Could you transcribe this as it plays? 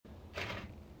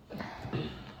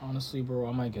Honestly, bro,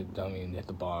 I might get dummy and hit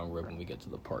the bong rip when we get to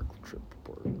the park trip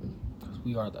report. Because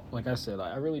we are that. Like I said,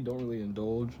 I really don't really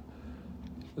indulge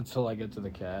until I get to the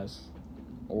cast.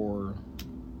 Or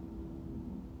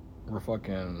we're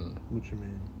fucking... What you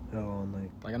mean? Oh,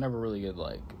 Like, I never really get,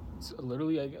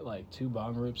 literally, I get, 2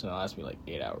 bong rips, and it lasts me,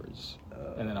 8 hours.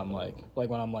 And then I'm, when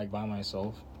I'm, by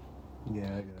myself. Yeah, I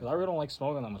get it. Because I really don't like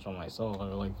smoking that much by myself. I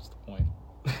mean, what's the point?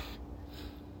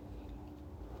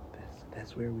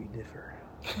 That's where we differ.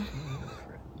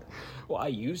 Well, I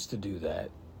used to do that.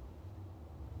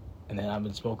 And then I've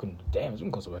been smoking... Damn, it's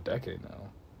been close to a decade now.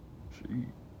 Gee.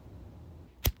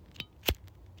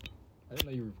 I didn't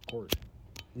know you were recording.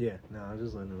 Yeah, no, I was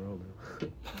just letting it roll now.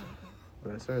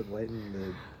 When I started lighting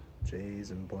the J's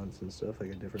and blunts and stuff, a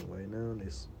different way now, and they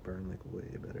burn, way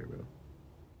better,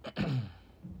 bro.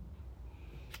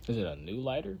 Is it a new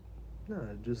lighter? No,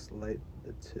 just light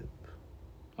the tip.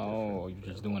 Oh, you're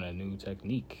just doing a new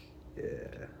technique.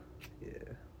 Yeah.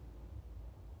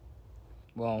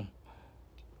 Well,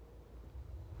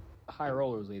 hi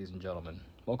rollers, ladies and gentlemen.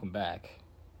 Welcome back.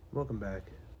 Welcome back.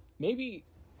 Maybe,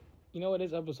 it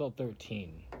is episode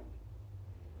 13.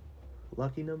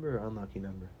 Lucky number or unlucky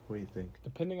number? What do you think?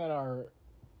 Depending on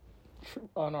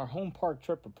our home park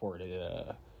trip report,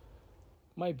 it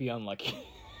might be unlucky.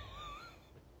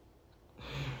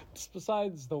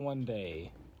 Besides the one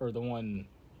day, or the one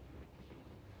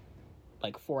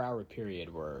 4-hour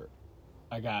period where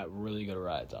I got really good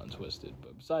rides on Twisted.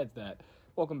 But besides that,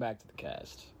 welcome back to the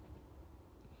cast.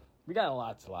 We got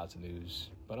lots of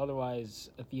news. But otherwise,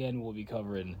 at the end, we'll be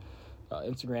covering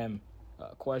Instagram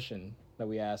question that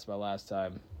we asked about last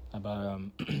time. About,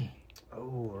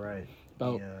 oh, right.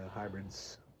 About the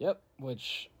hybrids. Yep,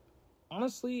 which,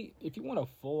 honestly, if you want a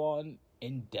full-on,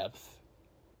 in-depth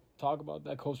talk about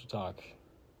that Coaster Talk,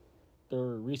 their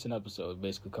recent episode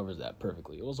basically covers that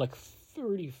perfectly. It was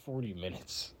 30-40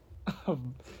 minutes of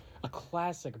a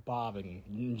classic Bob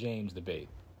and James debate.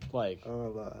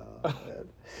 Oh, man.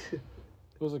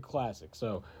 It was a classic.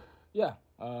 So, yeah,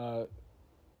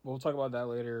 we'll talk about that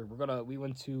later. We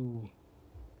went to,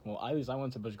 at least I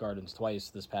went to Busch Gardens twice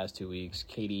this past 2 weeks.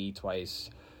 Katie twice,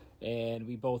 and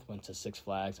we both went to Six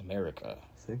Flags America.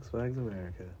 Six Flags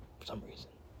America. For some reason.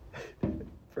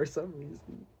 For some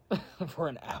reason. For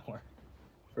an hour.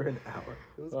 For an hour.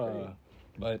 It was great.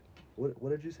 But what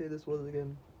did you say this was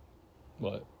again?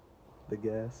 What? The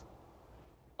gas.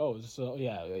 Oh, so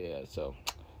yeah. So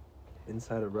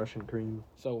inside of Russian cream.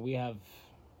 So we have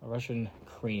a Russian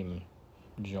cream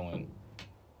joint.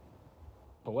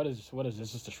 But what is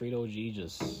this? Just a Street OG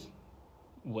just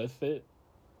with it?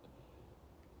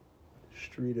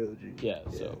 Street OG. Yeah.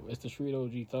 So it's the Street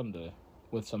OG Thunder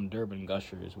with some Durban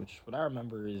Gushers, which what I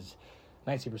remember is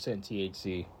 90%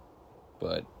 THC,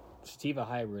 but sativa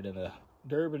hybrid and the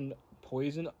Durban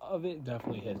poison of it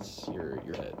definitely hits your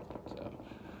head. So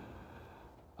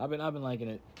I've been liking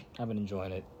it. I've been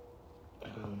enjoying it.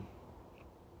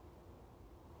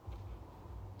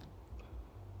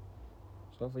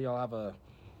 So hopefully y'all have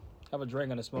a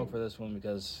drink and a smoke for this one,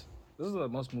 because this is the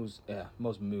most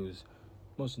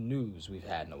news we've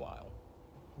had in a while.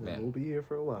 Man. We'll be here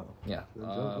for a while. Yeah.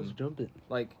 Let's jump in.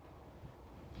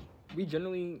 We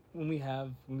generally, when we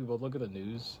both look at the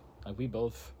news, we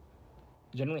both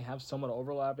generally have somewhat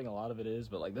overlapping. A lot of it is,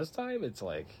 but this time it's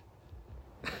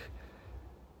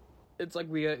it's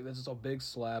there's just a big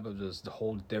slab of just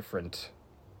whole different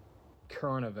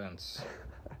current events,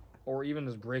 or even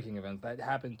just breaking events that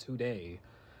happened today,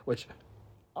 which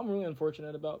I'm really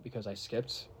unfortunate about because I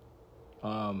skipped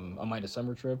on my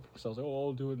December trip. So I was like,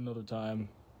 I'll do it another time.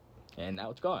 And now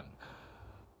it's gone.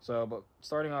 So, but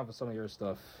starting off with some of your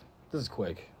stuff, this is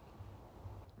quick.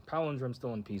 Palindrome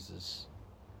still in pieces.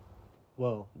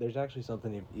 Well, there's actually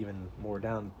something even more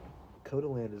down.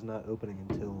 Codaland is not opening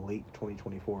until late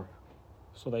 2024.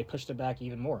 So they pushed it back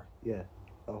even more. Yeah.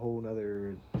 A whole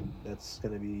nother, that's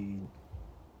going to be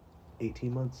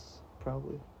 18 months,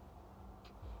 probably.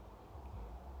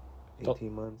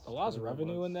 18 months. A lot of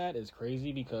revenue in that is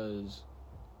crazy because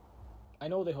I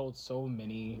know they hold so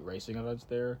many racing events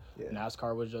there. Yeah.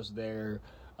 NASCAR was just there.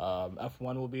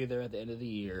 F1 will be there at the end of the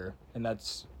year. And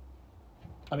that's,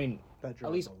 at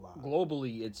least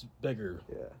globally, it's bigger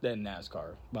than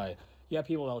NASCAR. But you have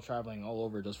people that are traveling all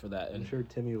over just for that. I'm sure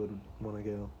Timmy would want to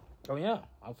go. Oh, yeah.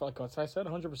 I feel like I said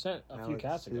 100% a few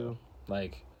casts ago.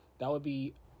 That would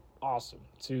be awesome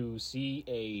to see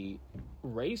a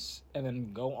race and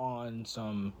then go on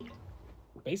some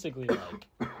basically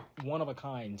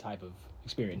one-of-a-kind type of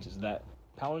experiences. That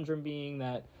Palindrome being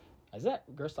that... Is that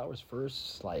Gerstlauer's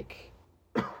first,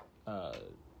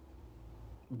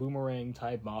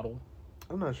 boomerang-type model?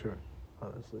 I'm not sure,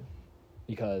 honestly.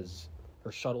 Because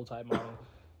or shuttle type model,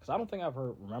 because I don't think I've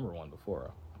remember one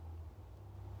before.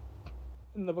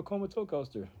 And the Vekoma Tilt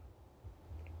Coaster,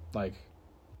 like,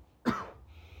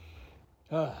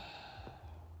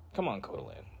 come on,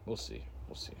 Kodaland, we'll see.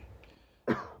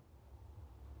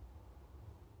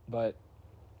 But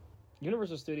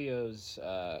Universal Studios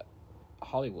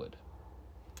Hollywood.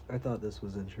 I thought this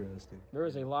was interesting. There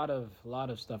was a lot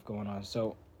of stuff going on.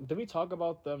 So, did we talk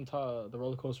about them the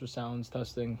roller coaster sounds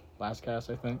testing last cast?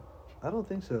 I think. I don't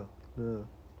think so. No.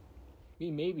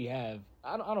 We maybe have.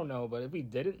 I don't know, but if we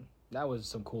didn't, that was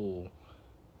some cool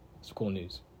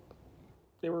news.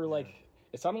 They were like,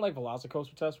 it sounded like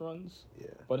Velocicoaster test runs. Yeah.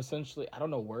 But essentially, I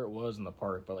don't know where it was in the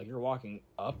park, but like you're walking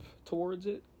up towards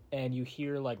it, and you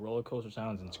hear like roller coaster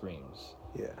sounds and screams.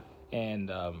 Yeah.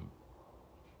 And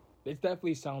it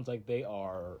definitely sounds like they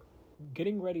are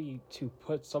getting ready to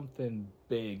put something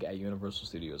big at Universal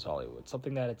Studios Hollywood.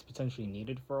 Something that it's potentially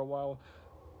needed for a while.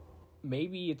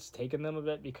 Maybe it's taken them a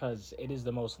bit because it is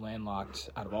the most landlocked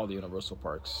out of all the Universal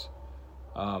parks.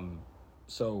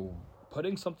 So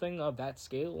putting something of that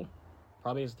scale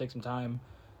probably has to take some time.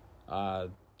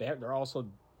 They're also,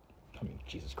 I mean,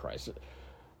 Jesus Christ.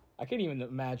 I can't even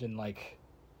imagine, like,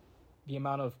 the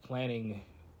amount of planning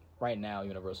right now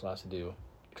Universal has to do.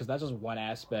 Because that's just one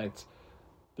aspect.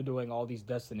 They're doing all these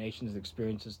destinations,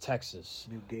 experiences, Texas,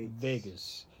 New Gates,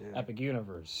 Vegas, yeah. Epic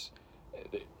Universe,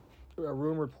 a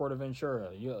rumored Port of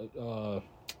Ventura. What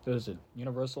is it?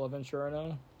 Universal of Ventura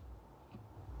now?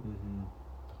 Mm-hmm.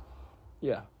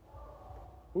 Yeah.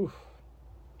 Oof.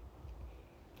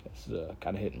 It's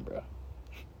kind of hitting, bro.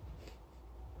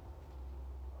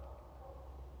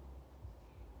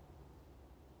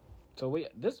 So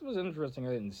this was interesting.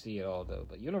 I didn't see it all though.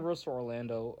 But Universal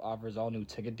Orlando offers all new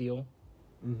ticket deal.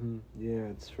 Mm-hmm. Yeah,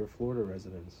 it's for Florida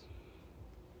residents,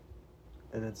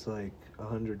 and it's like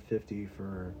 $150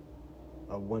 for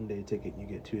a 1-day ticket. You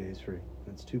get 2 days free.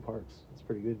 And it's 2 parks. It's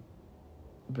pretty good.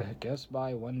 Guest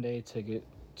buy 1-day ticket,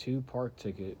 2 park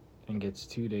ticket, and gets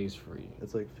 2 days free.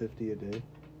 It's like $50 a day.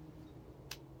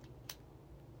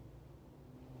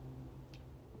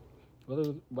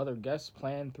 Whether guests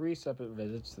plan 3 separate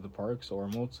visits to the parks or a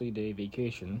multi-day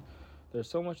vacation, there's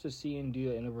so much to see and do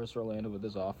at Universal Orlando with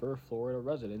this offer. Florida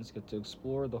residents get to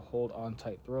explore the hold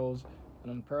on-tight thrills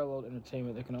and unparalleled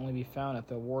entertainment that can only be found at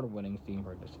the award-winning theme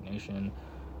park destination.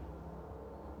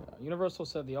 Universal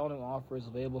said the all-new offer is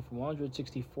available from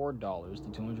 $164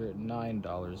 to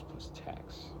 $209 plus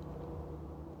tax.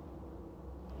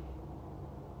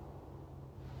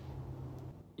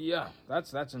 Yeah,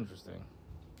 that's interesting.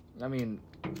 I mean,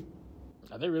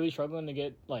 are they really struggling to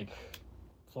get, like,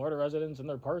 Florida residents in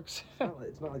their parks?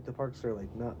 It's not like the parks are,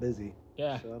 like, not busy.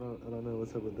 Yeah. So I don't know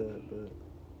what's up with that,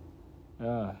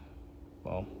 but...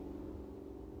 Well...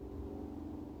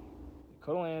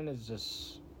 Kodaland is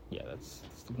just... Yeah, that's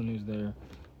the news there.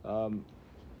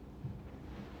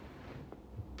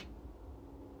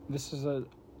 This is a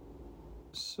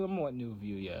somewhat new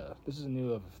view, yeah. This is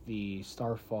new of the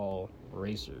Starfall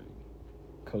Racer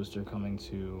coaster coming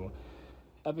to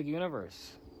Epic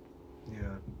Universe.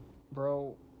 Yeah.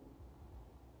 Bro.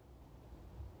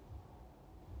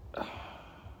 I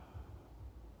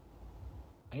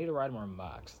need to ride more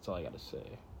Max. That's all I gotta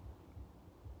say.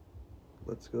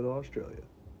 Let's go to Australia.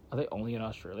 Are they only in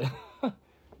Australia?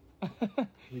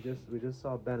 We just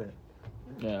saw Bennett.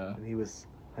 Yeah. And he was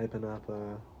hyping up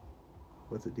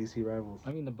what's it, DC Rivals.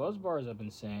 I mean, the Buzz Bars have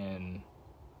been saying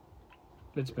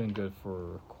it's been good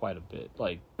for quite a bit.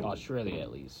 Like, Australia,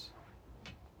 at least.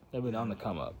 They've been on the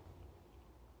come up.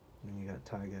 And you got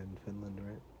Taiga in Finland,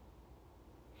 right?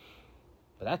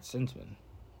 But that's Sinton.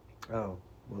 Oh,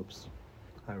 whoops.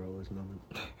 High Rollers moment.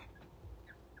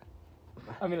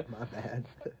 I mean, my bad.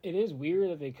 It is weird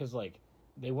that because, like,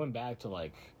 they went back to,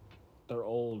 like, their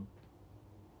old,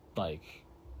 like,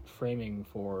 framing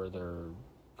for their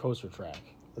coaster track.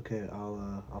 Okay,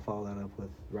 I'll follow that up with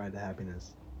Ride to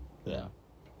Happiness. Yeah.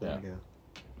 There you go.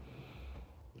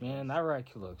 Man, that ride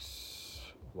looks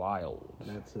wild.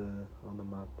 That's on the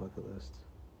mock bucket list.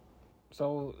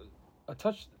 So, a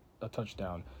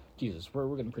touchdown. Jesus,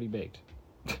 we're getting pretty baked.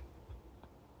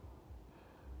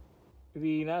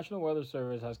 The National Weather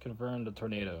Service has confirmed a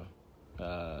tornado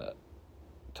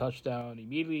touchdown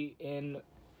immediately in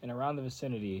and around the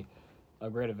vicinity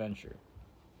of Great Adventure.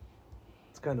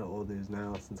 It's kind of old news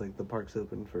now since like the park's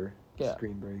open for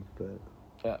screen break, but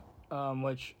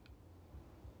which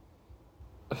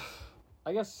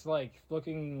I guess like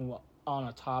looking on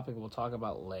a topic we'll talk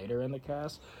about later in the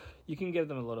cast, you can give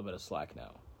them a little bit of slack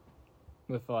now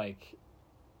with like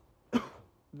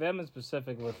them in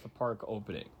specific with the park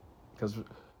opening. Because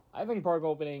I think park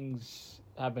openings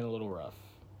have been a little rough.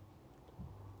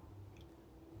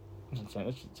 saying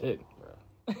this is it,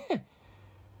 bro.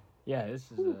 Yeah,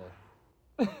 this is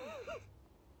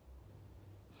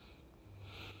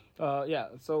yeah.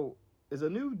 So is a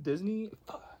new Disney?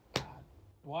 Fuck, God.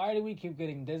 Why do we keep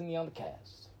getting Disney on the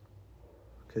cast?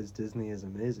 Because Disney is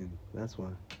amazing. That's why.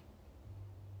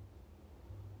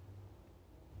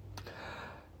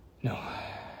 No.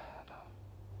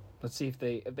 Let's see if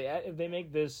they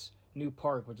make this new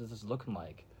park, which is this looking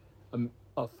like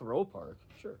a throw park.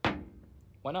 Sure,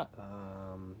 why not?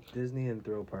 Disney and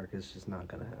throw park is just not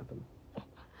gonna happen.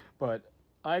 But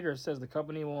Iger says the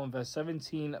company will invest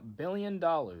 $17 billion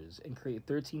and create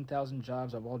 13,000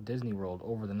 jobs at Walt Disney World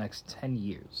over the next 10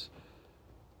 years.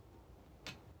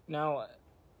 Now,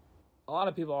 a lot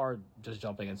of people are just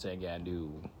jumping and saying, yeah,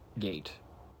 new gate.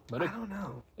 But I don't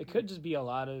know. It could just be a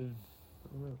lot of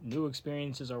new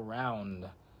experiences around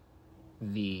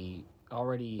the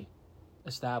already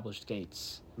established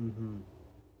gates. Mm-hmm.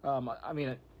 I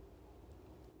mean,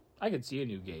 I could see a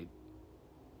new gate.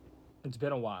 It's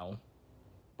been a while.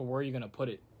 But where are you going to put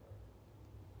it?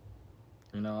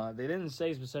 You know, they didn't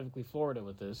say specifically Florida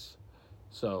with this.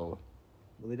 So.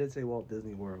 Well, they did say Walt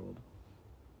Disney World.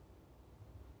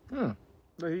 But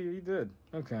he did.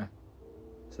 Okay.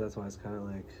 So that's why it's kind of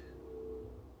like.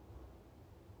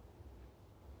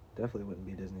 Definitely wouldn't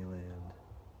be Disneyland.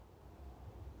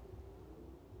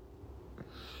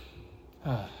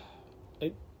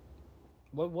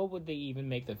 What would they even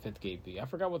make the fifth gate be? I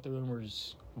forgot what the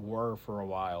rumors were for a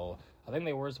while. I think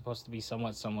they were supposed to be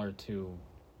somewhat similar to.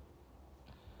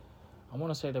 I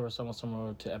want to say they were somewhat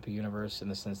similar to Epic Universe in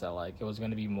the sense that like it was going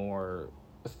to be more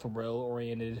thrill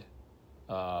oriented,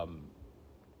 but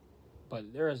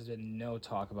there has been no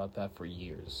talk about that for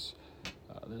years.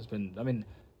 There's been, I mean,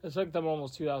 it took them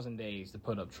almost 2,000 days to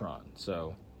put up Tron,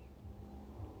 so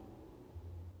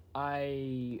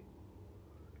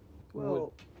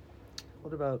Well,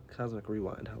 what about Cosmic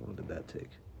Rewind? How long did that take?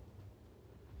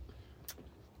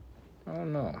 I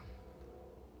don't know.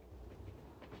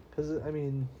 Because, I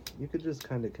mean, you could just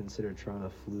kind of consider Tron a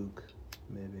fluke,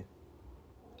 maybe.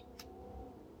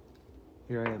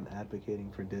 Here I am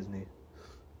advocating for Disney.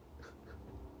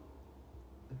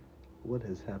 What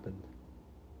has happened?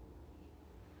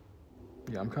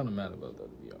 Yeah, I'm kind of mad about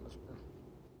that, to be honest,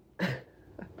 bro.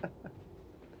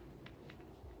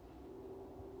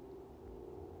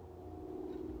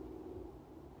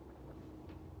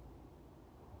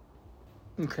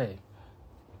 Okay.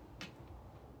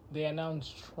 They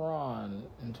announced Tron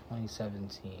in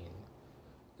 2017.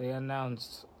 They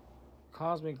announced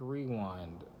Cosmic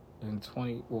Rewind in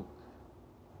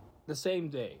the same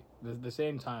day, the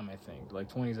same time, I think, like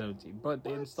 2017. But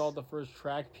they installed the first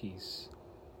track piece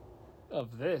of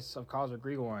Cosmic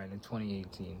Rewind in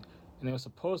 2018. And it was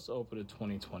supposed to open in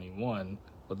 2021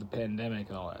 with the pandemic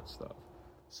and all that stuff.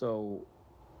 So.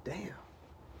 Damn.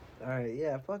 Alright,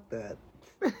 yeah, fuck that.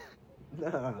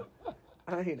 Nah,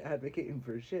 I ain't advocating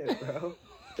for shit, bro.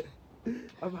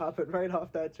 I'm hopping right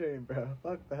off that train, bro.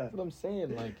 Fuck that. That's what I'm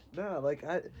saying, like. Nah, like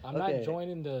I'm not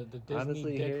joining the Disney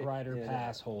honestly, Dick Rider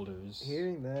pass holders.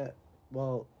 Hearing that,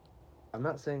 well, I'm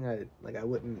not saying I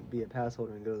wouldn't be a pass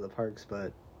holder and go to the parks,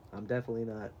 but I'm definitely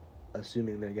not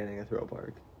assuming they're getting a throw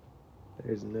park.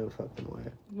 There's no fucking way.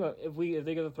 Look, if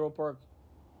they get a throw park,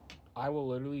 I will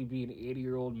literally be an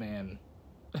 80-year-old man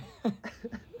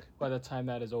by the time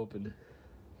that is open.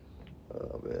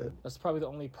 Oh, man. That's probably the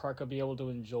only park I'll be able to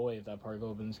enjoy if that park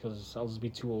opens, because I'll just be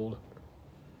too old.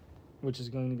 Which is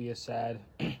going to be a sad.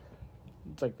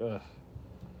 It's like,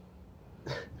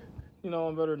 You know,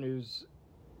 on better news,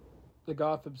 the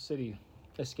Gotham City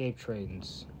escape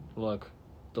trains look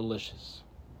delicious.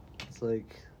 It's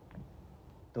like,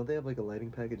 don't they have like a lighting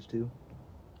package too?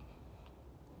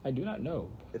 I do not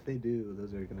know. If they do,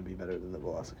 those are going to be better than the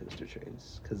Velocicoaster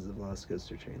trains, because the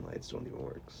Velocicoaster train lights don't even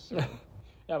work. So.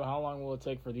 Yeah, but how long will it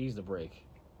take for these to break?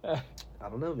 I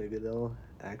don't know. Maybe they'll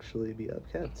actually be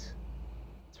upkept.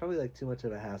 It's probably like too much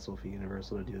of a hassle for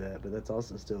Universal to do that, but that's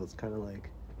also still, it's kind of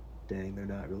like, dang, they're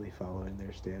not really following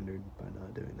their standard by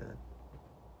not doing that.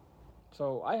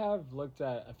 So I have looked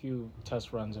at a few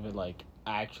test runs of it, like,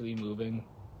 actually moving,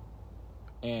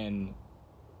 and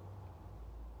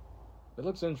it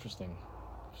looks interesting.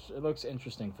 It looks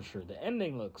interesting for sure. The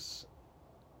ending looks...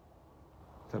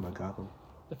 Talking about Gotham.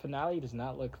 The finale does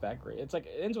not look that great. It's like,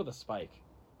 it ends with a spike.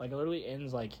 Like, it literally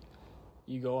ends like,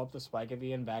 you go up the spike at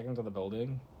the end, back into the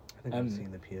building. I think I've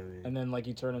seen the POV. And then, like,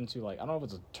 you turn into, like, I don't know if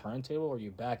it's a turntable or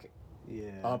you back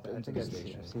up into the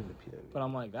station. I've seen the POV. But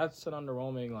I'm like, that's an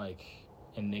underwhelming, like,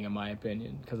 ending in my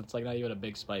opinion. Because it's, like, not even a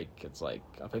big spike. It's, like,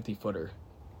 a 50-footer.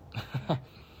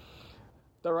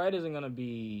 The ride isn't going to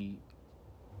be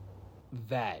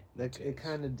that. It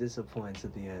kind of disappoints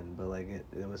at the end, but like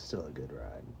it was still a good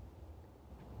ride.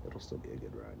 It'll still be a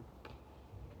good ride.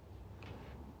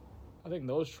 I think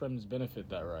those trims benefit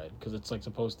that ride because it's like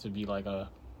supposed to be like a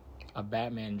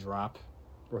Batman drop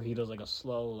where he does like a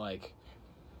slow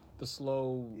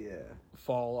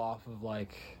fall off of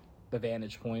like the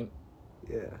vantage point.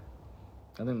 Yeah.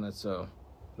 I think that's so.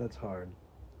 That's hard.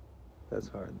 That's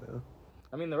hard though.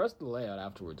 I mean, the rest of the layout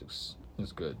afterwards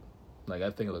is good. Like,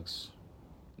 I think it's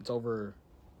over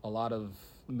a lot of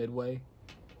Midway.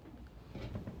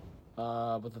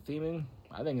 But the theming,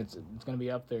 I think it's going to be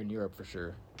up there in Europe for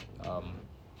sure.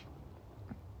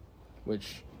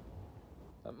 Which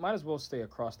I might as well stay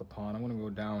across the pond. I'm going to go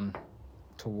down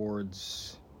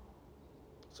towards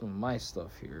some of my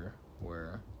stuff here,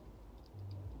 where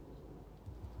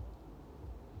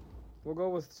we'll go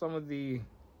with some of the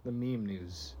meme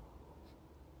news.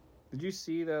 Did you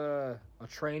see that a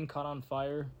train caught on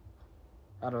fire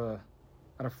at a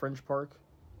French park?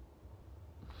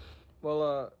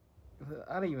 Well,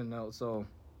 I don't even know. So,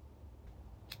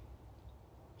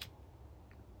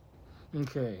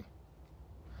 okay.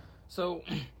 So,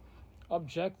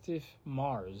 Objectif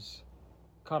Mars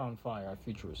caught on fire at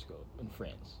Futuroscope in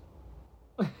France.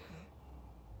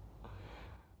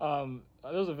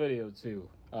 There's a video too.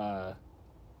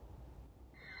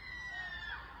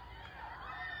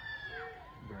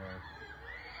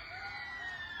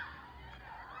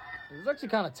 It was actually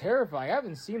kind of terrifying. I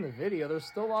haven't seen the video. They're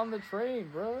still on the train,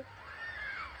 bro.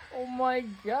 Oh my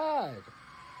god.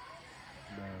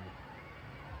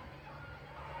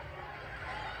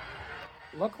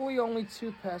 Luckily, only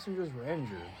 2 passengers were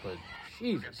injured, but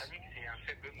Jesus.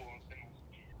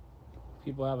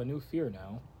 People have a new fear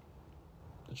now.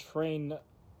 The train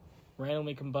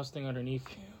randomly combusting underneath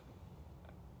you.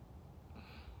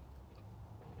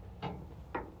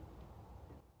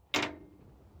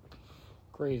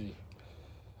 Crazy.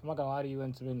 I'm not gonna lie to you,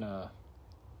 Intamin.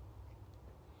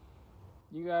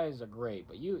 You guys are great,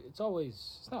 but it's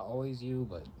not always you,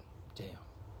 but damn.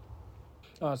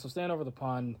 So stand over the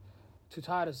pond. To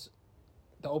Titus,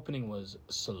 the opening was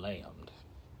slammed.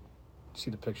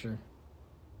 See the picture?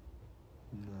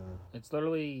 No. It's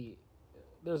literally,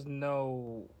 there's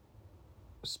no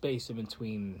space in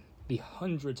between the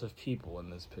hundreds of people in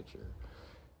this picture.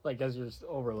 Like, as you're just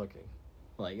overlooking.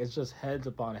 Like, it's just heads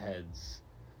upon heads.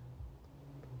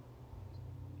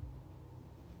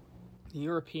 The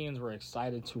Europeans were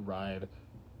excited to ride,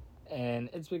 and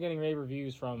it's been getting rave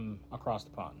reviews from across the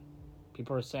pond.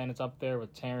 People are saying it's up there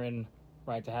with Terran,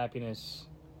 Ride to Happiness.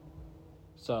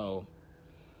 So,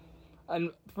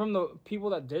 and from the people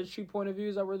that did shoot point of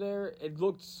views that were there, it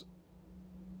looked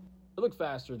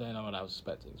faster than what I was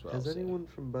expecting as well. Has anyone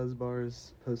from Buzz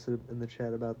Bars posted in the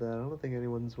chat about that? I don't think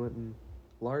anyone's went in.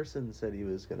 Larson said he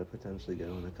was going to potentially go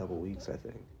in a couple weeks, I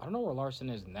think. I don't know where Larson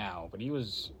is now, but he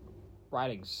was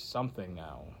riding something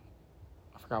now.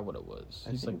 I forgot what it was.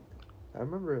 I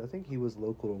think he was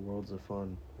local to Worlds of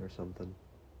Fun or something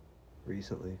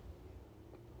recently.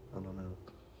 I don't know.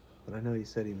 But I know he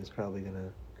said he was probably going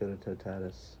to go to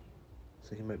Totatus.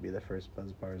 So he might be the first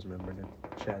Buzz Bars member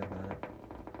to chat about it.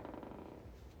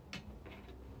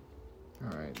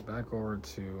 Alright, back over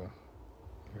to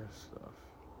your stuff.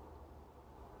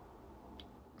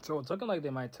 So it's looking like they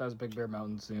might test Big Bear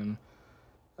Mountain soon.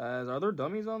 Are there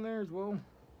dummies on there as well?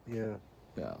 Yeah.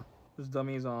 Yeah. There's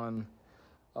dummies on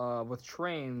with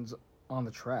trains on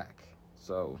the track.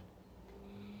 So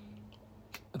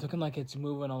it's looking like it's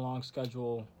moving along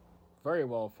schedule very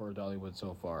well for Dollywood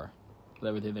so far. With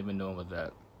everything they've been doing with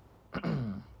that.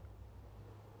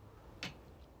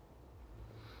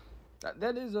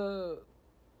 That is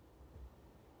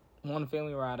one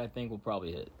family ride I think will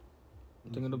probably hit. I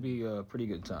think it'll be a pretty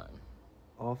good time.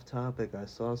 Off topic, I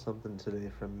saw something today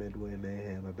from Midway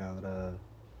Mayhem about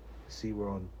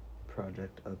SeaWorld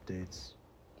project updates.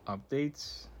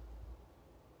 Updates?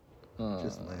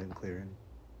 Just land clearing.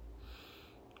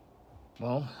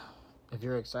 Well, if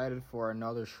you're excited for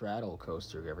another straddle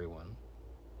coaster, everyone.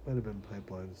 Might have been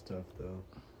pipeline stuff, though.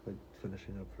 Like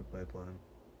finishing up for pipeline.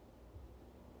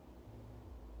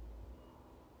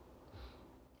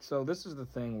 So this is the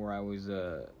thing where I was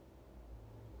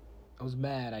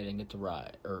mad I didn't get to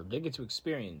ride, or didn't get to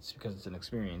experience, because it's an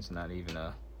experience, not even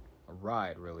a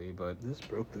ride, really, but... This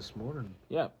broke this morning.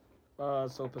 Yeah.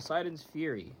 So Poseidon's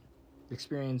Fury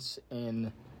experience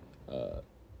in,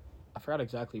 I forgot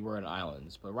exactly where in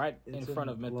Islands, but in front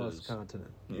of Mythos. Lost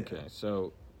Continent. Okay, Yeah.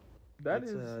 so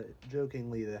that's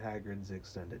jokingly the Hagrid's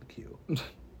extended queue.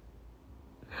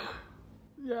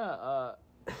 Yeah,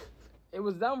 it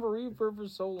was down for refurb for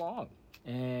so long,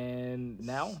 and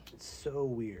now it's so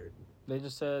weird. they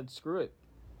just said screw it.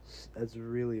 That's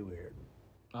really weird.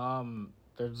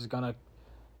 They're just gonna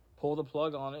pull the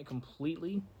plug on it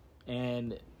completely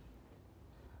and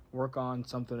work on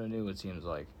something new, it seems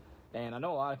like. And I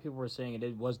know a lot of people were saying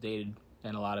it was dated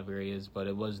in a lot of areas, but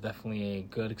it was definitely a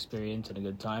good experience and a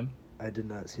good time. I did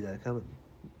not see that coming.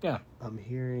 Yeah. I'm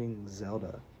hearing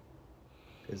Zelda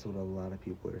is what a lot of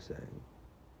people are saying.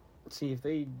 See, if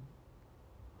they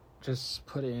just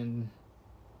put in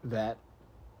that,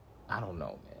 I don't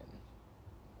know, man.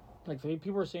 Like,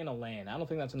 people are saying a land. I don't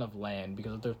think that's enough land,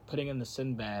 because if they're putting in the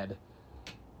Sinbad,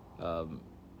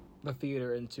 the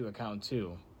theater into account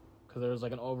too. Because there's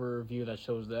like an overview that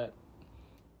shows that.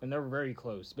 And they're very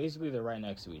close. Basically, they're right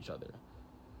next to each other.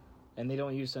 And they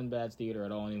don't use Sinbad's theater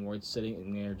at all anymore. It's sitting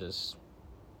in there just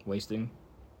wasting.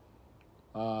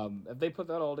 If they put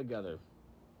that all together,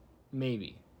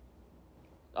 maybe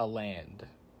a land.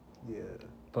 Yeah.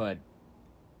 But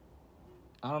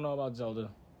I don't know about Zelda.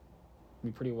 It'd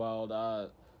be pretty wild. I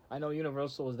know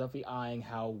Universal is definitely eyeing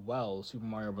how well Super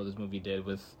Mario Brothers movie did,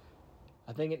 with,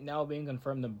 I think it now being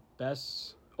confirmed, the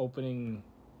best opening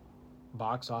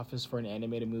box office for an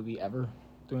animated movie ever.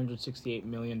 $368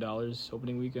 million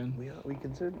opening weekend. We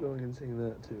considered going and seeing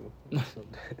that too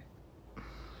someday.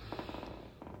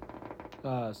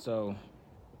 So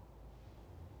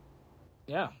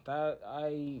yeah, that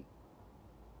I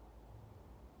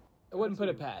wouldn't put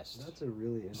it past. That's a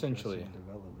really interesting essentially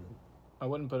development. I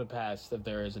wouldn't put it past if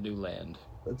there is a new land.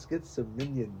 Let's get some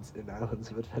minions in Islands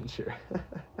of Adventure.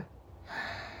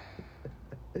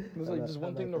 It's like just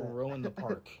one thing to ruin the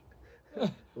park.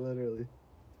 Literally.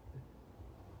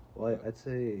 Well, I'd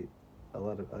say a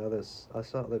lot of others. I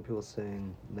saw other people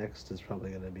saying next is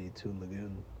probably going to be Toon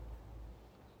Lagoon.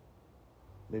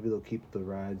 Maybe they'll keep the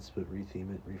rides but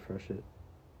retheme it, refresh it.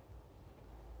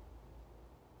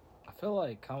 I feel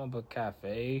like Comic Book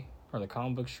Cafe or the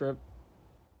comic book strip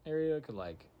area could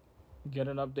like get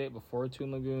an update before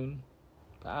Toon Lagoon,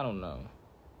 but I don't know.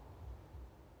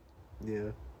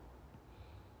 Yeah.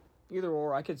 Either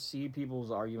or, I could see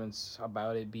people's arguments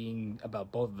about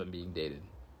both of them being dated.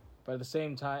 But at the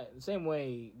same time, the same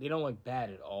way, they don't look bad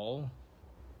at all.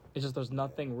 It's just there's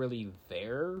nothing really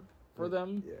there for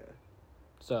them. Yeah.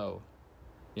 So,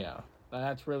 yeah.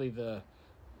 That's really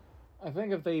I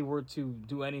think if they were to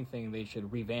do anything, they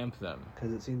should revamp them.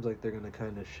 Because it seems like they're going to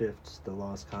kind of shift the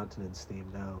Lost Continents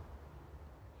theme now.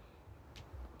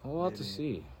 We'll have to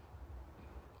see.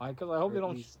 Because I hope they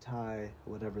don't... At least tie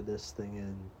whatever this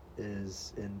thing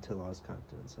is into Lost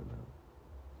Continents somehow.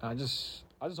 I just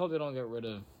hope they don't get rid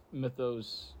of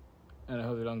Mythos, and I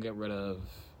hope they don't get rid of...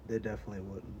 They definitely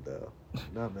wouldn't, though.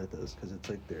 Not Mythos, because it's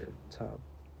like their top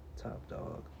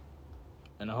dog.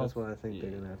 And that's why I think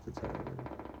they're going to have to tie it in.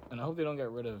 And I hope they don't get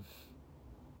rid of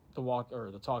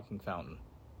the Talking Fountain,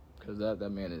 because that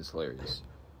man is hilarious.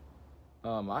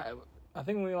 I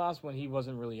think when we last went, he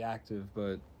wasn't really active,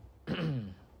 but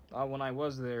when I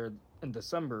was there in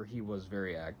December, he was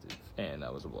very active, and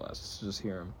that was a blast to just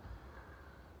hear him.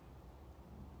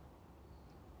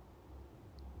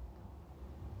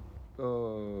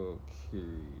 Okay,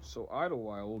 so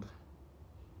Idlewild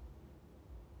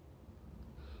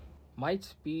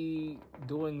might be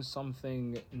doing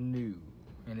something new,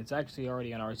 and it's actually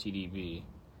already on RTDB.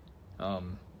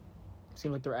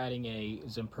 Seems like they're adding a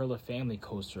Zamperla family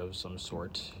coaster of some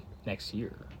sort next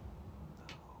year.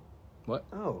 What?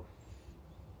 Oh.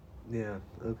 Yeah,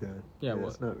 okay. Yeah, what?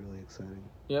 That's not really exciting.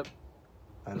 Yep.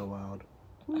 Idlewild.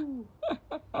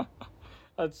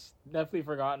 That's definitely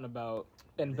forgotten about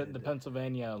in the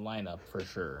Pennsylvania lineup for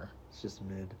sure. It's just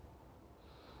mid.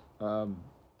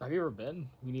 Have you ever been?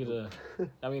 We need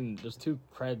I mean, there's two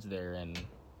creds there, and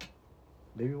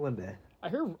maybe one day.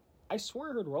 I swear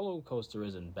I heard Roller Coaster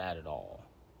isn't bad at all.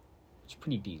 It's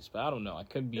pretty decent, but I don't know. I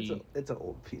could be... It's an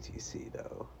old PTC,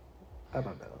 though. I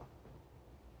don't know.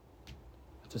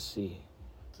 To see.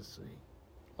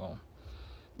 Well,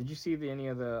 did you see any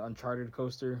of the Uncharted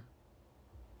coaster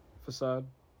facade?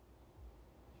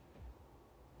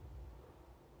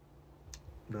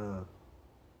 No.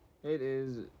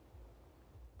 It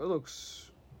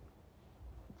looks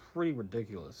pretty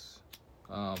ridiculous.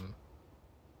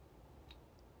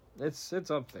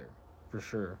 It's up there for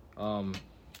sure.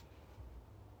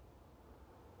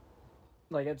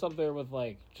 Like it's up there with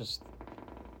like just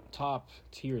top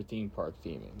tier theme park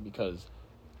theming, because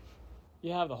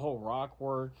you have the whole rock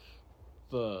work,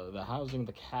 the housing,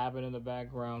 the cabin in the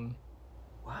background.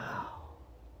 Wow.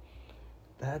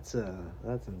 That's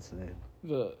insane.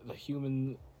 The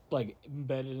human like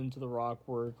embedded into the rock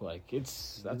work, like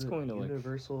that's going to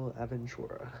Universal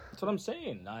Aventura. That's what I'm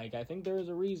saying. Like I think there's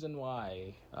a reason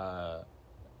why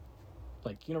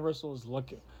like Universal is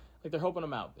looking like they're helping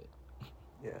them out a bit.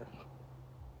 Yeah.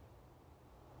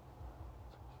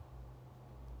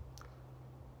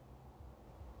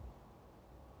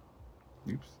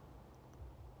 Oops.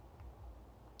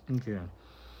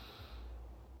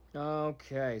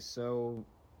 Okay, so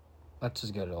let's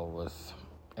just get it over with.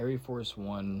 Air Force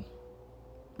One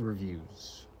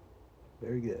reviews.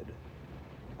 Very good.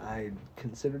 I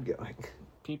considered going.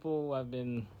 People have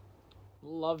been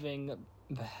loving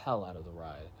the hell out of the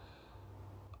ride.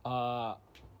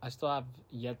 I still have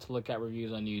yet to look at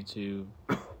reviews on YouTube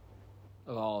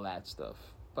of all that stuff.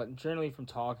 But generally from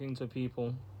talking to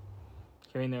people,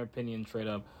 hearing their opinion straight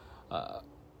up,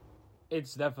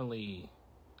 it's definitely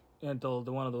the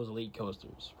one of those elite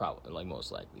coasters, probably, like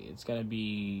most likely. It's going to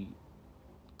be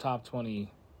top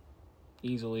 20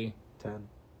 easily. 10.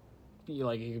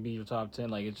 Like, it could be your top 10.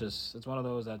 Like, it's one of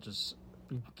those that just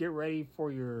get ready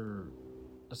for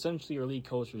essentially your elite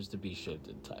coasters to be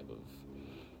shifted type of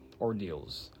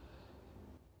ordeals.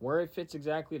 Where it fits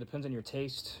exactly depends on your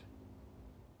taste,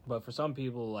 but for some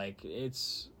people, like,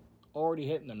 it's already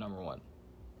hitting the number one,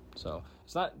 so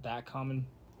it's not that common.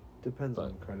 Depends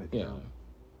on credit count.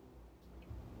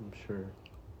 I'm sure.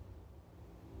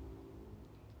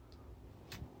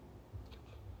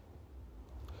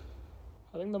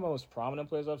 I think the most prominent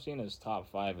place I've seen is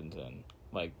top 5 and 10,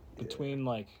 like between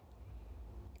like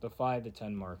the 5 to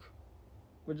 10 mark,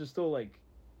 which is still like,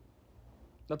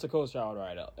 that's a coaster I would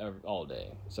ride all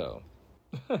day. So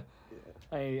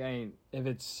I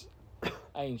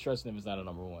ain't trusting if it's not a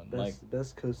number one.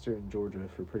 Best coaster in Georgia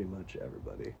for pretty much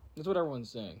everybody. That's what everyone's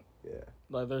saying. Yeah.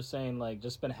 Like, they're saying, like,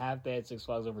 just spend half day at Six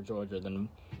Flags Over Georgia, then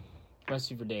rest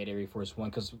of your day at Air Force One.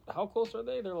 Because how close are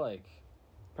they? They're like,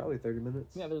 probably 30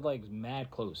 minutes. Yeah, they're like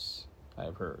mad close,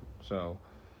 I've heard. So,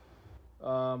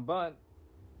 but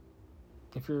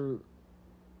if you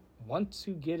want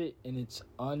to get it in its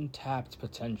untapped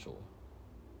potential,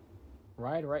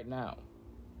 ride right now.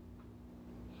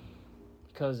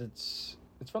 Because it's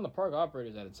from the park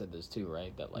operators that had said this too,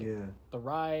 right? That, like, the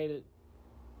ride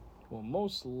will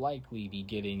most likely be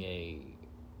getting a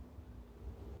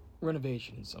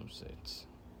renovation in some states.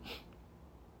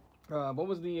 What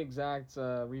was the exact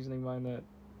reasoning behind that?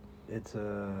 It's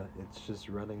just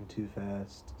running too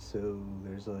fast. So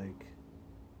there's like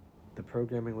the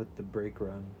programming with the brake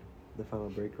run, the final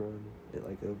brake run, it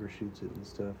like overshoots it and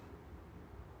stuff.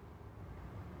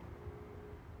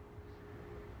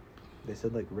 They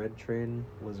said like Red Train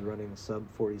was running sub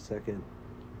 40-second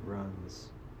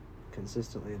runs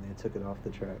consistently, and they took it off the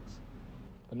tracks.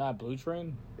 But not Blue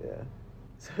Train? Yeah.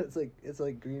 So it's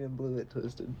like green and blue at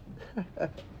Twisted.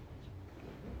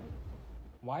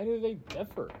 Why do they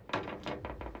differ?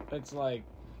 It's like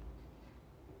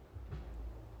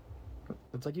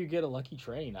you get a lucky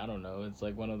train. I don't know. It's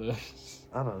like one of those.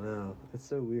 I don't know. It's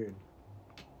so weird.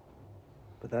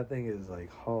 But that thing is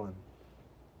like hauling.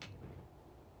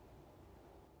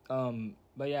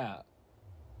 But yeah,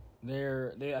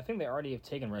 I think they already have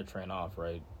taken Red Train off,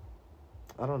 right?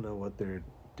 I don't know what they're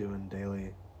doing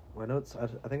daily. I know I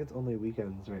think it's only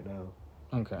weekends right now.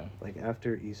 Okay. Like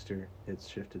after Easter, it's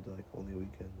shifted to like only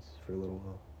weekends for a little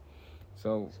while.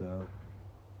 So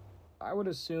I would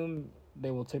assume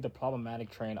they will take the problematic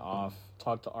train off,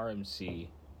 talk to RMC.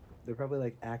 They're probably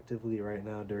like actively right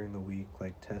now during the week,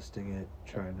 like testing it,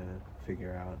 trying to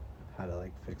figure out how to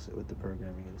like fix it with the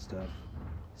programming and stuff.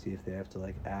 See if they have to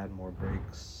like add more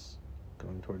brakes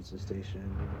going towards the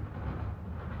station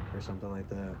or something like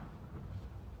that.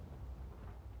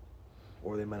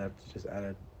 Or they might have to just add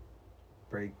a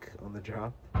brake on the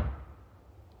drop,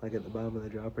 like at the bottom of the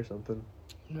drop or something.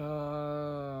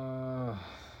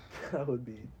 That would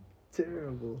be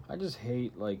terrible. I just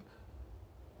hate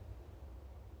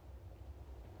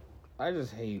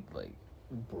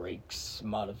brakes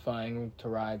modifying to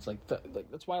rides. Like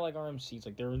that's why I like RMCs.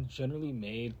 Like, they're generally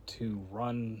made to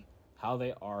run how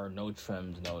they are, no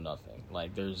trims, no nothing.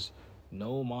 Like, there's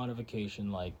no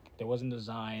modification. Like, it wasn't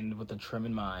designed with the trim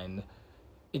in mind.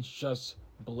 It's just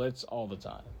blitz all the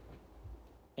time.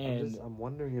 And I'm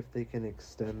wondering if they can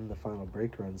extend the final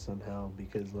brake run somehow,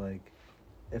 because like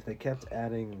if they kept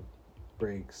adding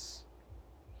brakes,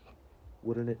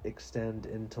 wouldn't it extend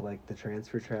into like the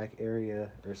transfer track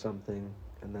area or something?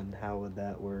 And then how would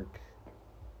that work?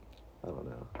 I don't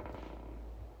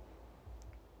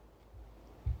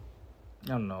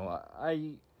know.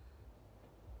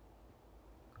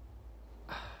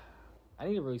 I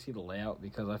need to really see the layout,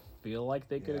 because I feel like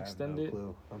they could extend it.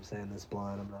 Clue. I'm saying this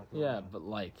blind. I'm not gonna lie. But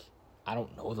like, I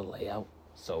don't know the layout,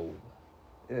 so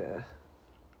yeah.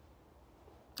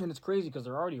 And it's crazy because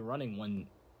they're already running one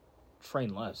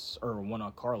train less, or one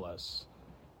car less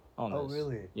on this. Oh,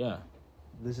 really? Yeah.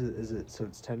 Is it, so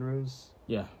it's 10 rows?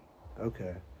 Yeah.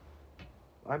 Okay.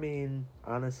 I mean,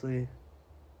 honestly,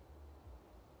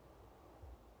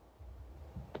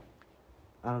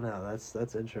 I don't know.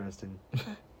 That's interesting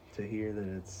to hear that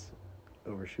it's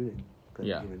overshooting. I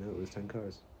Yeah. didn't even know it was 10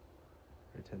 cars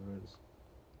or 10 rows.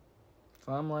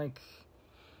 So I'm like,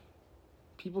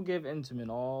 people give Intamin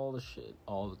all the shit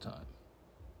all the time.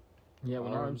 Yeah,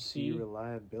 when RMC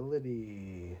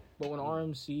reliability. But when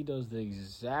RMC does the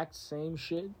exact same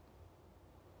shit,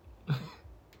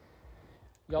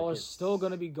 y'all are still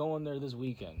gonna be going there this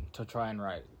weekend to try and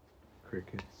ride it.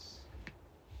 Crickets.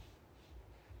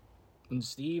 And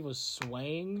Steve was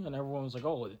swaying, and everyone was like,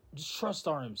 "Oh, just trust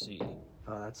RMC."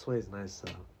 Oh, that sway's nice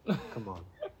though. Come on.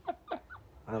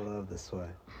 I love the sway.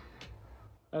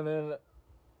 And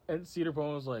then Cedar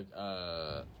Point was like,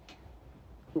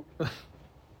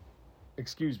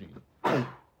 excuse me.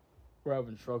 We're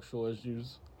having structural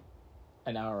issues.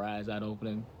 And now our eyes not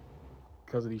opening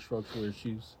because of these structural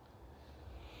issues.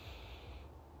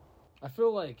 I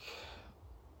feel like,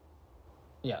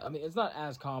 yeah, I mean, it's not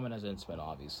as common as Intamin,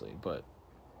 obviously, but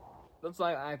let's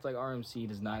not act like RMC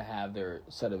does not have their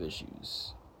set of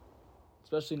issues.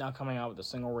 Especially now coming out with the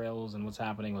single rails and what's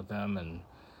happening with them and...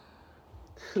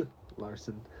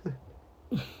 Larson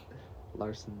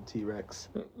T-Rex.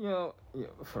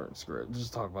 Screw it.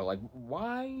 Just talk about, like,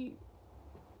 why...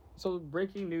 So,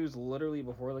 breaking news literally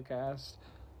before the cast.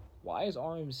 Why is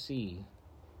RMC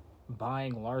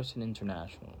buying Larson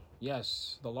International?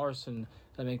 Yes, the Larson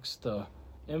that makes the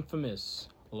infamous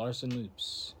Larson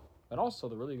loops. And also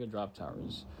the really good drop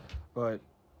towers. But,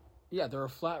 yeah, they're a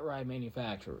flat ride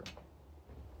manufacturer.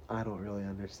 I don't really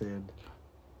understand.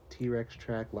 T-Rex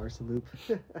track Larson loop.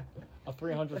 A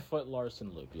 300-foot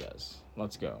Larson loop, yes.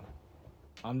 Let's go.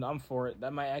 I'm for it.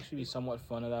 That might actually be somewhat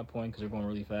fun at that point because they're going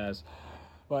really fast.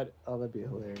 But oh, that'd be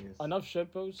hilarious. Enough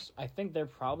shitposts. I think they're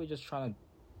probably just trying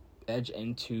to edge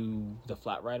into the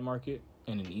flat ride market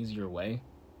in an easier way.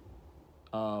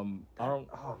 I don't.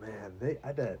 Oh man,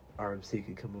 I bet RMC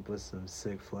could come up with some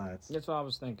sick flats. That's what I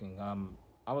was thinking.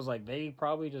 I was like, they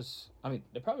probably could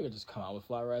just come out with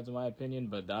flat rides, in my opinion.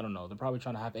 But I don't know. They're probably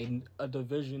trying to have a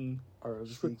division or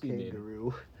strictly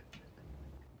Kangaroo.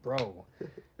 Bro,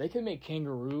 they can make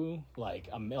Kangaroo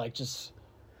just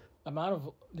amount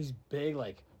of these big,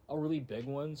 like a really big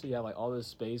one. So you have like all this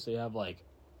space. So you have like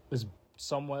this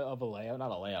somewhat of a layout,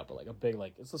 not a layout, but like a big,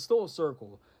 like it's still a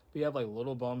circle. But you have like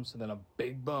little bumps and then a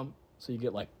big bump. So you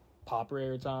get like popper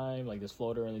air time, like this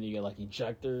floater, and then you get like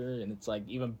ejector, and it's like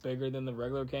even bigger than the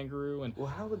regular Kangaroo. And well,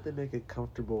 how would they make it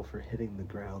comfortable for hitting the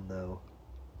ground though?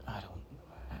 I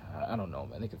don't know,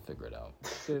 man. They could figure it out.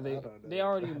 They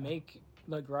already make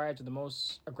like rides with the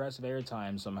most aggressive air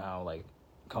time somehow like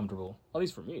comfortable. At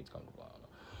least for me, it's comfortable. I don't know.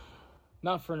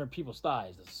 Not for people's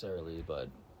thighs necessarily, but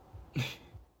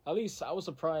at least I was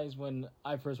surprised when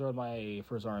I first rode my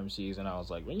first RMCs, and I was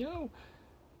like,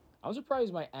 I'm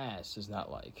surprised my ass is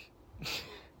not like,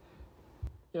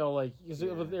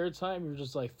 with air time, you're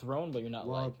just like thrown, but you're not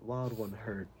Wild one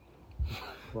hurt.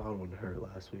 Wild one hurt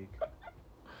last week.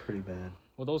 Pretty bad.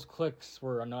 Well, those clicks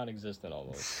were non-existent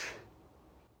almost.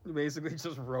 You basically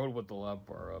just rode with the left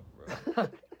bar up, bro.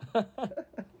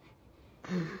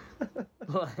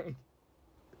 Like,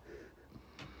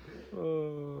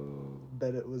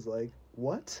 Bennett was like,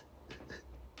 what?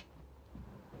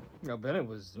 Bennett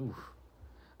was, oof.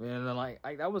 I mean, and then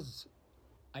I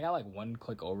got like one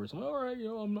click over, so I'm like, all right,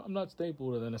 I'm not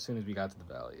stapled, and then as soon as we got to the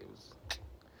valley, it was...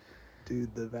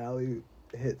 Dude, the valley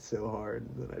hit so hard,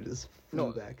 and then I just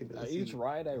flew back into the seat. Each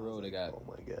ride I rode, like, oh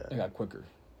my god, it got quicker.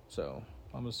 So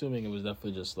I'm assuming it was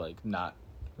definitely just like not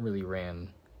really ran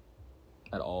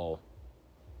at all.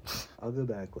 I'll go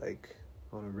back like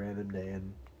on a random day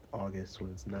in August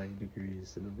when it's 90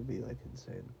 degrees, and it'll be like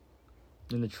insane.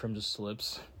 And the trim just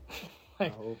slips.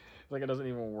 Like it doesn't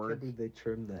even work. I can't believe they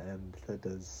trimmed the end. That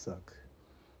does suck.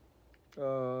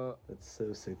 That's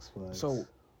so Six Flags. So,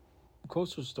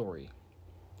 Coaster Story.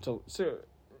 So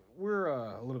we're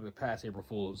a little bit past April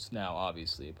Fool's now,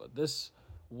 obviously, but this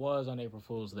was on April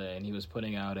Fool's Day, and he was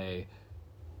putting out a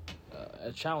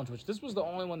challenge, which this was the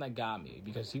only one that got me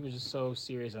because he was just so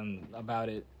serious about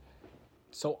it,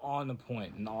 so on the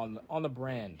point and on the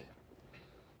brand.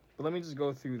 But let me just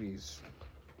go through these.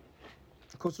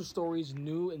 Coaster Story's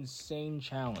new insane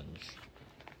challenge.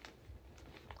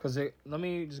 Let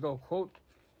me just go quote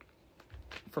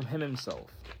from him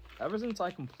himself. Ever since I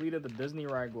completed the Disney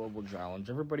Ride Global Challenge,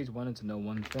 everybody's wanted to know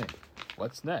one thing.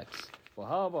 What's next? Well,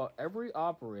 how about every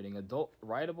operating adult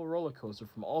rideable roller coaster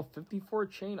from all 54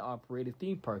 chain-operated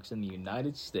theme parks in the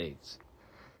United States?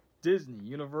 Disney,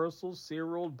 Universal,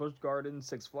 SeaWorld, Busch Gardens,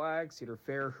 Six Flags, Cedar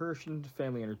Fair, Hershey,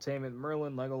 Family Entertainment,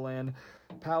 Merlin, Legoland,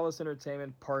 Palace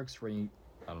Entertainment, Parks, I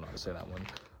don't know how to say that one.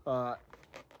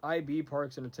 IB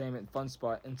Parks Entertainment, Fun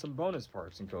Spot, and some bonus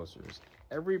parks and coasters.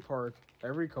 Every park,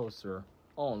 every coaster,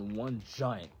 all in one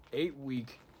giant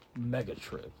 8-week mega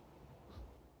trip.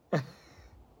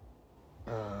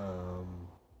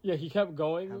 Yeah, he kept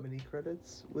going. How many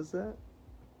credits was that?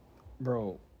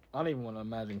 Bro, I don't even want to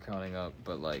imagine counting up,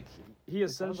 but like, he It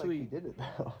sounds like essentially he did it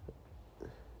now.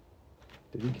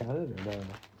 Did he count it or no?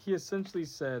 he essentially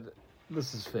said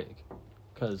this is fake,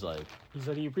 because like he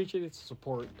said he appreciates the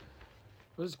support.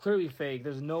 It was clearly fake.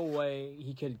 There's no way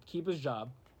he could keep his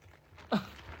job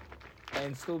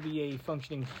and still be a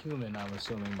functioning human, I'm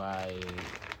assuming, by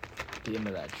the end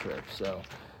of that trip. So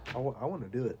I want to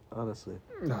do it, honestly.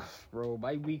 bro,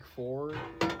 by week 4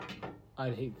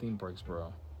 I'd hate theme parks,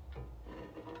 bro.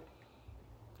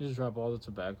 You just drop all the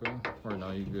tobacco, or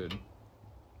no, you good?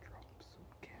 Drop some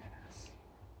gas.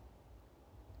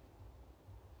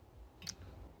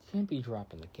 Can't be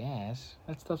dropping the gas.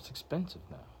 That stuff's expensive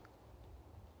now.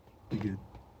 You good?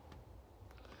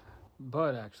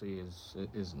 But actually it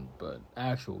isn't, but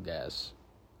actual gas.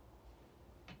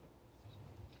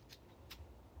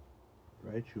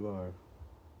 Right, you are.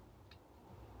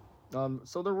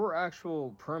 So there were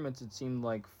actual permits, it seemed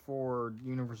like, for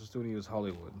Universal Studios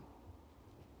Hollywood.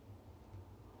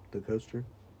 The coaster?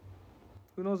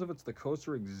 Who knows if it's the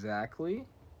coaster exactly,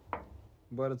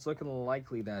 but it's looking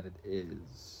likely that it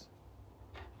is.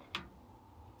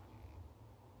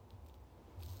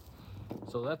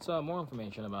 So that's more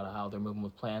information about how they're moving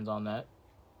with plans on that.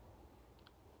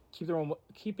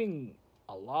 Keeping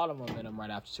a lot of momentum right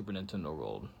after Super Nintendo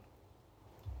World.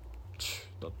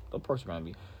 The parks are going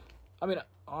to be... I mean,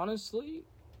 honestly,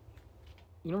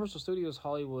 Universal Studios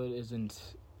Hollywood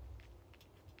isn't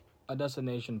a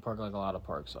destination park like a lot of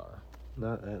parks are.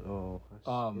 Not at all.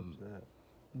 I skipped that.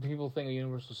 People think of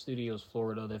Universal Studios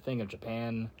Florida. They think of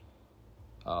Japan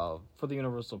for the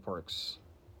Universal parks.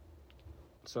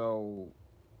 So,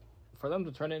 for them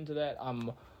to turn it into that,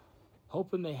 I'm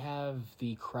hoping they have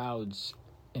the crowds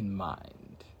in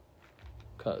mind.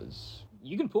 Because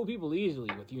you can pull people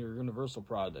easily with your Universal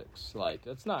products. Like,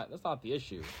 that's not the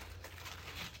issue.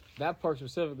 That park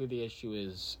specifically, the issue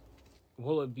is,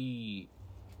 will it be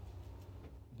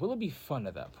fun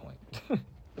at that point?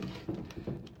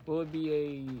 Will it be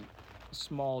a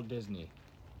small Disney?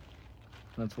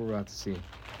 That's what we're about to see.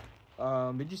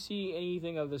 Did you see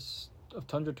anything of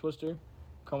Tundra Twister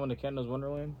coming to Canada's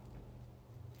Wonderland?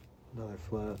 Another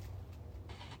flat.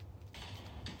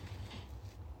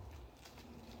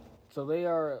 So they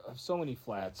are so many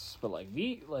flats, but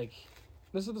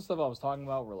this is the stuff I was talking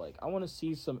about. Where I want to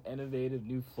see some innovative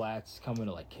new flats coming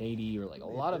to Katy or a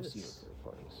lot of Cedar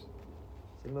Fair parks.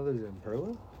 Is another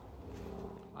Zamperla?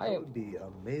 That would be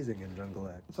amazing in Jungle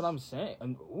X. That's what I'm saying.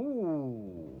 In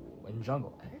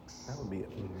Jungle X? That would be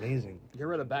amazing. Get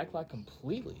rid of backlot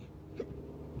completely.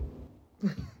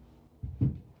 Did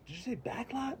you say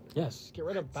backlot? Yes, get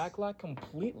rid of backlot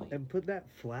completely. And put that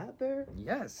flat there?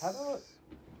 Yes. How about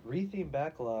retheme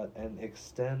backlot and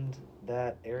extend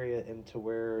that area into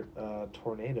where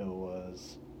Tornado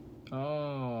was?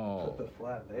 Oh. Put the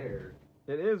flat there.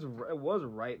 It was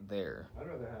right there. I'd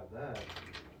rather have that.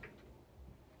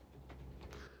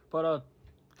 But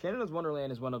Canada's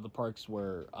Wonderland is one of the parks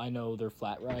where I know their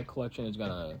flat ride collection is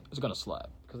gonna slap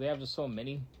because they have just so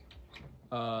many.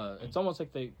 It's almost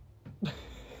like they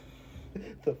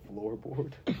the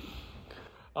floorboard.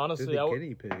 Honestly, the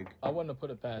guinea pig. I wouldn't have put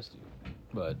it past you,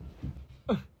 but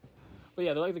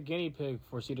yeah, they're like the guinea pig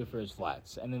for Cedar Fair's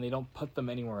flats, and then they don't put them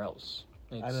anywhere else.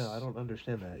 I know. I don't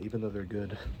understand that, even though they're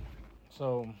good.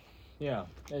 So, yeah,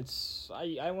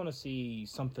 I want to see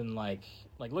something like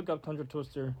look up Tundra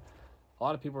Twister. A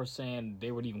lot of people are saying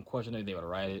they would even question if they would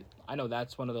ride it. I know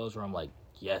that's one of those where I'm like,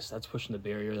 yes, that's pushing the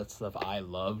barrier. That's stuff I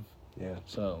love. Yeah.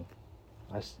 So,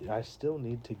 I still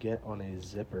need to get on a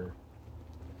zipper.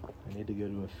 I need to go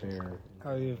to a fair.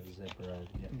 I've zipper.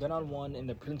 been on one in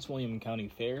the Prince William County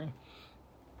Fair,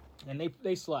 and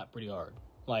they slap pretty hard.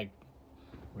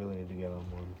 Really need to get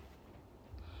on one.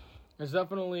 It's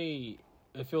definitely,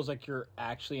 it feels like you're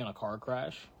actually in a car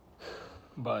crash,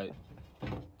 but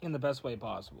in the best way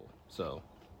possible. So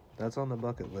that's on the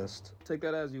bucket list. Take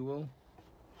that as you will.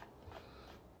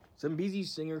 Zambezi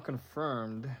Singer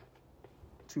confirmed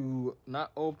to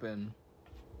not open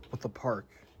with the park.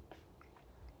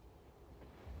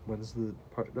 When's the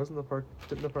park?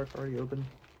 Didn't the park already open?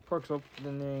 Park's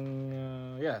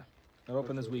opening, yeah. It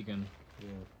opened this weekend. Yeah.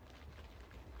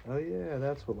 Oh yeah,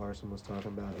 that's what Larson was talking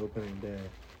about, opening day.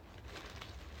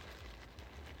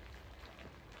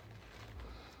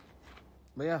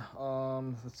 But yeah,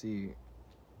 let's see.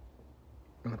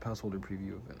 When the pass holder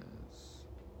preview event is.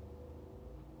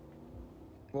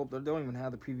 Well, they don't even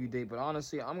have the preview date, but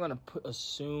honestly, I'm gonna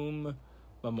assume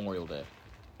Memorial Day.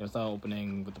 It's not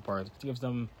opening with the parks. It gives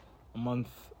them a month,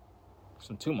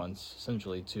 2 months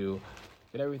essentially, to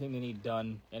get everything they need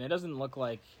done. And it doesn't look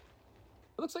like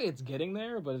it looks like it's getting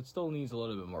there, but it still needs a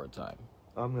little bit more time.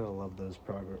 I'm gonna love those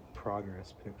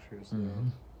progress pictures.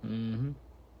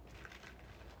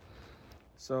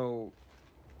 So,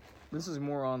 this is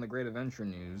more on the Great Adventure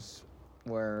news,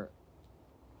 where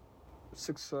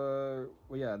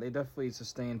they definitely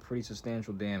sustained pretty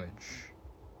substantial damage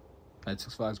at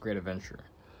Six Flags Great Adventure.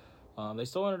 They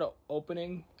still ended up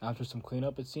opening after some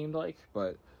cleanup, it seemed like,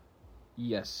 but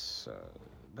yes,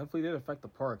 definitely did affect the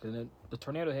park, and the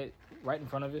tornado hit right in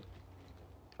front of it,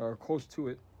 or close to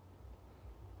it.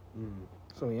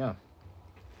 So yeah.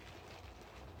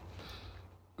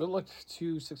 Good luck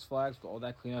to Six Flags with all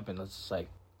that cleanup, and it's like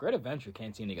Great Adventure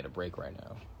can't seem to get a break right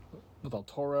now with El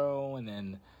Toro, and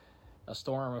then a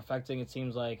storm affecting, it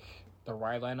seems like, the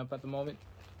ride lineup at the moment.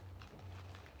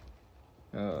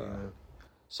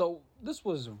 So this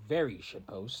was very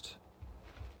shitpost.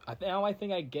 I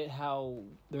think I get how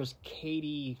there's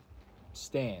Katie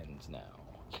stands now,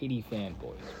 Katie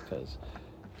fanboys, because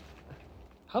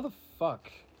how the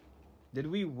fuck did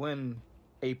we win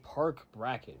a park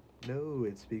bracket? No,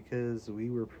 it's because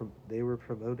they were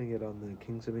promoting it on the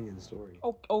Kings of Dominion story.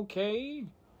 Oh, okay.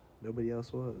 Nobody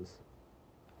else was.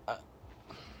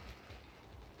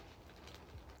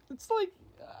 It's like,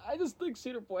 I just think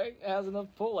Cedar Point has enough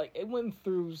pull. Like, it went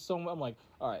through so much. I'm like,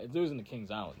 all right, it's losing to Kings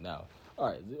Island now. All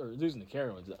right, or losing to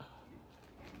Carowinds.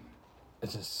 It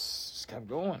just kept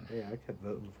going. Yeah, I kept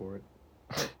voting for it.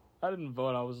 I didn't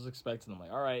vote. I was just expecting. I'm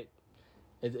like, all right,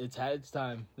 it's had its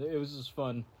time. It was just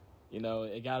fun. You know,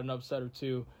 it got an upset or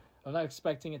two. I'm not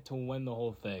expecting it to win the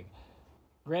whole thing.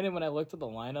 Granted, when I looked at the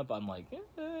lineup, I'm like, there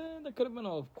could have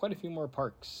been quite a few more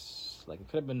parks. Like, it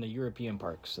could have been the European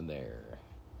parks in there,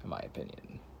 in my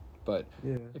opinion. But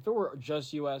yeah, if it were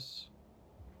just U.S.,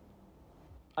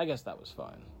 I guess that was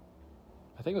fine.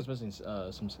 I think it was missing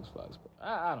some Six Flags, but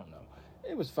I don't know.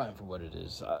 It was fine for what it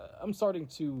is. I'm starting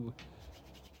to,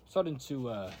 just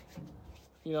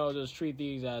treat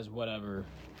these as whatever.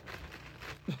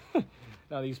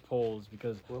 Now these polls,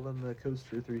 because well, then the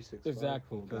Coaster 365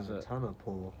 exactly, got a ton of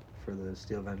pull for the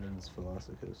Steel Vengeance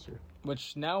Velocicoaster,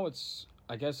 which now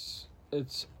I guess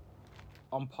it's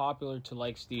unpopular to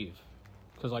like Steve,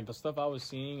 because like the stuff I was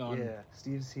seeing on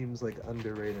Steve seems like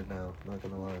underrated now. Not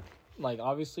gonna lie. Like,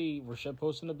 obviously we're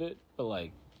shitposting a bit, but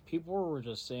like people were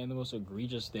just saying the most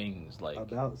egregious things like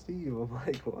about Steve. I'm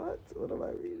like, what? What am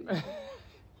I reading?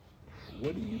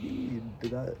 What do you mean?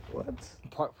 What?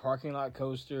 Parking lot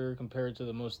coaster compared to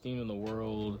the most themed in the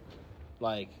world.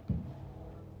 Like,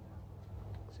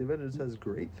 Steel Vengeance has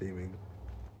great theming.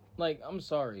 Like, I'm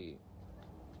sorry.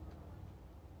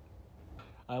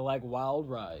 I like wild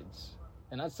rides.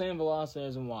 And not saying Velocity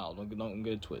isn't wild. Don't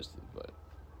get it twisted, but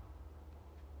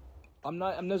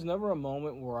there's never a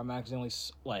moment where I'm accidentally,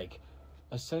 like,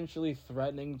 essentially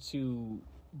threatening to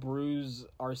bruise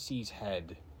RC's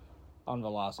head on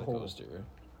Velocicoaster.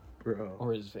 Bro.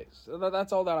 Or his face.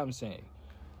 That's all that I'm saying.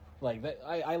 Like, that,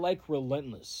 I like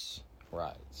relentless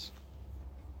rides.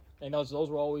 And those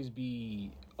will always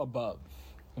be above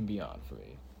and beyond for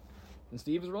me. And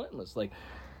Steve is relentless. Like,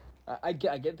 I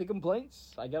get the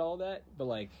complaints. I get all that. But,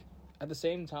 like, at the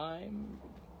same time,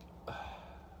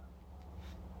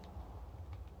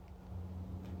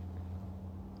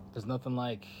 there's nothing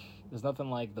like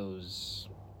those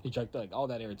eject, like, all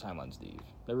that airtime on Steve.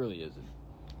 There really isn't.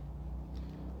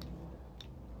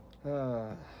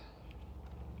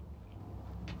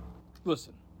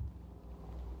 Listen,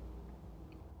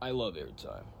 I love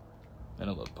airtime, and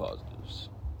I love positives.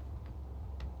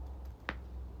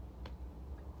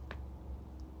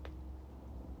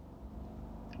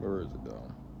 Where is it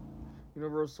though?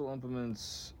 Universal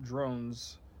implements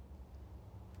drones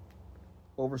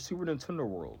over Super Nintendo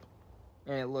World,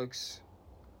 and it looks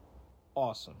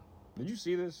awesome. Did you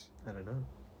see this? I don't know.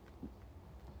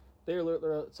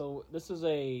 So this is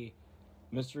a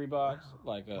mystery box,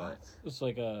 like What? it's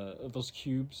like those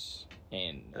cubes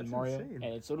and Mario, insane.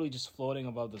 and it's literally just floating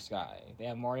above the sky. They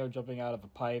have Mario jumping out of a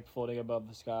pipe, floating above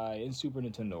the sky in Super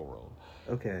Nintendo World.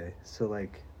 Okay, so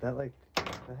that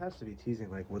has to be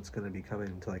teasing like what's going to be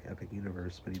coming to like Epic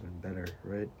Universe, but even better,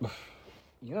 right?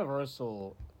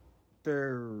 Universal,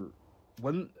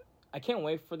 I can't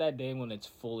wait for that day when it's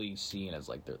fully seen as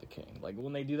like they're the king. Like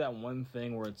when they do that one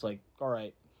thing where it's like, all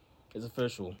right, it's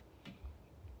official.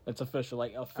 It's official,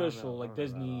 like official, like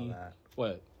Disney. That.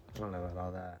 What? I don't know about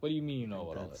all that. What do you mean you know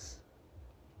about all that?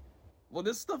 Well,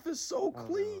 this stuff is so I don't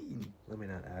clean. know. Let me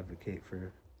not advocate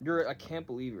for. I can't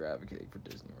believe you're advocating for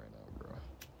Disney right now, bro.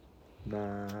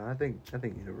 Nah, I think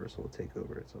Universal will take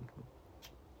over at some point.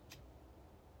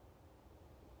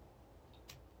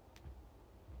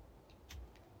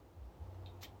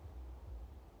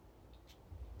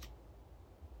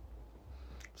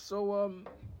 So,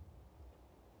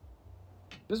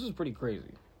 this was pretty crazy.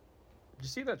 Did you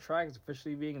see that track is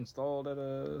officially being installed at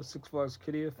Six Flags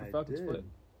Qiddiya for Falcon's Foot?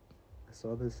 I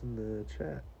saw this in the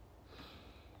chat.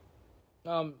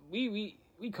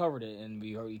 We covered it, and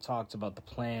we already talked about the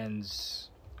plans,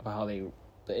 about how the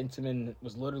Intamin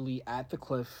was literally at the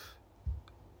cliff,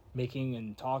 making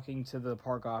and talking to the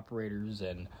park operators,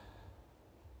 and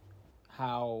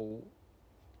how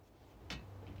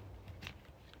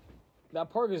that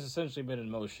park has essentially been in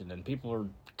motion, and people are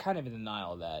kind of in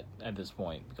denial of that at this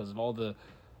point because of all the,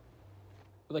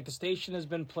 like, the station has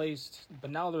been placed, but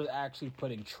now they're actually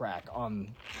putting track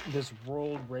on this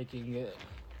world-breaking.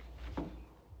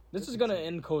 This is gonna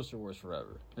end Coaster Wars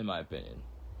forever, in my opinion.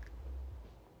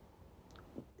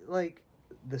 Like,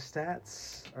 the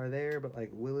stats are there, but, like,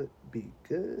 will it be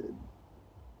good?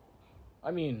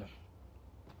 I mean,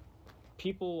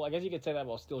 people, I guess you could say that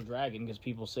about Steel Dragon, because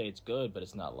people say it's good, but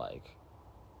it's not, like,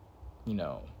 you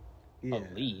know,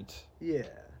 elite. Yeah.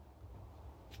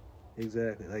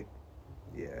 Exactly. Like,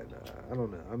 yeah, nah, I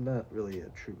don't know. I'm not really a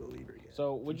true believer yet.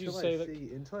 So, would you say that...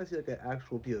 Until I see, like, an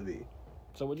actual POV.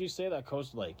 So, would you say that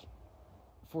Coaster, like,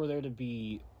 for there to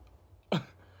be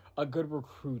a good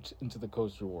recruit into the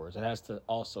Coaster Wars, it has to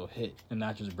also hit and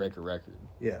not just break a record?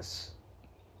 Yes.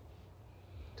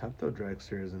 Top Thrill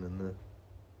Dragster isn't in the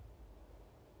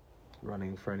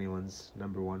running for anyone's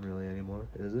number one really anymore,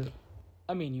 is it?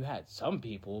 I mean, you had some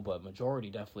people, but majority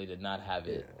definitely did not have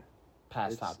it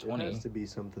past top 20. It has to be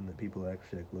something that people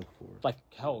actually look for. Like,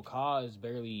 hell, Ka is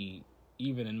barely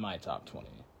even in my top 20.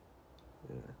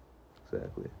 Yeah,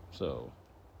 exactly. So,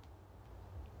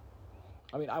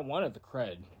 I mean, I wanted the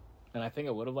cred, and I think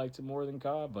I would have liked it more than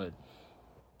Ka, but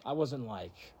I wasn't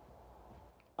like...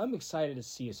 I'm excited to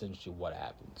see essentially what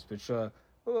happens. Which, well,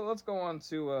 let's go on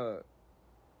to,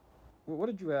 what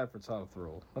did you have for Top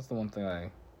Thrill? That's the one thing I...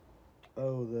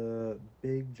 Oh, the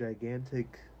big,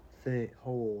 gigantic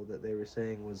hole that they were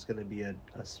saying was going to be a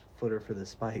footer for the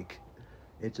spike.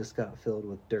 It just got filled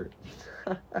with dirt.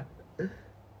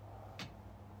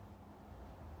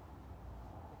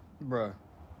 Bruh.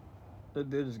 They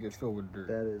did just get filled with dirt.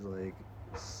 That is, like,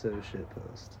 so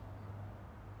shitpost.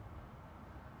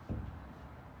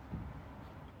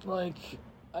 Like,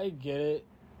 I get it.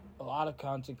 A lot of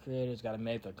content creators got to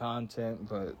make their content,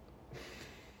 but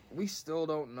we still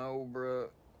don't know, bruh.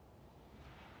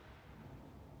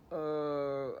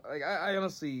 Like, I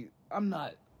honestly, I'm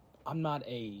not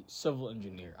a civil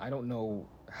engineer. I don't know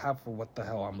half of what the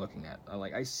hell I'm looking at.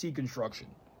 I see construction,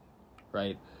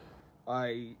 right?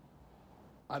 I'm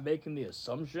making the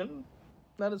assumption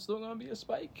that it's still gonna be a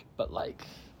spike, but, like,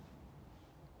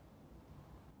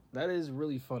 that is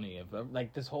really funny. If,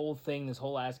 like, this whole thing, this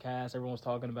whole ass cast, everyone was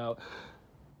talking about,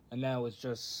 and now it's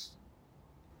just,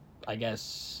 I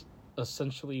guess,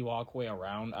 essentially walkway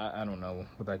around. I don't know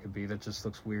what that could be. That just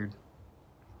looks weird.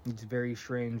 It's very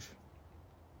strange.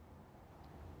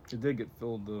 It did get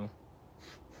filled, though.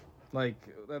 Like,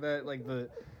 that like, the...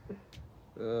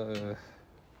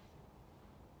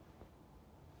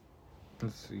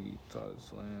 Let's see.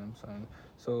 Slam, sign.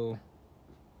 So,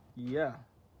 yeah.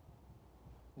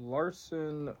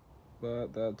 Larson,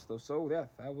 but that's the... So, yeah,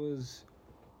 that was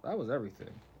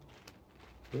everything.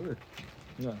 Good.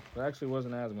 Yeah, it actually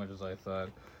wasn't as much as I thought.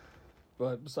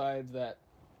 But besides that,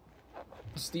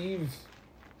 Steve,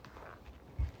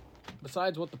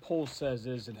 besides what the poll says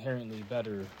is inherently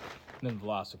better than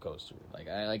Velocicoaster. Like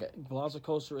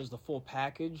Velocicoaster is the full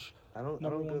package. I don't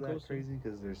go that crazy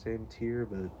because they're same tier,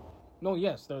 but no,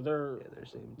 yes, they're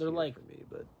same. They're tier like, for me,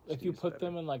 but if you put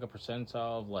them in like a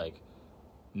percentile of like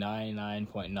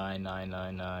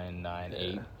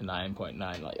 99.99999.8,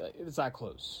 9.9, like it's that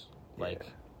close. Like.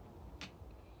 Yeah.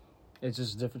 It's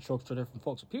just different strokes for different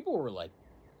folks. People were like,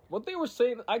 what they were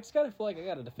saying, I just gotta feel like I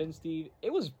gotta defend Steve.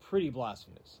 It was pretty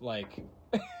blasphemous. Like,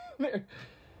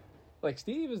 like,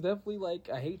 Steve is definitely like,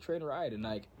 I hate train ride. And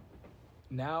like,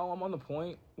 now I'm on the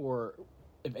point where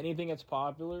if anything gets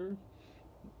popular,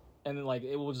 and then like,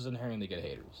 it will just inherently get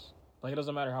haters. Like, it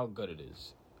doesn't matter how good it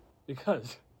is.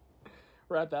 Because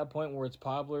we're at that point where it's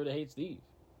popular to hate Steve.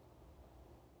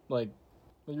 Like,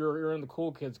 you're in the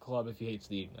cool kids club if you hate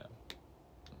Steve now.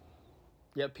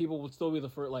 Yet people would still be the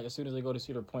first, like, as soon as they go to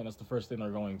Cedar Point, that's the first thing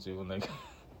they're going to when they...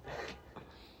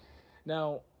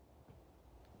 Now...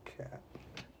 Cap.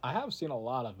 I have seen a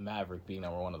lot of Maverick being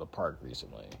number one of the park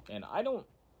recently, and I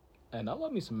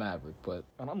love me some Maverick,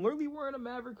 and I'm literally wearing a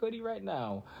Maverick hoodie right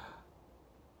now.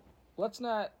 Let's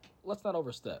not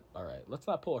overstep. All right, let's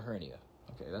not pull a hernia.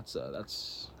 Okay, that's a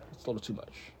little too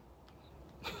much.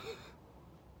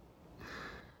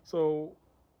 So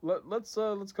let's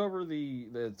cover the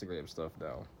Instagram stuff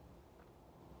now.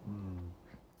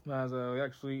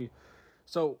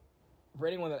 So for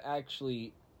anyone that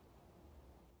actually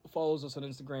follows us on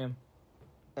Instagram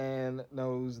and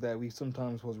knows that we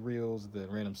sometimes post reels, the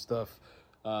random stuff,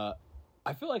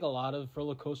 I feel like a lot of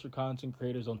roller coaster content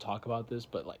creators don't talk about this,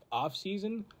 but like off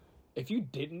season, if you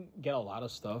didn't get a lot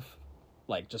of stuff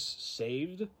like just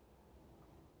saved,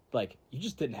 like you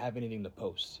just didn't have anything to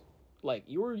post. Like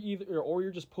you were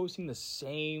you're just posting the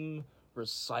same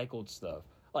recycled stuff.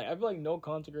 Like I feel like no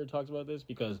content creator talks about this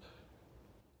because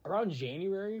around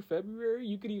January, February,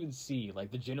 you could even see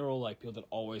like the general like people that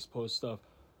always post stuff.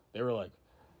 They were like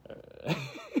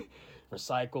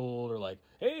recycled or like,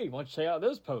 hey, why don't you check out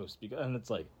this post? And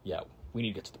it's like, yeah, we need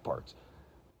to get to the parks.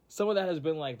 Some of that has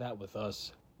been like that with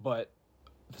us, but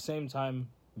at the same time,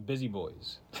 busy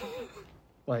boys.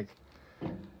 Like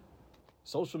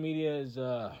social media is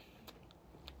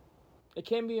it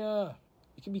can be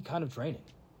kind of draining.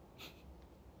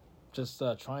 Just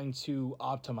trying to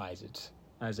optimize it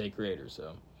as a creator,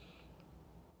 so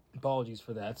apologies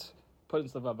for that. Putting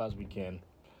stuff up as we can.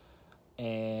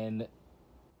 And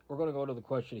we're going to go to the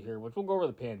question here, which we'll go over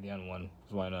the Pantheon one,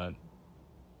 because why not?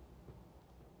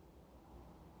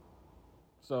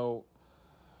 So,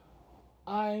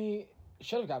 I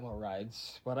should have got more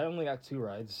rides, but I only got 2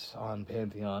 rides on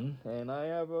Pantheon, and I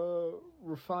have a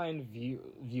refined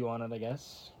view on it, I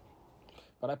guess.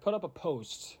 But I put up a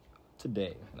post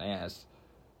today, and I asked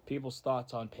people's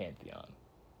thoughts on Pantheon.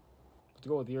 To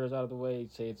go with yours out of the way,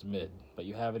 say it's mid, but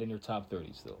you have it in your top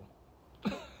 30 still.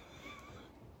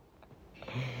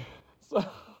 So,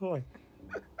 like,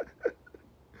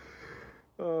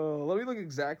 let me look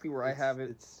exactly where I have it.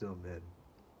 It's still mid.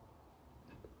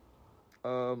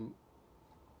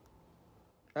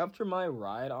 After my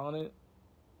ride on it,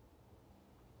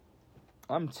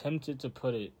 I'm tempted to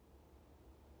put it.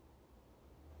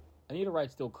 I need to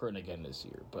ride Steel Curtain again this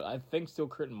year, but I think Steel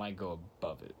Curtain might go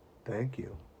above it. Thank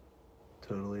you.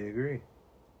 Totally agree.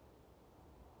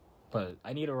 But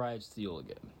I need to ride Steel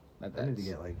again. I need to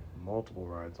get like multiple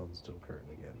rides on Steel Curtain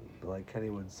again. But like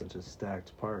Kennywood's such a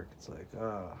stacked park. It's like,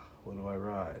 what do I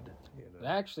ride? You know?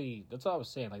 Actually, that's what I was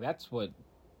saying. Like that's what,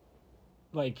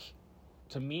 like,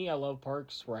 to me, I love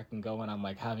parks where I can go and I'm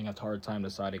like having a hard time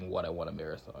deciding what I want to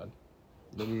marathon.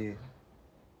 Let me,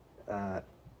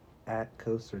 at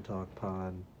Coaster Talk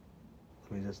Pod,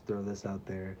 let me just throw this out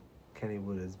there.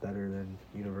 Kennywood is better than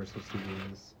Universal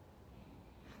Studios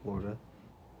Florida,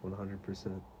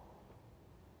 100%.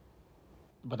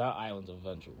 But not Islands of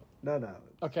Adventure. No.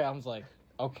 Okay, I was like,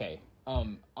 okay.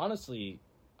 Honestly,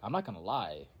 I'm not gonna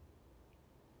lie.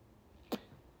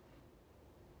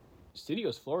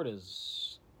 Studios Florida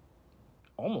is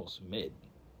almost mid.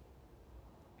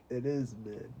 It is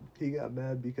mid. He got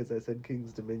mad because I said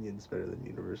King's Dominion's better than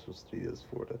Universal Studios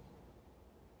Florida.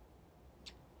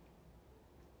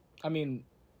 I mean,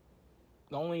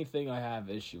 the only thing I have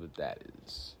issue with that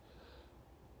is...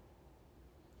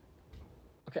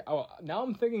 Okay, now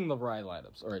I'm thinking the ride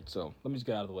lineups. Alright, so let me just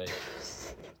get out of the way.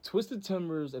 Twisted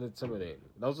Timbers and Intimidator.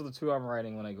 Those are the 2 I'm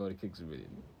riding when I go to King's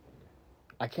Dominion.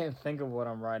 I can't think of what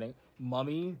I'm riding.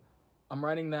 Mummy, I'm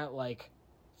riding that like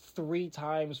 3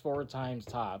 times, 4 times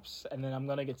tops, and then I'm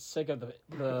gonna get sick of the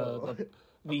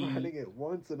I'm riding it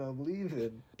once and I'm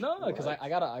leaving. No, because I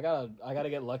gotta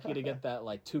get lucky to get that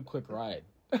like 2 quick ride.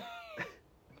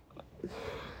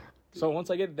 So once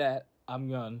I get that, I'm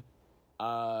gone.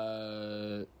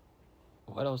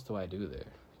 What else do I do there?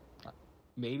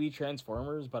 Maybe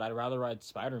Transformers, but I'd rather ride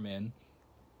Spider-Man.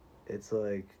 It's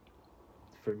like,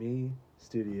 for me,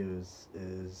 Studios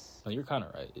is... Oh, you're kind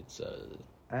of right. It's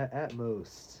At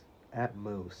most, the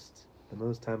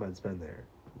most time I'd spend there.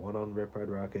 1 on Rip Ride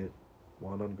Rocket,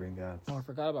 1 on Gringotts. Oh, I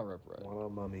forgot about Rip Ride. 1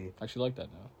 on Mummy. I actually like that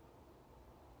now.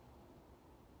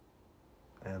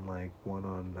 And like 1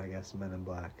 on, I guess, Men in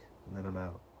Black. And then I'm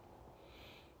out.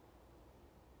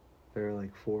 There are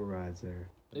like 4 rides there.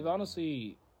 They've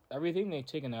honestly, everything they've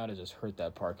taken out has just hurt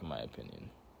that park in my opinion.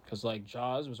 Because like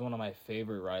Jaws was one of my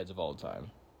favorite rides of all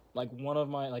time. Like one of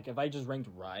my, like if I just ranked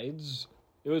rides,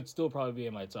 it would still probably be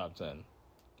in my top 10.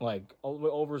 Like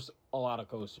over a lot of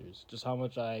coasters. Just how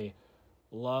much I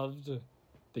loved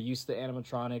the use of the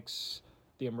animatronics,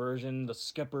 the immersion, the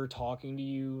skipper talking to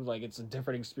you. Like it's a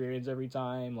different experience every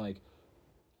time. Like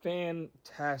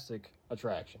fantastic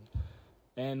attraction.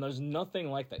 And there's nothing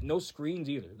like that. No screens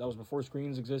either. That was before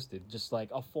screens existed. Just like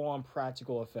a full-on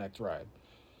practical effects ride.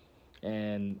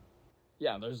 And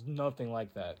yeah, there's nothing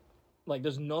like that. Like,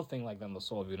 there's nothing like that in the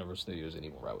Soul of Universe Studios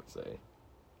anymore, I would say.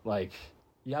 Like,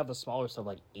 you have the smaller stuff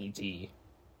like AT.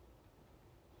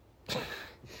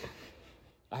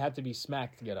 I had to be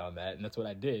smacked to get on that, and that's what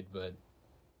I did, but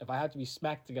if I have to be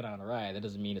smacked to get on a ride, that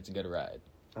doesn't mean it's a good ride.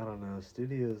 I don't know.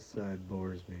 Studios side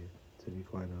bores me, to be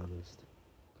quite honest.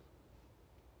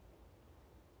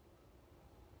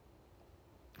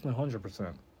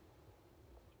 100%.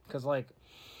 Because, like...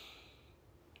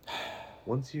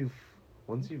 Once you've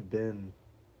been...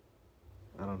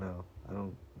 I don't know. I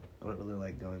don't really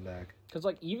like going back. Because,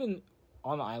 like, even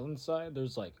on the island side,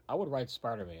 there's, like... I would ride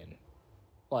Spider-Man.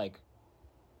 Like...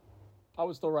 I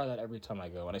would still ride that every time I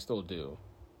go, and I still do.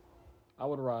 I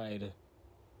would ride...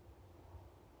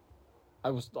 I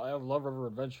love River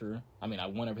Adventure. I mean, I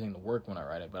want everything to work when I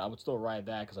ride it, but I would still ride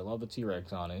that because I love the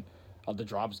T-Rex on it. The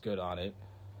drop's good on it.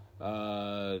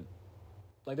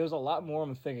 Like, there's a lot more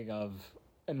I'm thinking of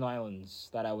in the islands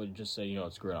that I would just say, you know,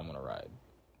 it's great, I'm gonna ride.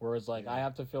 Whereas, like, I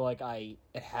have to feel like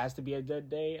it has to be a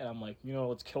dead day, and I'm like, you know,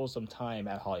 let's kill some time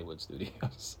at Hollywood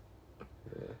Studios.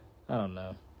 Yeah. I don't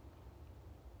know.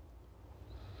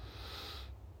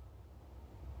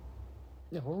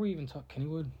 Yeah, what were we even talking?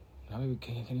 Kennywood? How maybe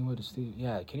Kennywood is Steve?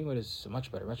 Yeah, Kennywood is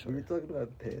much better. We were talking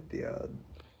about Pantheon.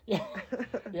 Yeah,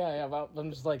 yeah. But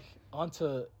I'm just like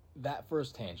onto that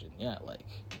first tangent. Yeah, like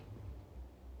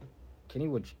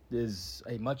Kennywood is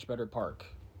a much better park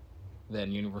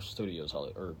than Universal Studios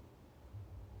or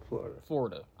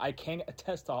Florida. I can't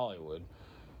attest to Hollywood,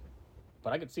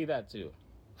 but I could see that too.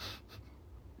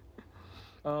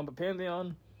 But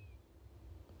Pantheon,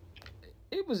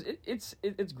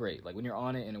 it's great. Like when you're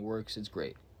on it and it works, it's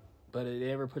great. But it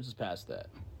never puts us past that.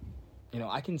 You know,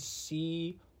 I can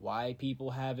see why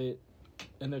people have it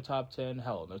in their top 10,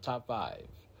 hell, in their top 5.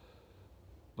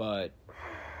 But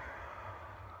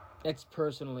it's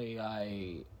personally,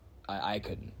 I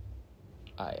couldn't.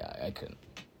 I couldn't.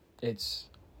 It's,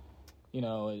 you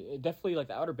know, it definitely, like,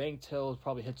 the Outer Bank Hill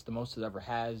probably hits the most it ever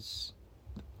has.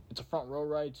 It's a front row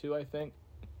ride, too, I think.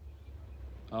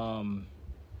 Front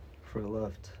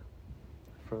left.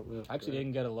 I actually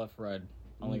didn't get a left ride.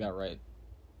 I only got right.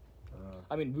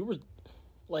 I mean,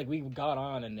 we got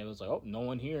on and it was like, oh, no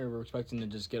one here. We're expecting to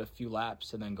just get a few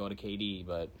laps and then go to KD,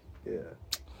 but... Yeah.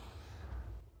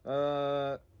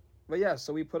 But yeah,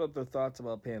 so we put up the thoughts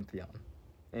about Pantheon.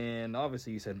 And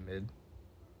obviously you said mid.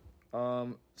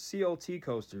 CLT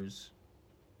Coasters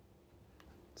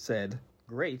said,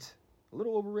 great, a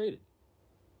little overrated.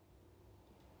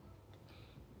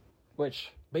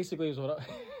 Which basically is what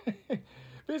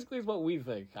basically is what we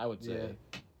think, I would say.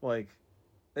 Yeah. Like,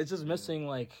 it's just missing,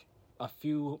 like, a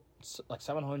few, like,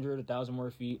 700, 1,000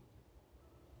 more feet.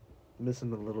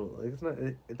 Missing a little, like, it's not,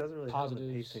 it doesn't really have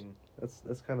the pacing.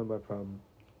 That's kind of my problem.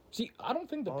 See, I don't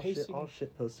think the pacing... all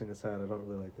shit posting aside, I don't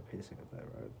really like the pacing of that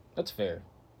ride. That's fair.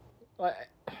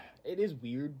 It is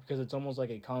weird, because it's almost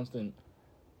like a constant...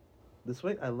 The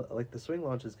swing, the swing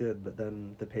launch is good, but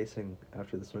then the pacing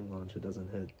after the swing launch, it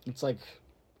doesn't hit. It's like,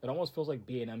 it almost feels like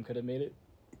B&M could have made it.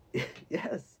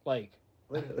 Yes. Like...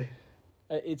 Literally.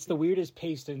 It's the weirdest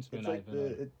paced instrument I've been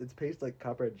on. It's paced like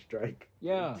Copperhead Strike.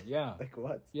 Yeah, yeah. Like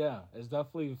what? Yeah, it's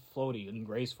definitely floaty and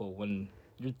graceful when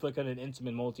you're looking at an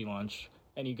Intamin multi-launch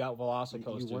and you got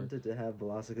Velocicoaster. You wanted to have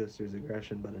Velocicoaster's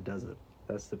aggression, but it doesn't.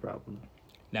 That's the problem.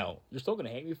 Now, you're still going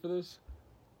to hate me for this?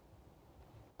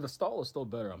 The stall is still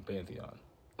better on Pantheon.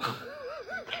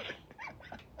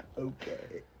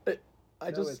 Okay.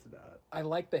 It's not. I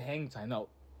like the hang time. No,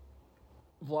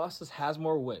 Velocis has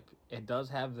more whip. It does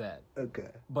have that. Okay.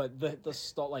 But the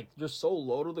stall, like, you're so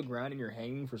low to the ground and you're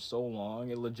hanging for so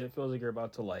long, it legit feels like you're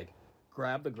about to, like,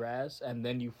 grab the grass and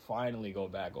then you finally go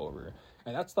back over.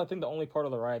 And that's, I think, the only part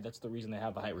of the ride that's the reason they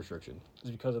have the height restriction.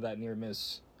 Is because of that near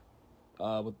miss.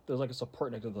 There's, like, a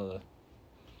support next to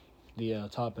the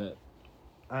top hat.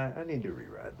 I need to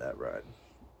re-ride that ride.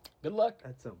 Good luck.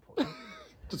 At some point.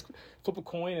 Just flip a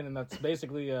coin and then that's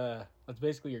basically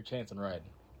your chance in ride.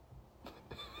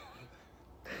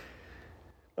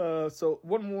 So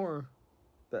one more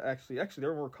that actually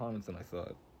there were more comments than I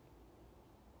thought.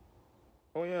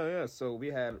 Oh yeah. So we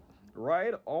had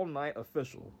Ride All Night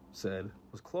Official said,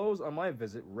 was closed on my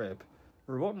visit, rip.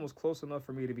 Revolton was close enough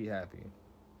for me to be happy.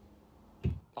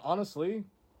 Honestly,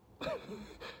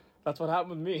 that's what happened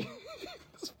with me.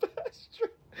 This past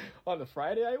trip. On the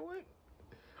Friday I went,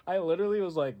 I literally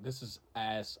was like, this is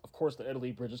ass. Of course the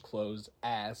Italy bridge is closed.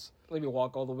 Ass. Let me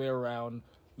walk all the way around.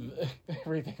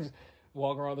 Everything's...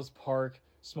 Walking around this park,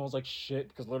 smells like shit,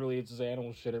 because literally it's just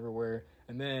animal shit everywhere.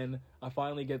 And then I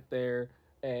finally get there,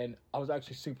 and I was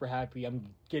actually super happy. I'm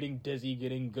getting dizzy,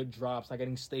 getting good drops, not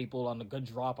getting stapled on a good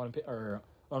drop on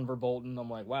Verbolten. I'm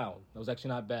like, wow, that was actually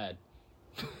not bad.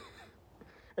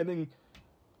 And then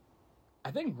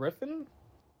I think Griffin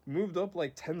moved up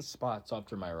like 10 spots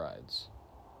after my rides.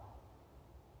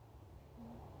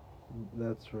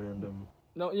 That's random.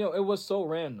 No, it was so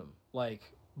random. Like,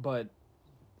 but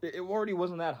it already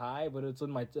wasn't that high, but it's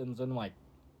in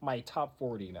my top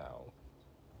 40 now.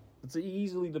 It's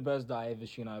easily the best dive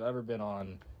machine I've ever been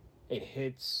on. It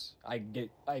hits. I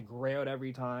gray out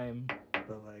every time.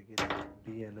 But like it's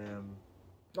B&M.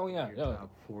 Oh yeah, Your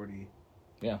top 40.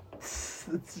 Yeah. It's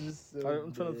just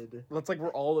so mid. That's like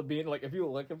where all the B, like if you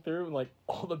look through, like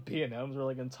all the B&Ms are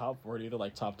like in top 40 to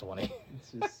like top 20.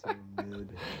 It's just so mid.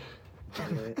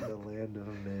 The land of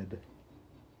mid.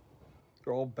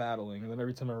 They're all battling, and then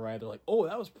every time I ride, they're like, "Oh,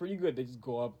 that was pretty good." They just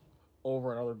go up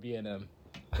over another B&M.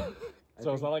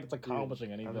 So it's not like it's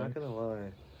accomplishing anything. I'm not gonna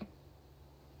lie.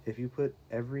 If you put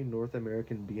every North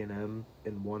American B&M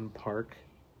in one park,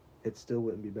 it still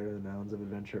wouldn't be better than Islands of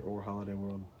Adventure or Holiday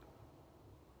World.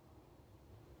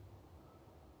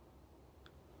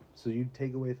 So you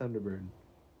take away Thunderbird.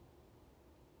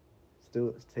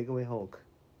 Still take away Hulk.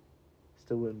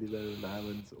 Still wouldn't be better than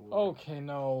Islands. Or... Okay,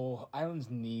 no, Islands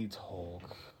needs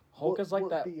Hulk. Hulk is like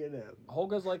that. B&M?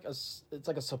 Hulk is like it's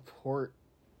like a support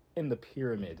in the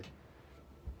pyramid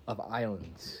of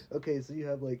islands. Okay, so you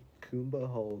have like Kumba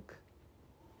Hulk,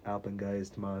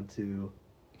 Alpengeist, Montu,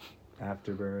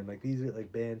 Afterburn. Like these are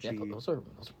like Banshee. Yeah, those are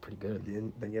pretty good.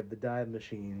 Then you have the dive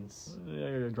machines. Yeah,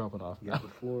 you're dropping off. You have the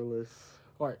Floorless.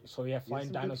 All right, so you have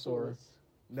Flying Dinosaur.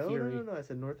 No, Fury. no. I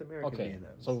said North American Okay,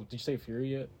 B&Ms. so did you say Fury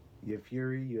yet? You have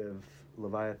Fury, you have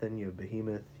Leviathan, you have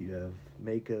Behemoth, you have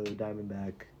Mako,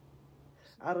 Diamondback.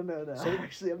 I don't know. No. So,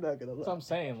 actually, I'm not gonna lie. That's what I'm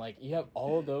saying. Like you have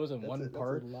all of those in one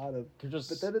part. That's a lot of. You're just.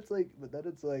 But then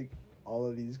it's like all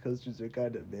of these coasters are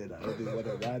kind of mid. I don't even want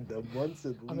to ride them once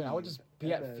at least. I mean, I would just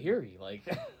be at Fury. Like.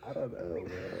 I don't know,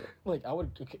 man. Like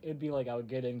it'd be like I would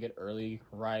get early,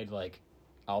 ride like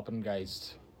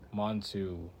Alpengeist,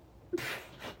 Montu,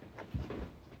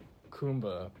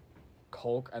 Kumba,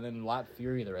 Hulk, and then lap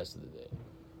Fury the rest of the day.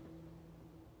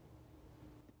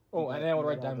 Oh, and then I would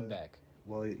ride Diamondback.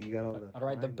 Well, you got all the. I'd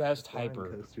ride the best flying hyper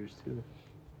coasters too.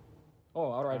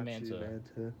 Oh, I'd ride Katsu,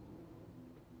 Manta.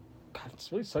 God, it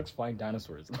really sucks flying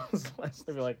dinosaurs.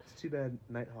 They'd be like, it's too bad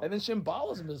Nighthawk. and then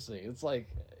Shimbala's missing. It's like,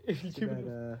 it's too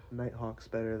bad Nighthawk's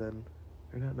better than,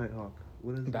 or not Nighthawk.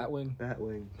 What is Batwing? It?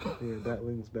 Batwing. Yeah,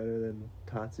 Batwing's better than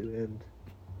Tatsu and.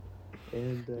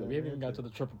 We haven't even got to the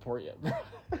trip report yet.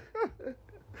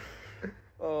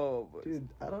 Oh, but dude,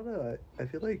 I don't know. I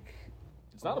feel like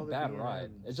it's not a bad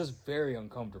ride. It's just very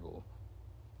uncomfortable.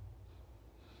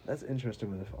 That's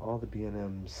interesting. With all the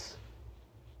B&Ms.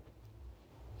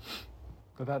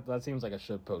 But that seems like a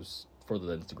shit post for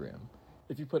the Instagram.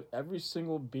 If you put every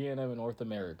single B&M in North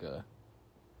America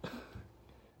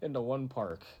into one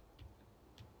park,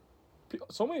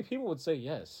 so many people would say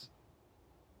yes.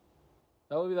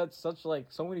 So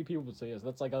many people would say yes.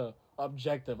 That's like a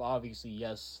objective, obviously,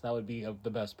 yes, that would be the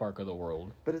best park of the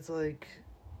world. But it's like,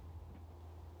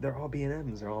 they're all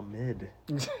B&Ms. They're all mid.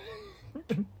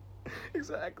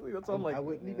 Exactly. That's what I'm like. I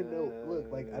wouldn't even know.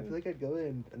 Look, like I feel like I'd go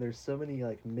in and there's so many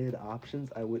like mid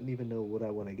options. I wouldn't even know what I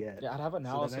want to get. Yeah, I'd have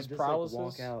analysis so then I'd just, paralysis. Like,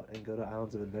 walk out and go to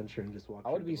Islands of Adventure and just walk. I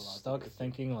would be stuck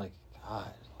thinking like,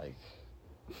 God, like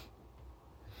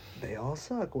they all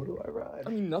suck. What do I ride? I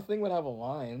mean, nothing would have a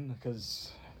line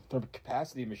because they're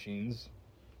capacity machines.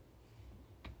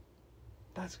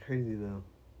 That's crazy though.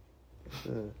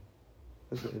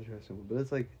 That's an interesting one, but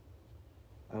it's like,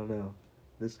 I don't know.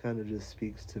 This kind of just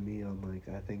speaks to me on like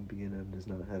I think B&M does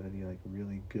not have any like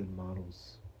really good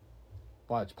models.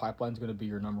 Watch, Pipeline's gonna be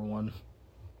your number one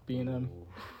B&M.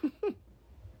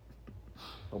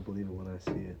 I'll believe it when I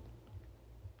see it.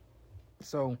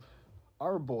 So,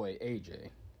 our boy AJ,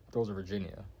 those are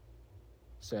Virginia,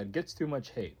 said gets too much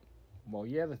hate. Well,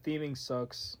 yeah, the theming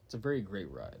sucks. It's a very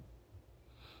great ride.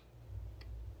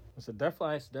 I said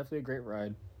definitely a great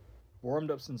ride. Warmed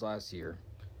up since last year.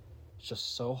 It's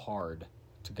just so hard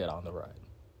to get on the ride.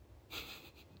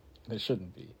 It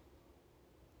shouldn't be.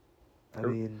 I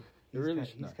mean,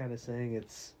 he's kind of saying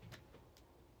it's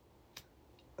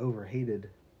overhated.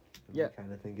 Yeah. I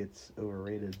kind of think it's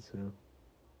overrated, so.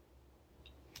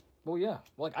 Well, yeah.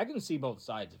 Like, I can see both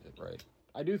sides of it, right?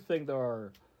 I do think there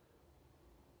are,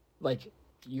 like,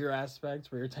 your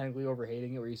aspects where you're technically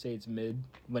overhating it, where you say it's mid,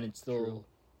 when it's still True.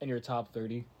 in your top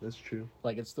 30. That's true.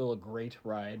 Like, it's still a great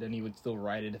ride, and you would still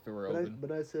ride it if it were open.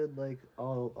 But I said, like,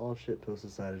 all shit posts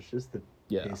aside, it's just the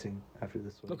pacing after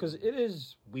this one. No, because it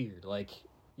is weird. Like,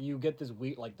 you get this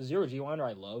weird, like, the Zero G Winder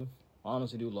I love,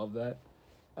 Honestly, do love that.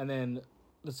 And then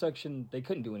the section, they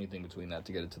couldn't do anything between that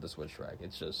to get it to the switch track.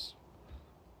 It's just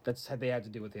that's how they had to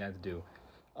do what they had to do.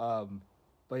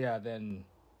 But yeah, then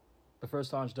the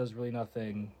first launch does really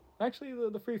nothing. Actually,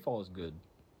 the free fall is good.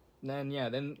 And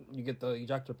then you get the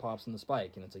ejector pops and the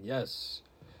spike, and it's like, yes.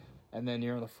 And then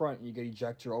you're in the front, you get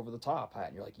ejector over the top hat,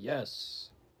 and you're like, yes.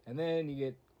 And then you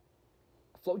get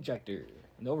a float ejector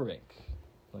and overbank.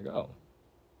 Like, oh.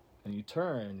 And you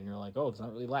turn, and you're like, oh, it's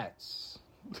not really lats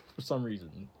for some reason,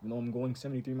 even though I'm going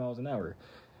 73 miles an hour.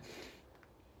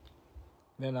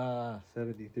 Then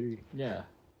 73. Yeah.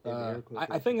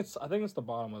 I think it's the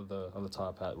bottom of the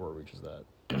top hat where it reaches that.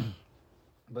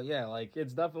 But yeah, like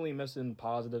it's definitely missing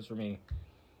positives for me.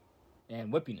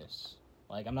 And whippiness.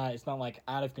 Like it's not like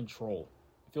out of control.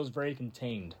 It feels very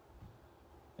contained.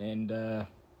 And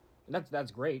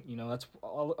that's great, you know, that's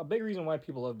a big reason why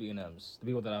people love B&Ms. The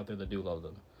people that out there that do love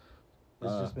them.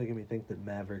 It's just making me think that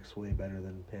Maverick's way better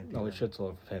than Pantheon. No, it shit's all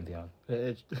over Pantheon.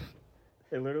 It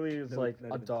literally is like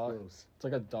a dog. Close. It's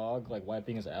like a dog like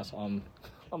wiping his ass on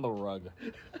the rug,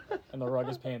 and the rug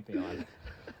is Pantheon.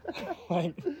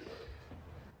 Like,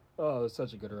 oh, it's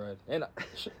such a good ride. And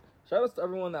shout out to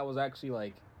everyone that was actually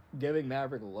like giving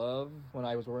Maverick love when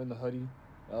I was wearing the hoodie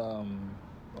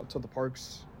to the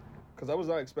parks, because I was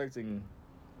not expecting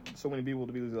so many people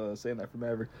to be saying that for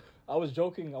Maverick. I was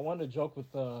joking. I wanted to joke with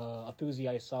a Thuzy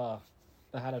I saw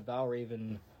that had a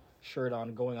Valraven shirt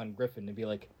on going on Griffin and be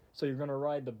like, so you're going to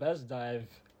ride the best dive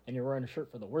and you're wearing a shirt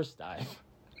for the worst dive.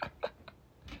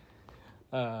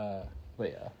 But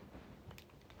yeah.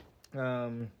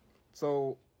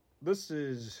 So this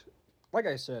is, like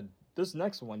I said, this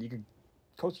next one,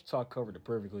 Coaster Talk covered it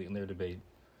perfectly in their debate.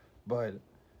 But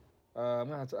I'm going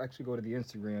to have to actually go to the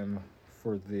Instagram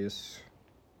for this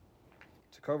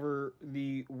to cover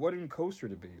the wooden coaster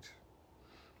debate.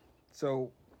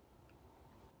 So,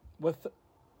 with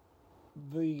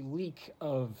the leak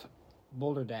of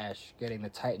Boulder Dash getting the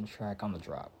Titan track on the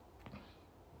drop,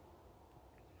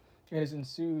 it has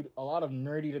ensued a lot of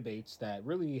nerdy debates that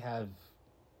really are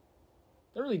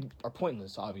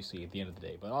pointless, obviously, at the end of the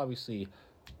day. But obviously,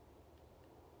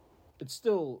 it's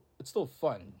still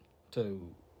fun to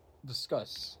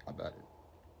discuss about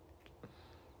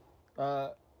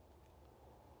it.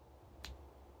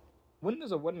 When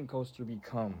does a wooden coaster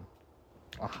become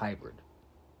a hybrid?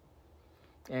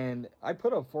 And I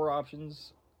put up 4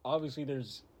 options. Obviously,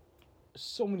 there's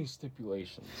so many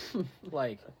stipulations.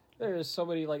 Like, there's so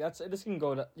many, like,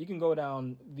 you can go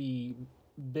down the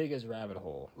biggest rabbit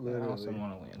hole. Literally. House in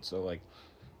Wonderland. So, like,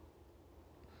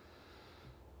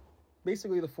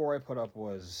 basically the 4 I put up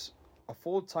was a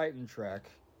full Titan track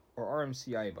or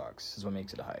RMCI box is what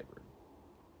makes it a hybrid.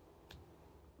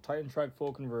 Titan track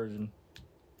full conversion.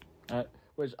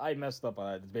 Which I messed up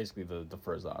on. It's basically the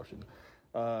first option.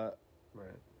 Right.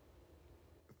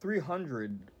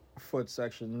 300-foot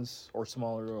sections or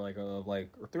smaller, or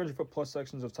 300-foot plus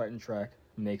sections of Titan track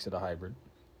makes it a hybrid.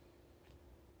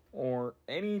 Or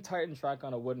any Titan track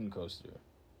on a wooden coaster.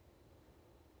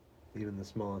 Even the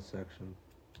smallest section.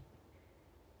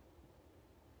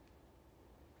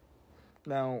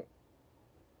 Now,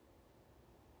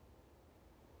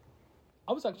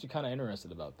 I was actually kind of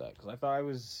interested about that because I thought I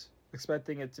was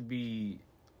expecting it to be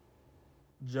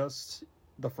just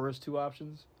the first 2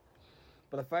 options.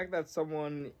 But the fact that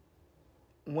someone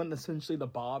went essentially the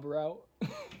Bob route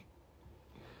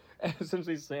and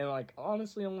essentially saying, like,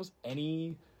 honestly, almost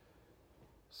any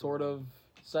sort of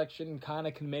section kind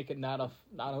of can make it not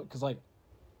because, like,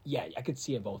 yeah, I could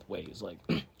see it both ways. Like,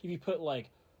 if you put, like,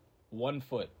 1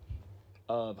 foot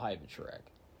of hybrid track,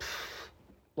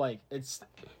 like, it's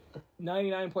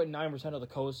 99.9% of the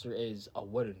coaster is a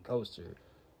wooden coaster,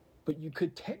 but you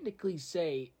could technically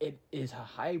say it is a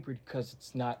hybrid because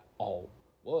it's not all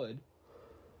wood.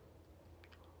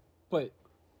 But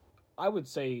I would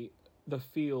say the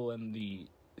feel and the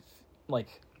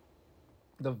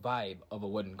vibe of a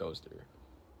wooden coaster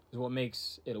is what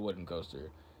makes it a wooden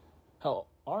coaster. Hell,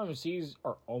 RMCs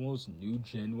are almost new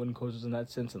gen wooden coasters in that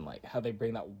sense, and like how they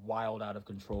bring that wild, out of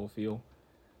control feel.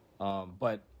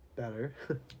 But better.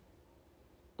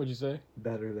 What'd you say?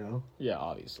 Better though. Yeah,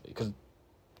 obviously, because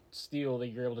steel, that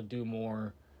you're able to do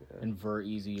more, invert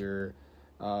easier.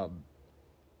 But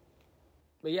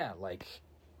yeah, like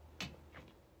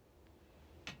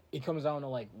it comes down to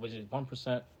like, which is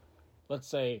 1%. Let's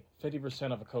say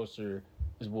 50% of a coaster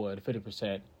is wood,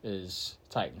 50% is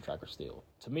Titan track or steel.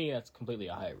 To me, that's completely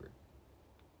a hybrid.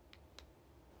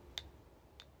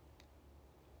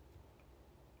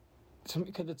 To me,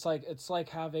 because it's like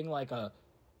having like a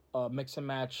mix and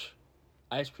match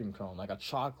ice cream cone, like a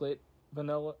chocolate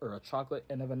vanilla or a chocolate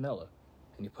and a vanilla,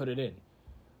 and you put it in.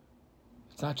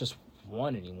 it's not just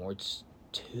one anymore, it's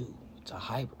two. It's a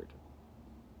hybrid.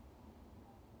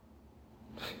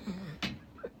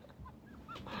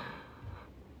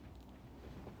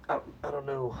 I don't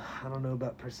know. I don't know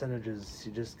about percentages.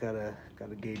 You just gotta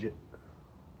gauge it.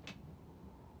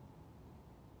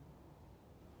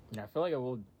 Yeah, I feel like it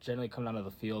will generally come down to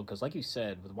the field because, like you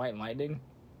said, with White Lightning,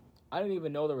 I didn't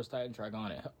even know there was Titan Track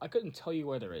on it. I couldn't tell you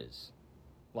where there is.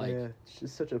 Like, yeah, it's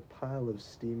just such a pile of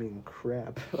steaming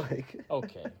crap. Like,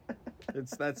 okay,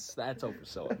 that's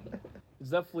overselling. It's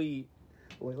definitely.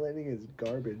 White Lightning is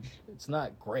garbage. It's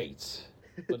not great,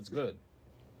 but it's good.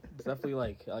 It's definitely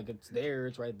like it's there.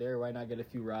 It's right there. Why not get a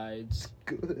few rides?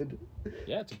 Good.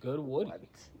 Yeah, it's a good Woody. What?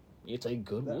 It's a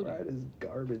good That Woody. ride is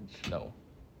garbage. No,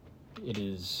 it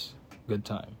is good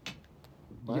time.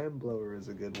 Mind Blower is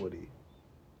a good Woody.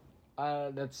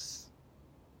 That's.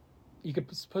 You could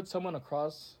put someone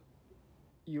across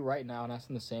you right now and ask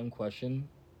them the same question,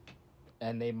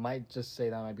 and they might just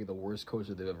say that might be the worst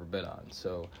coaster they've ever been on.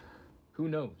 So, who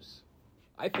knows?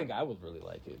 I think I would really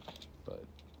like it, but.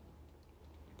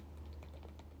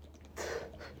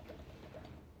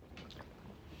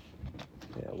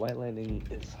 Yeah, White Lightning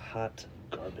is hot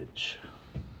garbage.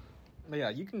 But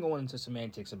yeah, you can go into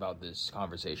semantics about this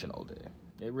conversation all day.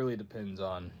 It really depends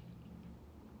on.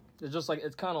 It's just like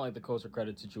it's kind of like the coaster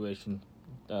credit situation,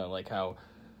 like how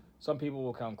some people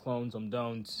will count clones, some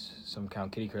don't. Some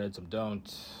count kitty credits, some don't.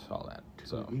 All that.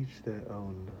 So each their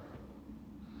own.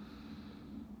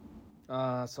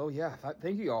 So yeah,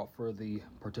 thank you all for the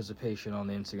participation on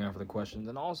the Instagram for the questions,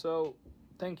 and also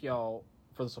thank y'all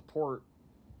for the support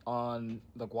on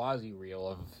the Gwazi reel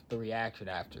of the reaction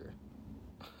after.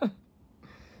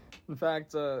 In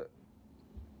fact, if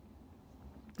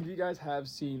you guys have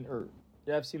seen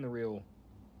the reel,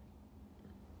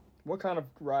 what kind of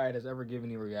ride has ever given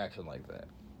you a reaction like that?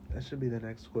 That should be the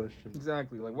next question.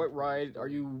 Exactly. Like, what ride are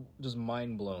you just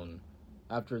mind blown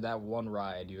after that one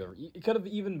ride you ever? It could have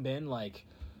even been like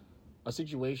a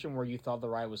situation where you thought the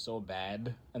ride was so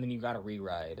bad, and then you got a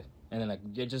re-ride, and then like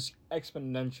it just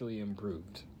exponentially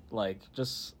improved. Like,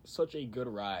 just such a good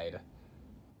ride,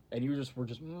 and you were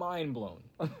just mind blown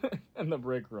in the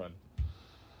brake run.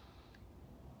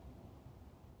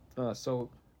 So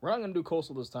we're not gonna do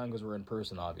Coastal this time because we're in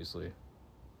person, obviously.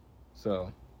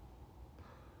 So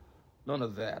none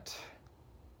of that.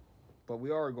 But we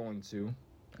are going to.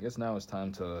 I guess now it's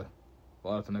time to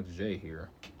pull out the next J here.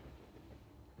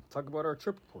 Talk about our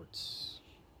trip reports.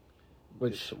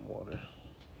 Get some water.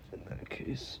 In that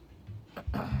case.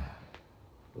 I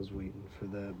was waiting for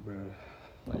that, bro.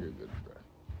 Oh, you're good, bro.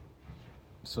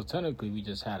 So technically, we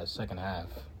just had a second half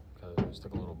because we just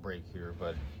took a little break here.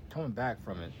 But coming back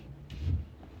from it,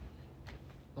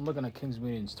 I'm looking at King's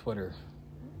Meeting's Twitter,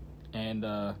 and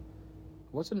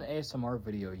what's an ASMR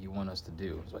video you want us to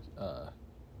do? It's like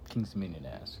King's Meeting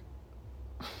asks.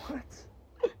 What?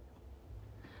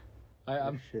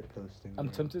 I'm shit posting. I'm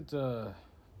tempted to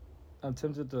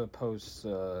post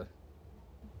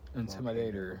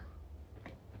Intimidator.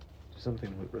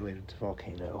 Something related to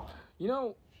Volcano. You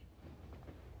know,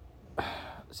 it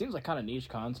seems like kind of niche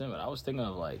content, but I was thinking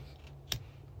of like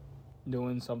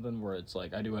doing something where it's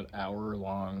like I do an hour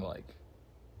long like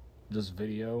just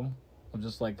video of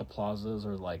just like the plazas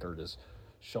or just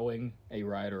showing a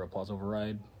ride or a plaza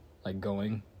override like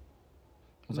going.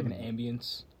 It's like an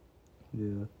ambience.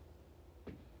 Yeah.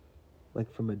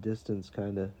 Like from a distance,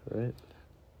 kind of, right?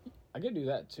 I could do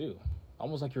that too.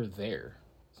 Almost like you're there.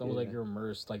 It's almost like you're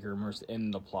immersed in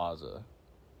the plaza.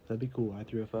 That'd be cool.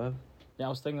 I-305? Yeah, I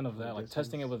was thinking of that, like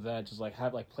testing it with that, just like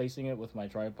placing it with my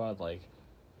tripod, like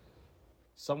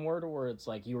somewhere to where it's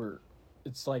like you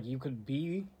could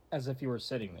be as if you were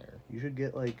sitting there. You should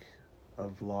get like a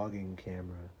vlogging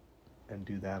camera and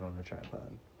do that on a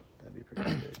tripod. That'd be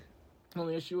pretty big. The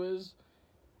only issue is,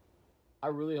 I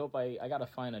really hope I gotta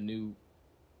find a new.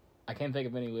 I can't think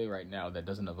of any way right now that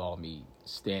doesn't involve me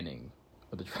standing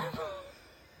with the tripod.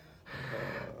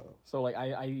 So like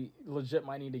I legit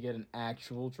might need to get an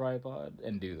actual tripod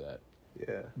and do that.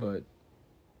 Yeah. But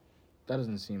that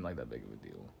doesn't seem like that big of a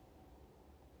deal.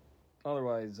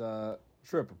 Otherwise,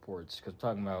 trip reports, because we're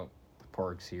talking about the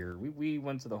parks here. We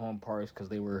went to the home parks because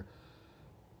they were,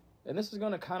 and this is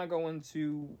going to kind of go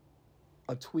into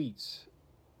a tweet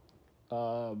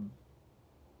talking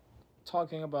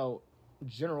about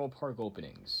general park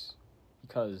openings,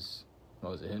 because,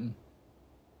 what was it hidden?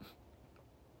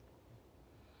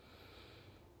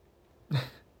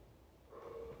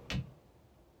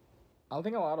 I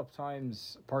think a lot of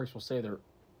times parks will say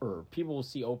or people will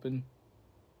see open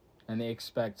and they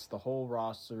expect the whole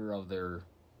roster of their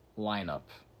lineup.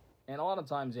 And a lot of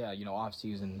times, yeah, off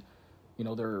season,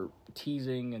 they're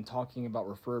teasing and talking about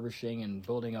refurbishing and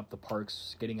building up the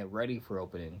parks, getting it ready for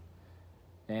opening.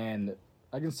 And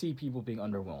I can see people being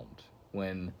underwhelmed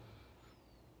when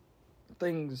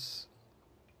things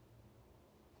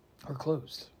are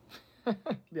closed.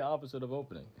 The opposite of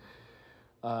opening.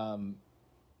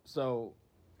 So,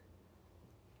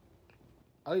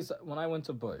 at least when I went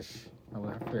to Busch, I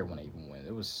forget when I even went.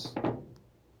 It was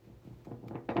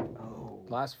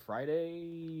last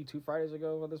Friday, 2 Fridays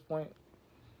ago at this point.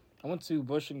 I went to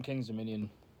Busch and Kings Dominion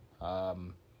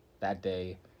that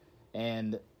day,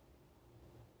 and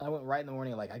I went right in the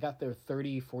morning. Like, I got there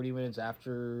 30, 40 minutes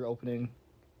after opening,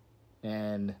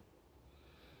 and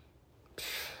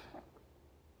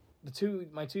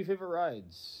my two favorite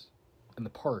rides in the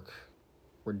park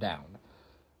were down.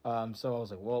 So I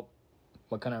was like, well,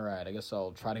 what kind of ride? I guess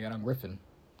I'll try to get on Griffin.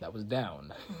 That was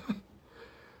down.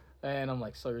 And I'm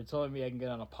like, so you're telling me I can get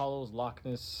on Apollo's, Loch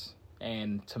Ness,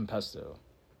 and Tempesto?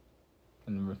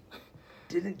 And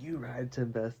didn't you ride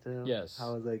Tempesto? Yes. I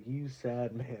was like, you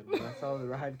sad man. When I saw the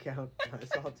ride count, I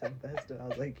saw Tempesto. I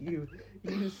was like, you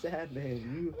sad man.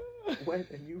 You went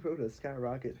and you rode a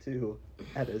Skyrocket too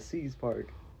at a Seas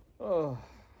Park. Oh,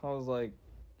 I was like,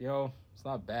 yo, it's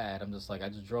not bad. I'm just like, I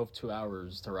just drove 2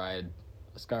 hours to ride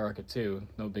a Skyrocket 2.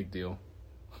 No big deal.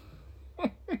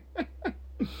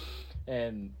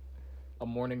 And a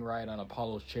morning ride on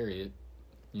Apollo's Chariot.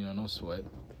 No sweat.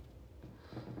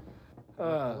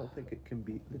 I don't think it can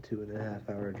beat the 2.5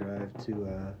 hour drive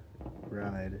to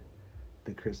ride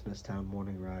the Christmas Town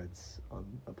morning rides on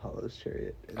Apollo's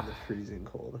Chariot in the freezing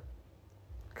cold.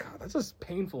 God, that's just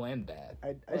painful and bad.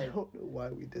 I don't know why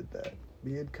we did that.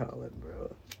 Me and Colin,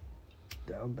 bro.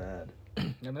 Down bad.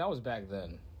 I mean, that was back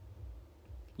then.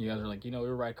 You guys are like, we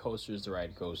ride coasters to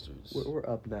ride coasters. We're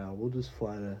up now. We'll just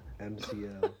fly to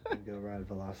MCO and go ride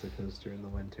Velocicoaster in the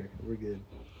winter. We're good.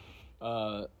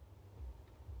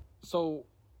 So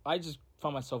I just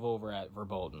found myself over at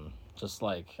Verbolten. Just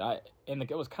like,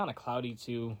 it was kind of cloudy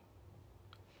too.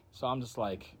 So I'm just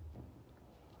like,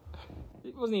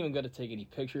 it wasn't even good to take any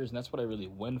pictures, and that's what I really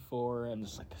went for. I'm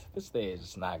just like, this day is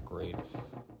just not great.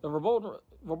 The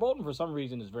Verbolten for some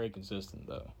reason is very consistent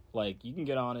though. Like, you can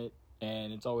get on it,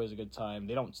 and it's always a good time.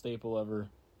 They don't staple ever,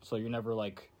 so you're never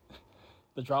like,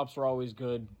 the drops are always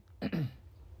good.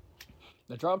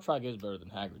 The drop track is better than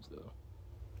Hagrid's though.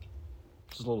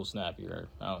 Just a little snappier.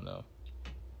 I don't know.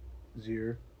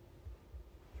 Zero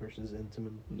versus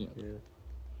Intamin. Yeah.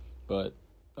 But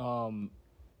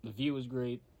the view was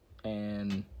great,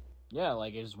 and yeah,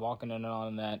 like just walking in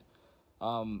on that.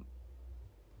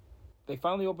 They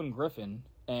finally opened Griffin,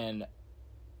 and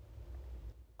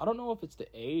I don't know if it's the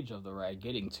age of the ride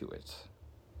getting to it,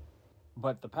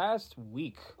 but the past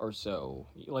week or so,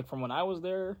 like from when I was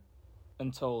there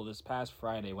until this past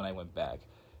Friday when I went back,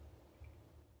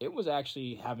 it was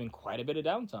actually having quite a bit of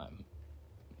downtime.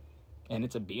 And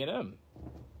it's a B&M.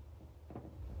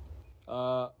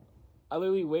 I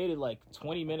literally waited like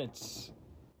 20 minutes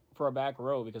for a back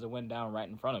row because it went down right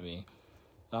in front of me.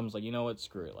 And I was like, you know what,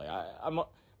 screw it. Like,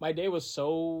 my day was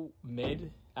so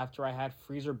mid after I had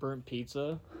freezer burnt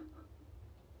pizza.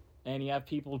 And you have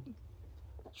people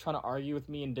trying to argue with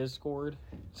me in Discord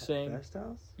saying... Fest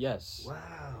House? Yes.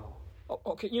 Wow. Oh,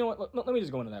 okay, you know what? Let me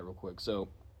just go into that real quick. So...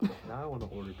 Now I want to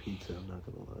order pizza, I'm not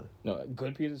going to lie. No,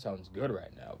 good pizza sounds good right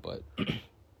now, but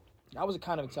I was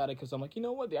kind of excited because I'm like, you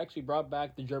know what? They actually brought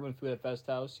back the German food at Fest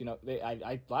House.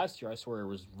 Last year, I swear, it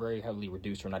was very heavily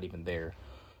reduced or not even there.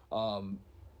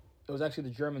 It was actually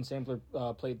the German sampler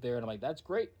plate there, and I'm like, that's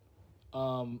great.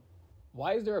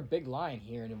 Why is there a big line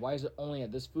here, and why is it only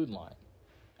at this food line?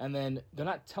 And then they're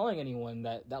not telling anyone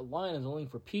that line is only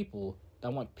for people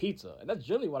that want pizza. And that's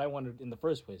generally what I wanted in the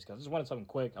first place, because I just wanted something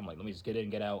quick. I'm like, let me just get in,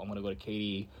 get out. I'm going to go to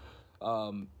Katie.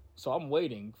 So I'm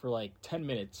waiting for like 10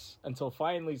 minutes until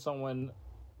finally someone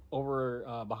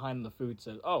over behind the food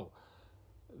says, oh,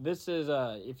 this is,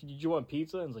 did you want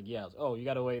pizza? And it's like, yeah. Oh, you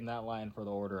got to wait in that line for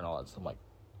the order and all that. So I'm like,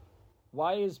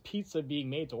 why is pizza being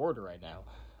made to order right now?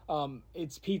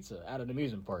 It's pizza at an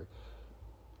amusement park.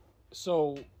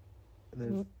 So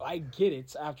I get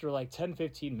it after like 10,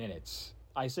 15 minutes.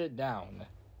 I sit down,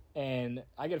 and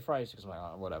I get fries because I'm like,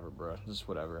 oh, whatever, bro. Just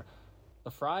whatever. The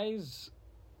fries...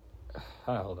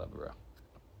 hold up, bro.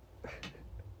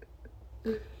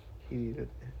 You need it.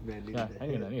 Man, I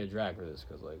need a drag for this,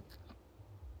 because, like...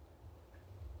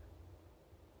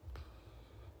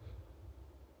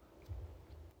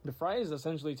 The fries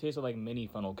essentially tasted like mini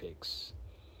funnel cakes.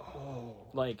 Oh.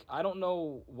 Like, I don't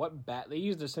know what they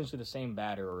used essentially the same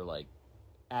batter, or, like,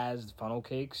 as funnel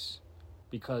cakes...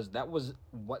 Because there was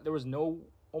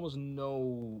almost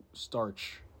no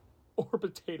starch or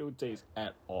potato taste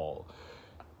at all.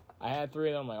 I had 3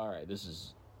 of them. I'm like, all right, this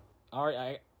is all right.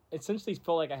 I essentially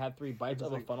felt like I had 3 bites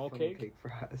of a funnel cake.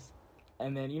 Fries.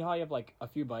 And then you know how you have like a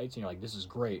few bites and you're like, this is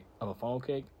great of a funnel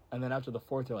cake. And then after the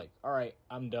 4th, you're like, all right,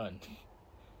 I'm done.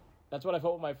 That's what I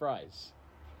felt with my fries.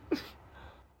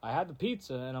 I had the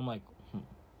pizza and I'm like,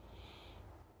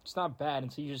 it's not bad.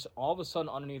 And so you just all of a sudden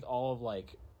underneath all of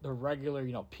like the regular,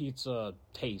 pizza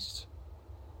taste,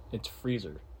 it's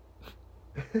freezer.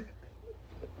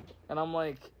 And I'm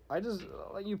like,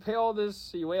 you pay all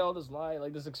this, you weigh all this lie,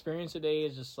 like this experience today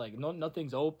is just like,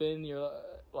 nothing's open. You're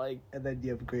like, and then you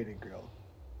have Grain and Grill.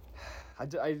 I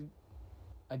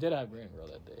did have Grain and Grill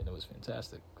that day, and it was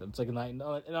fantastic. It's like a night,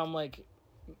 and I'm like,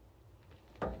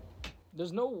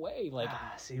 there's no way, like,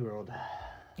 SeaWorld.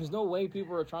 There's no way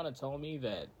people are trying to tell me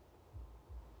that,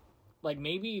 like,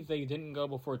 maybe if they didn't go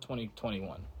before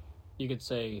 2021, you could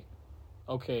say,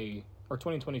 okay, or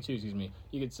 2022, excuse me,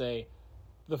 you could say,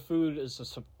 the food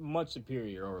is much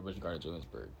superior over Busch Gardens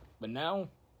Williamsburg. But now,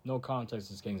 no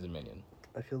contest is Kings Dominion.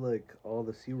 I feel like all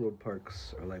the SeaWorld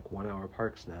parks are like 1-hour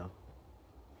parks now.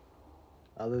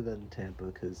 Other than Tampa,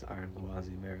 because Iron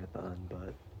Gwazi Marathon,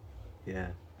 but yeah.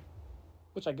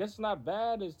 Which I guess is not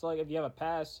bad. It's like if you have a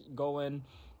pass, go in,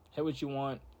 hit what you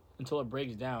want until it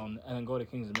breaks down, and then go to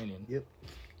Kings Dominion. Yep.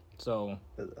 So.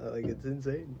 Like, it's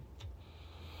insane.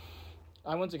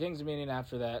 I went to Kings Dominion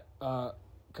after that,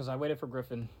 because I waited for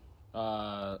Griffin,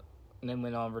 and then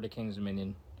went over to Kings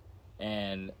Dominion,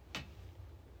 and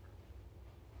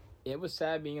it was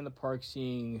sad being in the park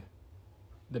seeing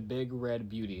the big red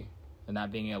beauty and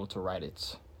not being able to ride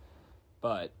it.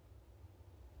 But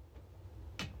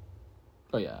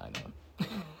yeah, I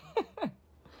know.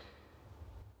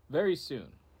 Very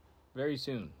soon.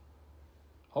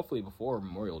 Hopefully before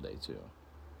Memorial Day too.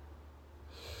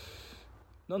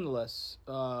 Nonetheless,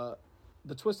 the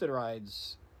Twisted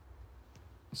Rides,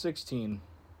 16,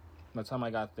 by the time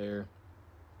I got there,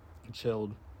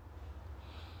 chilled.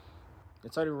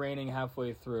 It started raining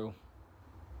halfway through,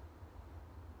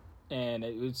 and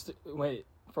it went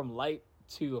from light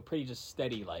to a pretty just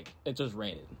steady, like, it just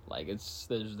rained. Like, there's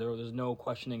no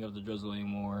questioning of the drizzle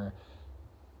anymore.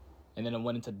 And then it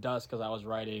went into dusk because I was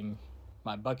riding.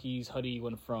 My Buc-ee's hoodie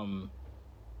went from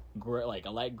like a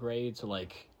light gray to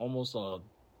like almost a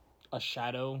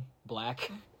shadow black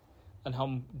and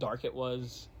how dark it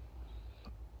was.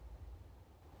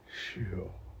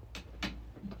 Sure.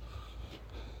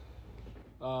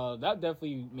 That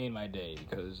definitely made my day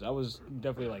because I was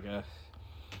definitely like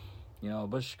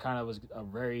Busch kind of was a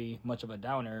very much of a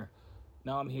downer.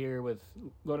 Now I'm here with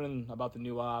learning about the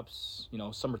new ops,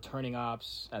 some returning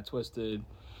ops at Twisted,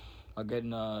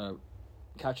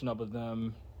 catching up with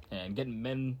them and getting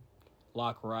men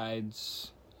lock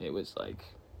rides. It was like,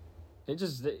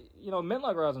 men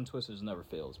lock rides on Twisted never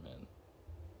fails, man.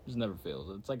 It just never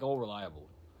fails. It's like all reliable.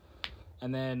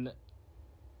 And then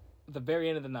at the very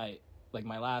end of the night, like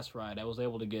my last ride, I was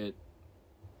able to get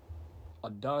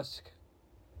a dusk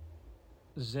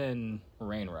Zen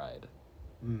rain ride.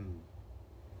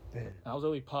 I was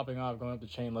really popping off going up the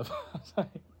chain lift.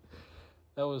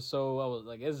 I was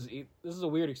like, this is a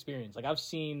weird experience. Like,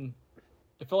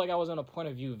 it felt like I was in a point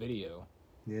of view video.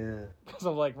 Yeah. Because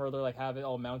of like where they're like have it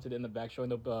all mounted in the back, showing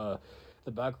the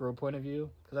back row point of view.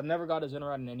 Because I've never got a Zen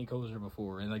ride in any coaster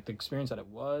before, and like the experience that it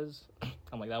was,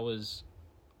 I'm like, that was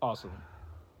awesome.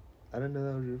 I didn't know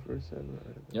that was your first Zen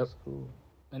ride. That's cool.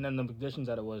 And then the conditions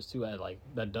that it was too, had like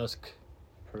that dusk,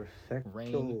 perfecto,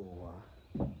 rain.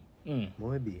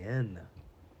 Muy bien.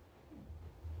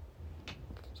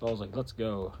 So I was like, let's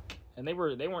go. And they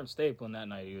weren't stapling that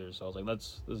night either. So I was like,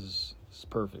 this is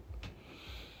perfect.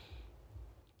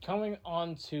 Coming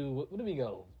on to, what did we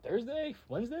go? Thursday?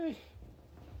 Wednesday?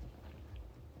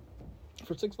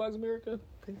 For Six Flags America?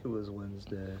 I think it was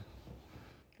Wednesday.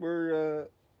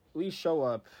 We show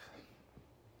up,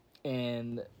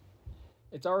 and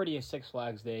it's already a Six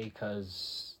Flags day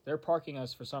because they're parking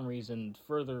us for some reason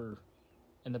further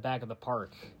in the back of the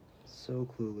park. So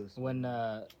clueless. When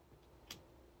I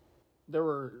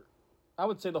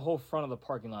would say the whole front of the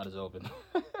parking lot is open.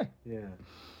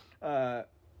 Yeah.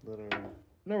 Literally.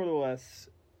 Nevertheless,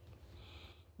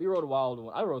 we rode Wild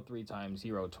One. I rode 3 times.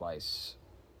 He rode twice.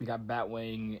 We got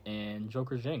Batwing and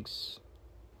Joker Jinx.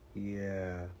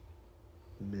 Yeah.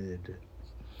 Mid.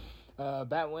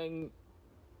 Batwing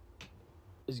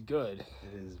is good.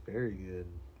 It is very good.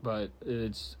 But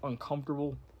it's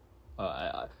uncomfortable.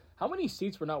 How many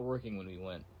seats were not working when we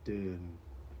went? Dude,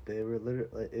 they were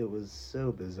literally... It was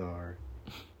so bizarre.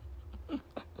 They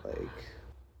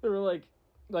were like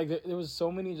there was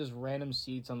so many just random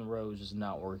seats on the rows just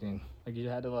not working. Like, you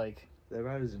had to like... That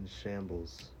ride was in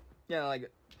shambles. Yeah,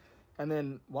 like... And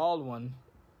then Wild One...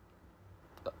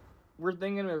 we're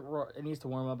thinking it needs to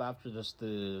warm up after just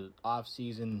the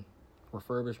off-season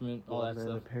refurbishment, all that then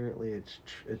stuff. Apparently,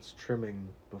 it's trimming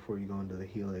before you go into the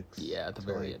helix. Yeah, at the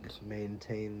very end.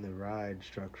 Maintain the ride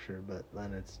structure, but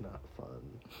then it's not fun.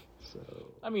 So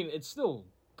I mean, it's still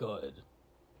good.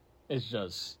 It's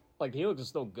just like the helix is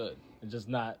still good. It's just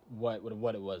not what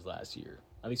it was last year,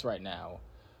 at least right now.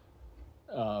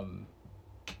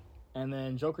 And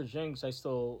then Joker Jinx, I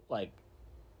still like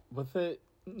with it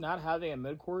not having a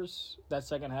mid course. That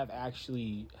second half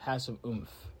actually has some oomph.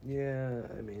 yeah,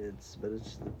 I mean it's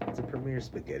a premier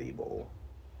spaghetti bowl.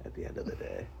 At the end of the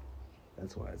day,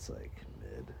 that's why it's like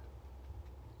mid.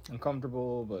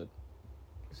 Uncomfortable, but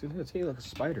see, it's like a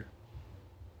spider.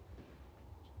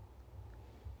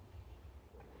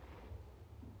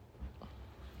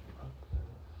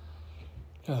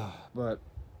 But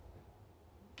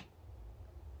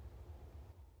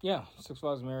yeah, Six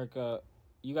Flags America.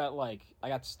 You got I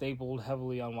got stapled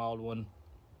heavily on Wild One,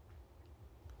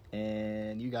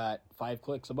 and you got 5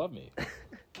 clicks above me.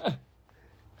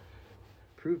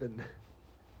 Proven.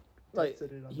 Like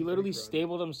Tested it on he the literally big run.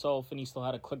 stabled himself, and he still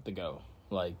had a click to go.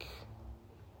 Like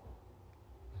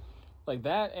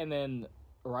that, and then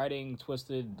riding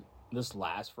Twisted this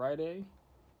last Friday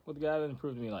with Gavin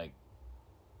proved to me like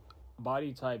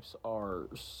body types are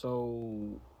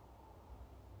so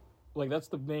like that's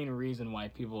the main reason why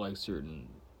people like certain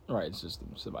ride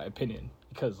systems, in my opinion,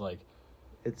 because like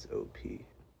It's OP.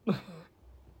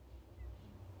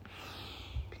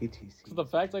 PTC. so the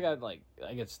fact I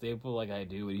get stapled like I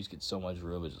do and you just get so much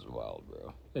room is just wild,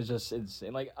 bro. It's just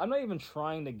insane. Like I'm not even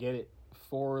trying to get it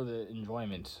for the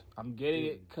enjoyment. I'm getting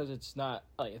it because it's not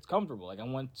like it's comfortable. Like I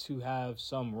want to have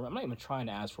some room. I'm not even trying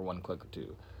to ask for 1 click or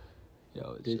 2. You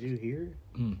know, Did you hear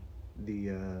Hmm.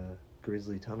 the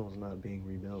Grizzly Tunnel's not being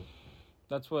rebuilt?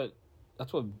 That's what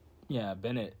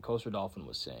Bennett Coaster Dolphin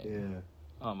was saying.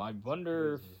 Yeah. I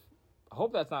wonder if I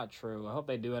hope that's not true. I hope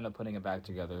they do end up putting it back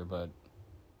together, but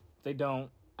if they don't,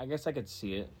 I guess I could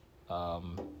see it.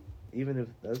 Even if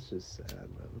that's just sad,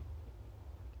 man.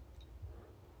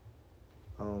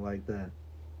 I don't like that.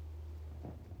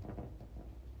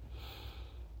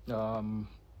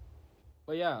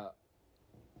 But yeah,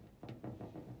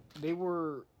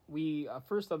 we at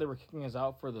first thought they were kicking us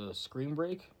out for the screen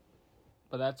break,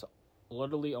 but that's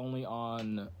literally only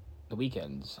on the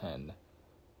weekends, and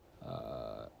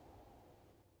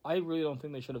I really don't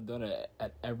think they should have done it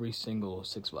at every single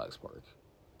Six Flags park,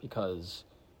 because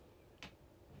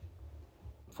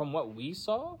from what we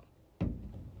saw,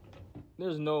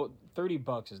 there's no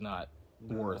 $30 is not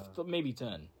worth maybe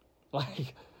 10,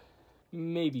 like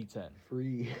maybe 10.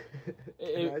 Free.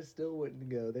 And I still wouldn't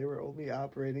go. They were only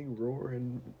operating Roar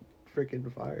and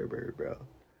freaking Firebird, bro.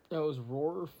 It was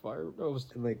Roar, Fire. It was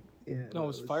And like, yeah. no, it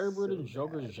was Firebird so and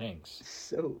Joker's bad. Jinx.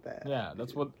 So bad. Yeah,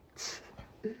 that's what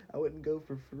I wouldn't go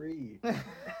for free.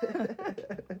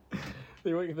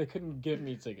 they couldn't give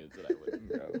me tickets, and I wouldn't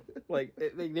go. Like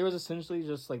there was essentially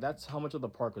just like that's how much of the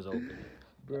park was open,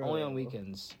 Bro. only on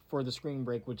weekends for the screen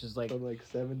break, which is like From like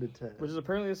 7 to 10. which is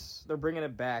apparently they're bringing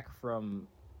it back for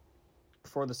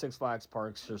the Six Flags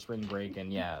parks for spring break,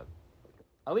 and yeah,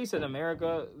 at least in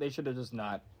America they should have just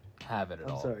not have it at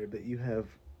all. I'm sorry, but you have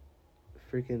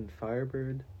freaking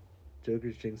Firebird,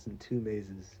 Joker's Jinx, and 2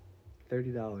 mazes.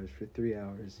 $30 for 3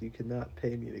 hours. You could not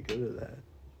pay me to go to that.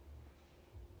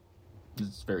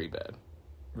 It's very bad.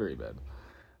 Very bad.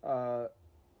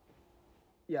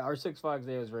 Yeah, our Six Flags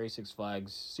day was very Six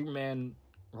Flags. Superman,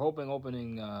 we're hoping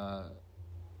opening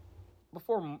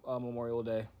before Memorial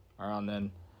Day, around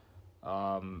then.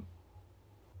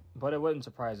 But it wouldn't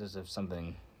surprise us if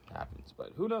something happens.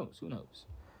 But who knows? Who knows?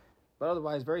 But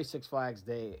otherwise, very Six Flags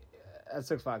day at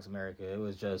Six Flags America. It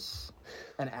was just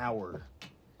an hour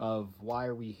of why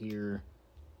are we here,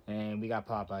 and we got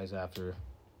Popeyes after,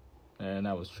 and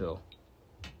that was chill.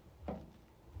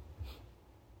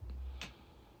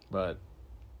 But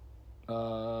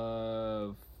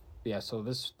yeah, so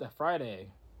that Friday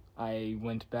I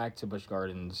went back to Busch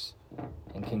Gardens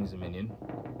and Kings Dominion.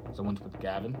 So I went with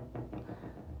Gavin,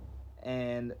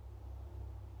 and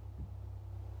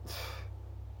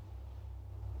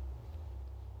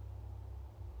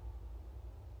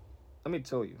let me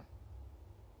tell you,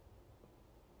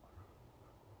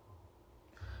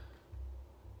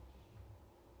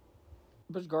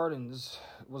 Busch Gardens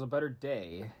was a better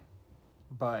day,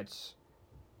 but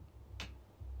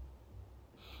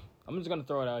I'm just gonna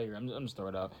throw it out here. I'm just throw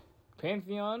it out.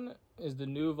 Pantheon is the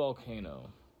new volcano.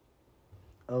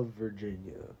 Of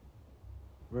Virginia.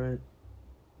 Right?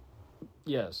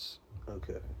 Yes,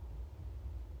 Okay.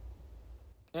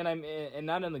 and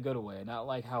not in the good way. Not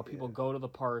like how people go to the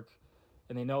park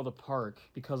and they know the park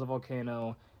because of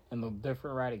volcano, and the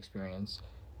different ride experience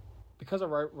because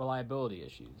of reliability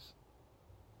issues.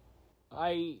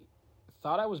 I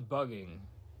thought I was bugging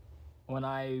when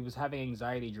I was having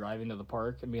anxiety driving to the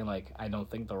park and being like, I don't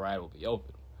think the ride will be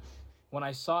open. When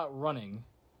I saw it running,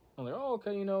 I'm like, oh,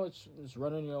 okay, it's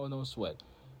running, no sweat.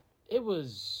 It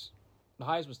was, the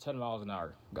highest was 10 miles an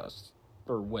hour gusts,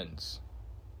 or winds.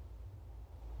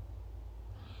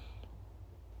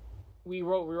 We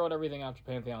rode everything after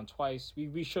Pantheon twice.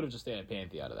 We should have just stayed at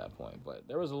Pantheon at that point, but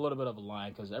there was a little bit of a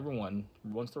line because everyone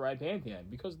wants to ride Pantheon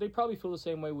because they probably feel the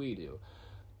same way we do.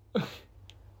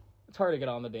 It's hard to get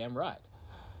on the damn ride.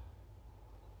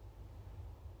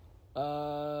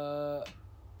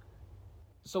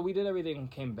 So we did everything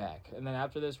and came back. And then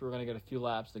after this, we were going to get a few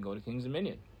laps, then go to Kings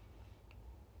Dominion.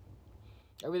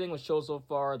 Everything was chill so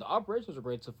far. The operations were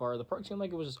great so far. The park seemed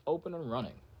like it was just open and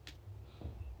running.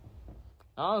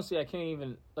 Honestly, I can't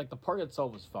even... Like, the park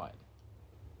itself was fine.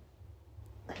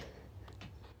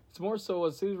 It's more so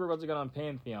as soon as we're about to get on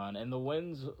Pantheon, and the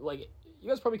winds... Like, you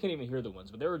guys probably can't even hear the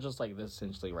winds, but they were just like this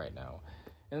essentially right now.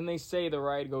 And then they say the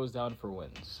ride goes down for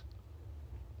winds.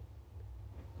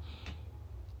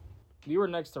 We were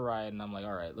next to ride, and I'm like,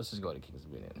 alright, let's just go to Kings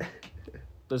Dominion.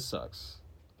 This sucks.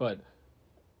 But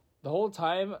the whole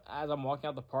time, as I'm walking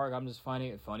out the park, I'm just finding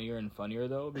it funnier and funnier,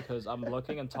 though, because I'm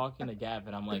looking and talking to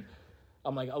Gavin. I'm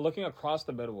looking across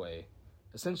the midway.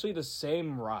 Essentially the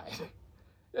same ride.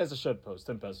 As a shit post.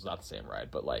 10 pesos, not the same ride,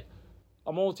 but like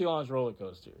a multi-launch roller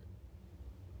coaster.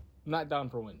 Not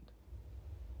down for wind.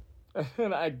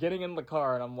 And I'm getting in the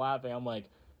car, and I'm laughing. I'm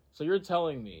like, so you're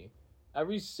telling me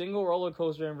every single roller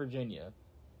coaster in Virginia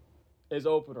is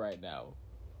open right now,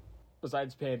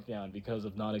 besides Pantheon, because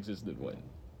of non-existent wind.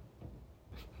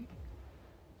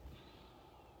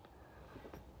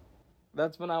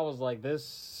 That's when I was like,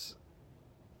 this...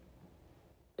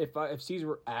 If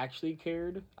Caesar actually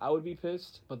cared, I would be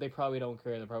pissed, but they probably don't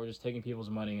care. They're probably just taking people's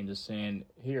money and just saying,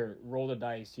 here, roll the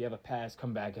dice, you have a pass,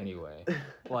 come back anyway.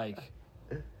 Like...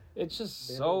 It's just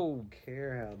they so... don't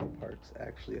care how the parks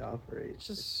actually operate. It's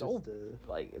just so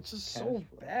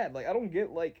bad. Like, I don't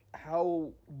get, like,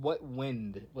 what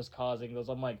wind was causing those.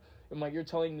 I'm like, you're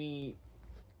telling me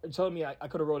I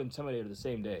could have rode Intimidator the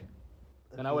same day.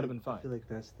 And I would have been fine. I feel like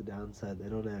that's the downside. They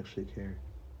don't actually care.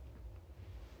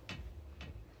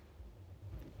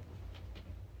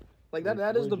 Like,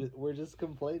 that is the... We're just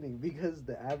complaining because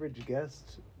the average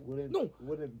guest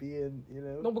wouldn't be in,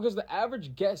 No, because the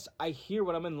average guest I hear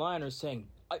when I'm in line are saying,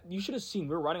 you should have seen,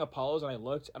 we were riding Apollos, and I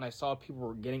looked, and I saw people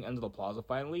were getting into the plaza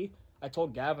finally. I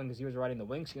told Gavin, because he was riding the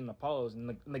Wings and the Apollos,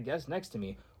 and the guest next to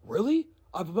me, really?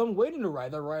 I've been waiting to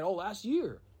ride that ride all last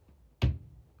year.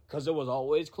 Because it was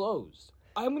always closed.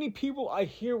 How many people I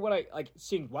hear when I, like,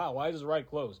 seeing, wow, why is this ride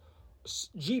closed?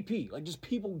 GP, like, just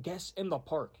people guess in the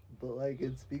park. But, like,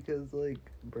 it's because, like,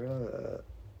 bruh,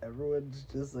 everyone's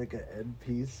just, like, an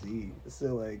NPC.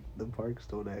 So, like, the parks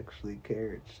don't actually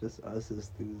care. It's just us as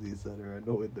enthusiasts that are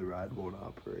annoyed the ride won't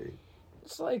operate.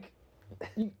 It's like,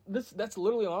 that's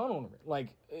literally on. Like,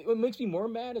 it makes me more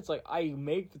mad. It's like, I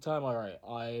make the time, alright,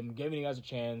 I'm giving you guys a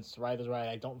chance to ride this ride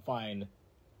I don't find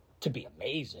to be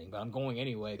amazing, but I'm going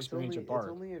anyway, experience your park.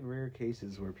 It's only in rare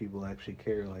cases where people actually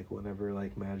care, like whenever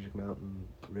like Magic Mountain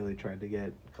really tried to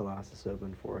get Colossus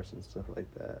open for us and stuff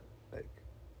like that. Like,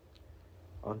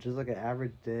 on just like an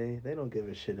average day, they don't give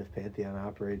a shit if Pantheon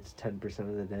operates 10%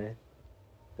 of the day.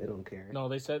 They don't care. No,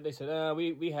 they said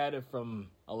we had it from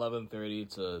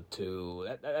 11:30 to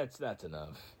 2. That's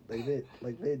enough. They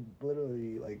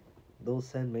literally, like, they'll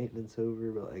send maintenance over,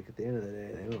 but like at the end of the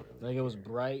day, they don't really like, it was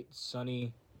bright,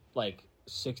 sunny, like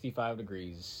 65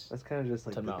 degrees. That's kind of just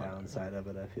like the downside of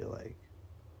it, I feel like.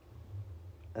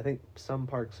 I think some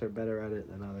parks are better at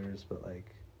it than others, but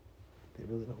like, they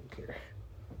really don't care.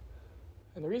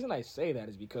 And the reason I say that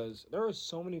is because there were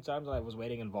so many times I was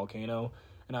waiting in Volcano,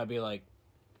 and I'd be like,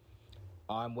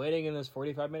 I'm waiting in this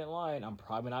 45-minute line, I'm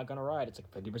probably not gonna ride, it's like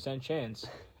a 50% chance.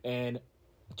 And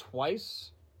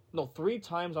 3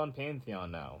 times on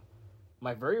Pantheon now.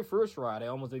 My very first ride, I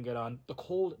almost didn't get on. The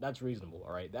cold, that's reasonable,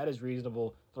 all right? That is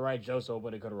reasonable. The ride just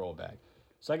opened, it could have rolled back.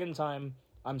 Second time,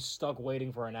 I'm stuck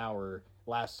waiting for an hour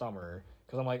last summer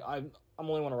because I'm like, I'm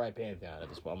only want to ride Pantheon at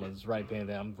this point. I'm going to just ride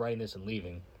Pantheon. I'm riding this and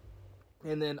leaving.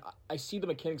 And then I see the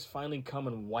mechanics finally come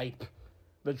and wipe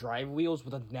the drive wheels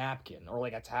with a napkin or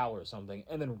like a towel or something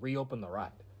and then reopen the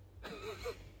ride. And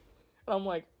I'm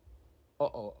like,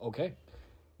 uh-oh, okay.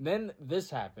 Then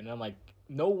this happened. And I'm like,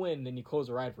 no wind, and you close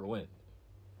the ride for wind.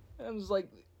 And I was like,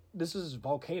 this is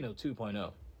Volcano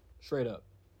 2.0. Straight up.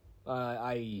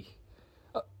 I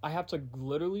have to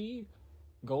literally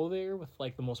go there with,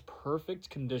 like, the most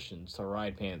perfect conditions to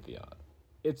ride Pantheon.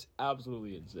 It's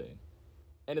absolutely insane.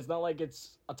 And it's not like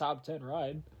it's a top 10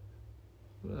 ride.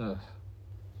 Ugh.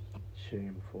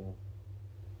 Shameful.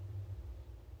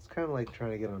 It's kind of like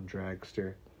trying to get on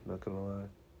Dragster. Not gonna lie.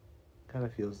 Kind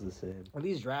of feels the same. At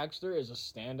least Dragster is a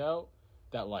standout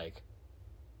that, like,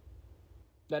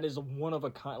 that is a one of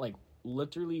a kind, like,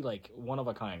 literally, like, one of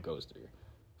a kind coaster.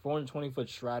 420-foot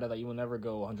strata that you will never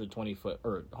go 120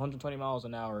 miles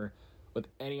an hour with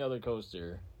any other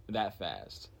coaster that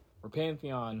fast. For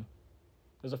Pantheon,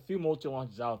 there's a few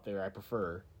multi-launches out there I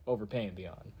prefer over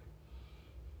Pantheon.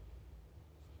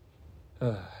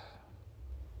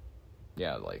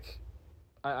 Yeah, like,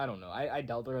 I don't know. I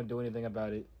doubt they're going to do anything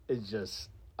about it. It's just...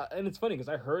 and it's funny, because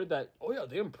I heard that, oh yeah,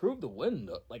 they improved the wind,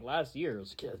 like, last year. It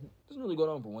was like, yeah, it doesn't really go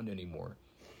down for wind anymore.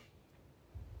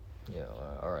 Yeah,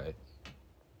 alright.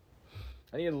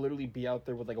 I need to literally be out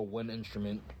there with, like, a wind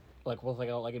instrument, like, with,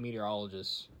 like a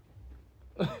meteorologist.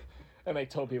 And I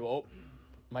tell people, oh,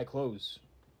 my clothes.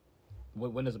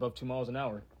 Wind is above 2 miles an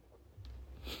hour.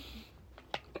 Did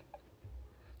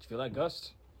you feel that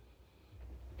gust?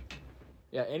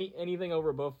 Yeah, anything over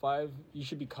above 5, you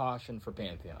should be cautioned for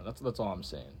Pantheon. That's all I'm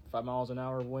saying. 5 miles an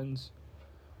hour winds.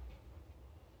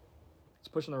 It's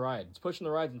pushing the ride. It's pushing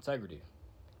the ride's integrity.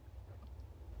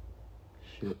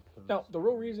 Shit. Now, the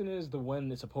real reason is the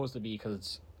wind is supposed to be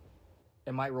because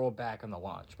it might roll back on the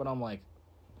launch. But I'm like,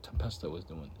 Tempesto is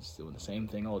doing the same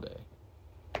thing all day.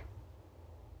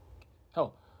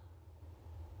 Hell,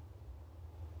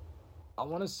 I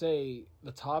want to say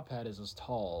the top hat is as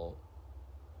tall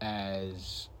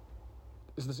as...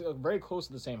 is very close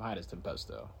to the same height as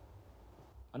Tempesto.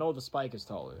 I know the spike is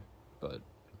taller, but...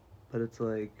 But it's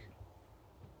like...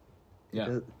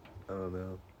 Yeah. I don't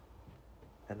know.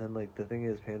 And then, like, the thing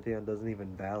is, Pantheon doesn't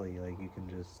even valley. Like, you can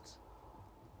just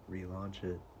relaunch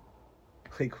it.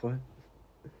 Like, what?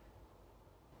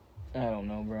 I don't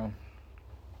know, bro.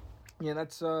 Yeah,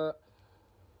 that's the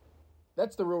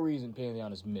real reason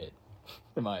Pantheon is mid,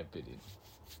 in my opinion.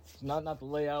 It's not the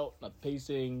layout, not the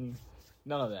pacing,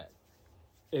 none of that.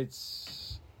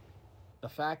 It's the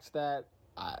fact that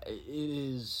it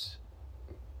is...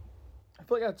 I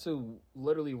feel like I have to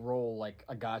literally roll, like,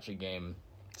 a gacha game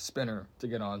spinner to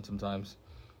get on sometimes.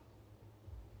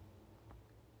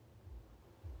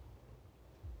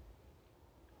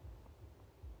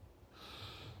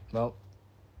 Well,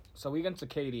 so we get to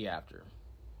KD after.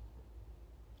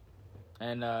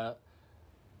 And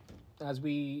as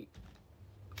we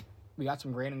got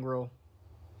some Grain and Grill.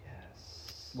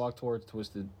 Yes. Walk towards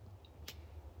Twisted.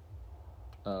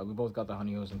 We both got the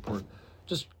honey oats and pork.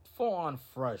 Just full on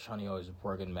fresh honey oats and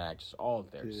pork and mac. Just all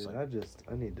there. Dude, just like,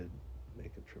 I need to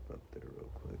make a trip up there real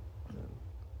quick.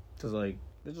 Because, like,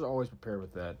 they're just always prepared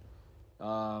with that.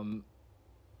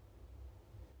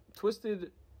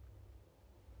 Twisted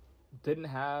didn't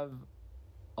have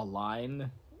a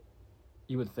line,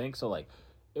 you would think. So, like,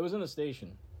 it was in the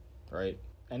station, right?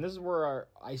 And this is where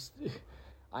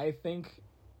I think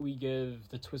we give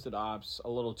the Twisted Ops a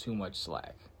little too much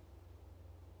slack.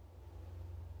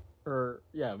 Or,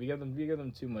 yeah, we give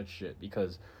them too much shit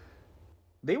because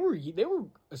they were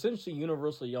essentially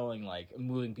universally yelling, like,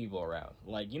 moving people around.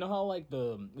 Like, you know how, like,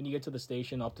 when you get to the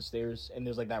station up the stairs and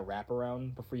there's, like, that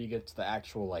wraparound before you get to the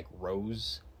actual, like,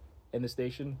 rows in the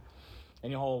station?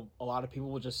 And you know how a lot of people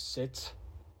will just sit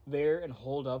there and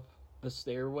hold up the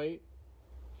stairway?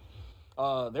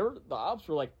 The ops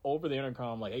were, like, over the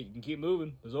intercom, like, hey, you can keep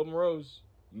moving. There's open rows.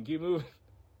 You can keep moving.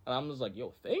 And I'm just like,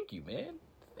 yo, thank you, man.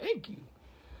 Thank you.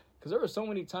 Because there were so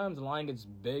many times the line gets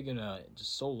big and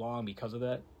just so long because of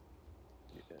that.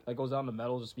 Yeah. Like, goes down the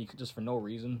metal just for no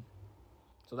reason.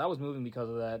 So that was moving because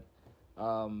of that.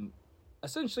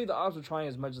 Essentially, the ops were trying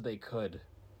as much as they could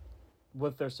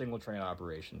with their single train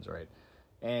operations, right?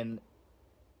 And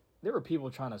there were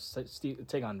people trying to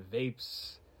take on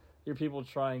vapes. There were people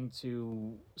trying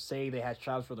to say they had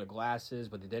straps for their glasses,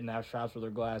 but they didn't have straps for their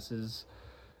glasses.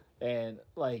 And,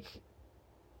 like,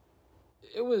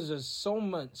 it was just so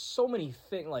many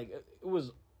things. Like, it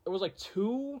was a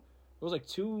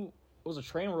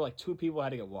train where, like, 2 people had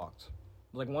to get walked.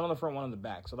 Like, one on the front, one on the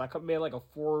back. So that made, like, a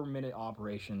 4-minute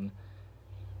operation.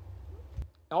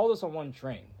 All this on one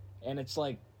train. And it's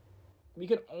like, we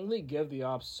can only give the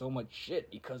ops so much shit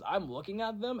because I'm looking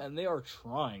at them and they are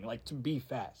trying, like, to be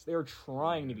fast. They are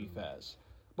trying to be fast.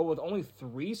 But with only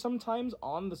 3 sometimes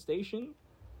on the station,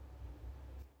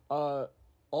 all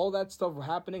that stuff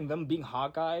happening, them being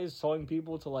Hawkeyes, telling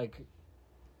people to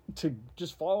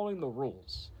just following the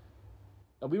rules.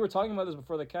 We were talking about this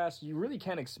before the cast. You really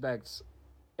can't expect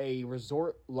a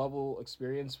resort-level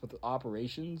experience with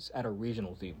operations at a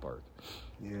regional theme park.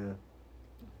 Yeah.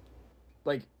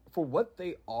 Like, for what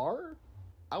they are,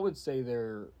 I would say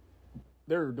they're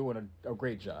they're doing a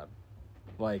great job.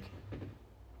 Like,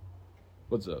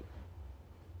 what's up?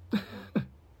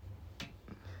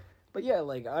 But yeah,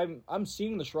 like I'm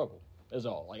seeing the struggle is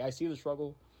all. Like I see the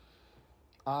struggle.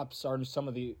 Ops are some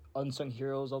of the unsung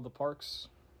heroes of the parks.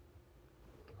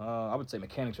 I would say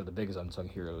mechanics are the biggest unsung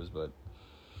heroes, but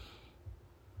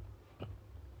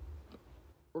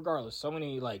regardless, so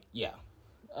many that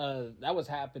was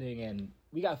happening, and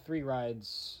we got 3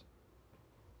 rides,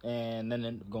 and then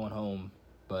ended up going home.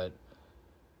 But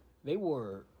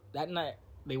that night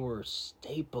they were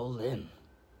stapled in.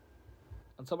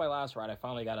 Until my last ride, I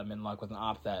finally got them in luck with an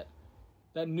op that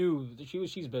knew that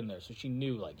she's been there, so she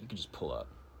knew like you could just pull up.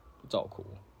 It's all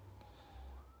cool.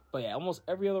 But yeah, almost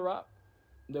every other op,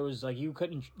 there was like you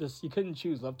couldn't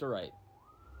choose left or right.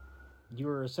 You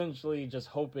were essentially just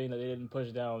hoping that they didn't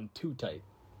push down too tight.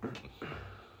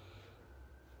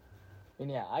 And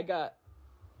yeah, I got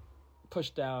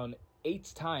pushed down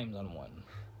 8 times on one.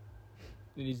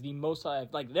 It is the most that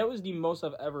was the most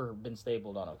I've ever been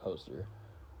stapled on a coaster.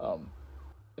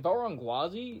 If I were on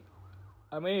Gwazi,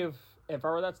 if I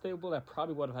were that stapled, I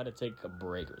probably would have had to take a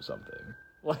break or something.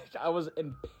 Like, I was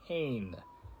in pain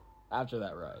after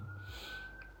that ride.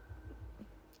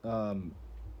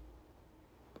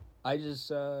 I just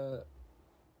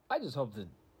hope that,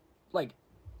 like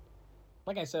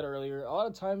I said earlier, a lot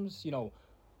of times,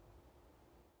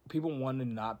 people want to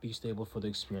not be stable for the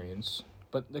experience.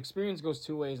 But the experience goes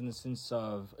 2 ways in the sense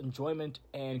of enjoyment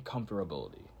and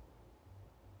comfortability.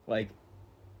 Like,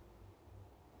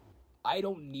 I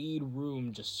don't need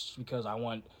room just because I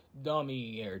want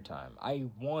dummy airtime. I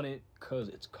want it because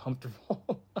it's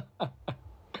comfortable.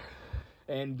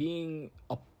 And being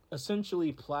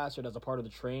essentially plastered as a part of the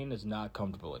train is not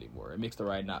comfortable anymore. It makes the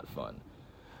ride not fun.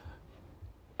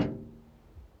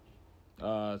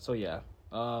 So yeah.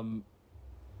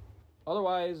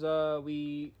 Otherwise,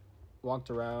 we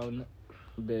walked around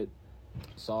a bit,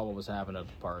 saw what was happening at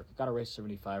the park. Got a Race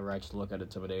 75 ride to look at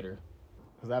Intimidator.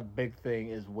 Because that big thing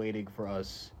is waiting for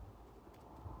us.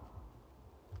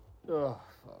 Oh,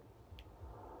 fuck.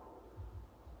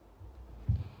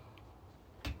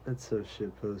 That's so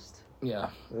shitpost. Yeah.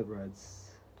 That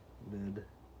ride's mid.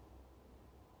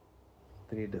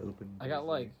 They need to open. I got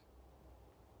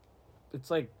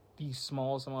it's like the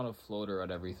smallest amount of floater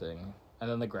at everything. And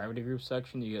then the gravity group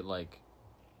section, you get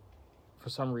for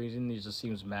some reason, it just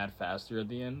seems mad faster at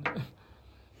the end.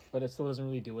 But it still doesn't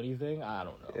really do anything. I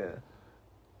don't know. Yeah.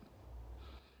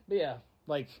 But yeah,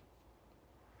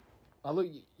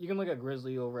 you can look at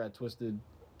Grizzly over at Twisted,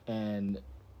 and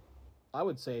I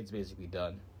would say it's basically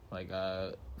done.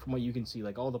 From what you can see,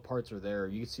 all the parts are there.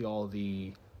 You can see all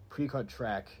the pre-cut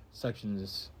track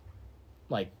sections,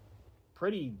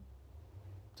 pretty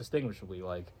distinguishably.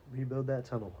 Rebuild that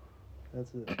tunnel.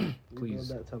 That's it. Please. Rebuild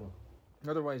that tunnel.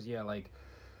 Otherwise, yeah,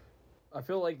 I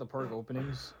feel like the park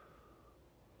openings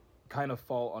kind of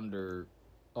fall under,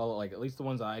 at least the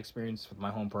ones I experienced with my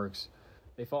home parks,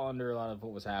 they fall under a lot of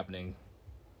what was happening.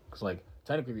 Because,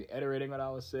 technically reiterating what I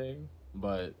was saying,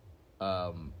 but,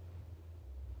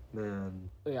 Man.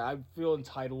 yeah, I feel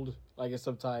entitled, I guess,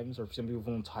 sometimes, or some people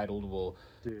feel entitled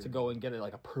to go and get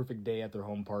a perfect day at their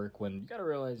home park, when you gotta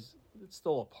realize it's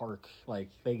still a park.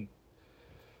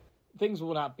 Things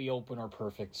will not be open or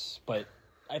perfect, but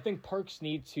I think parks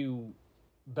need to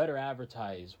better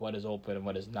advertise what is open and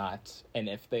what is not, and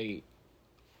if they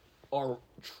are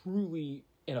truly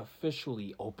and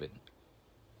officially open.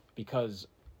 Because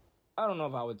I don't know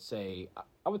if I would say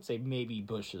maybe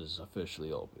Busch is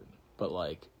officially open,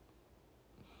 but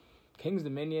King's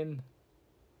Dominion,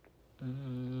 I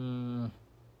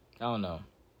don't know.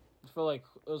 I feel like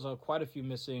there's quite a few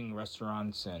missing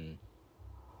restaurants, and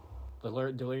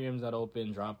the Delirium's not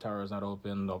open, Drop Tower's not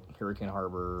open, the Hurricane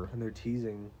Harbor. And they're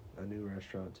teasing a new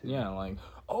restaurant, too. Yeah, I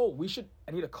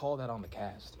need to call that on the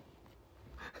cast.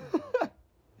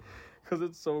 Because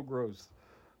it's so gross.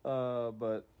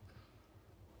 But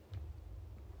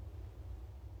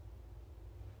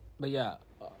yeah,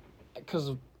 because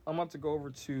I'm about to go over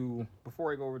to,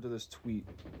 before I go over to this tweet,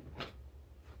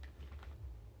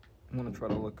 I'm going to try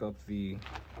to look up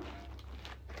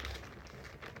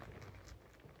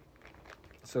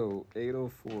so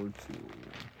 8042.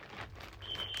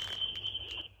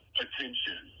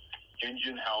 Attention,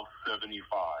 Engine House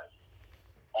 75.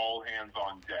 All hands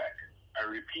on deck. I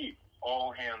repeat,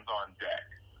 all hands on deck.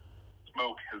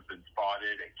 Smoke has been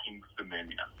spotted at King's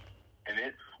Dominion, and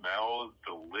it smells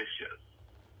delicious.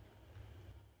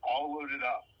 All loaded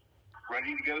up.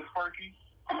 Ready to go, Sparky?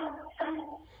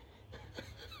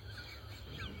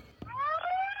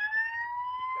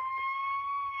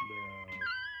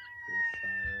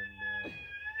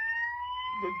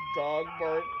 The dog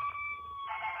bark.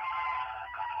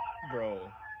 Bro.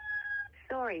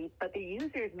 Sorry, but the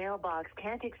user's mailbox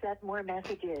can't accept more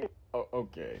messages. Oh,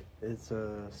 okay. It's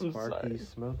a sorry. Sparky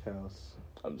Smokehouse.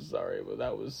 I'm sorry, but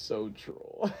that was so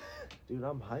troll. Dude,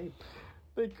 I'm hyped.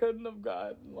 They couldn't have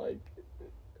gotten, like...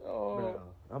 Oh... Bro,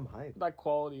 I'm hyped. That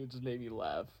quality just made me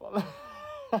laugh.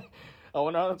 I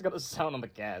wonder how that's gonna sound on the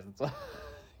cast.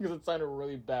 Because it sounded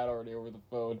really bad already over the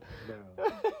phone. No.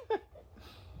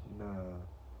 Nah.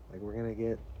 Like, we're gonna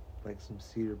get, like, some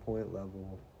Cedar Point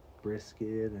level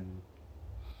brisket and...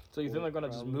 So you think they're gonna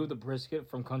just move the brisket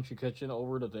from Country Kitchen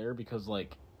over to there because,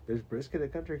 like... There's brisket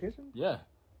at Country Kitchen? Yeah.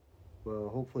 Well,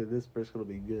 hopefully this brisket will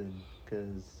be good,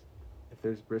 because if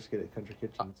there's brisket at Country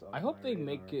Kitchen, it's I hope they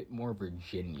make it more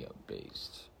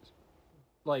Virginia-based.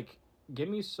 Like, give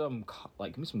me some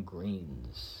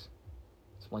greens.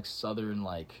 Some, like, southern,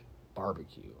 like,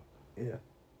 barbecue. Yeah.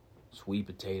 Sweet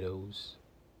potatoes.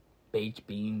 Baked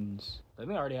beans. I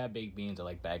think I already have baked beans. I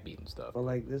like baked beans stuff. But,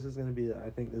 like, this is gonna be,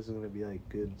 I think this is gonna be, like,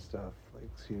 good stuff. Like,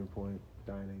 Cedar Point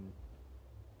dining.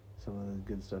 Some of the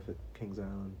good stuff at Kings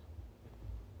Island.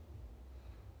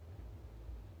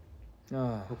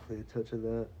 Hopefully a touch of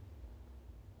that.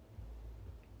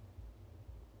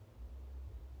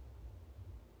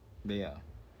 But yeah.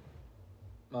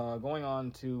 Going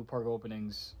on to park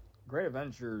openings, Great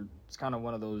Adventure is kind of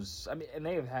one of those. I mean, and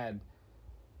they have had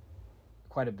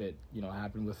quite a bit,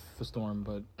 happen with the storm,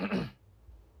 but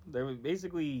there was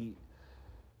basically,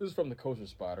 this is from the Kosher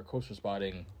Spot or Kosher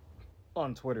Spotting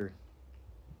on Twitter.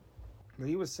 But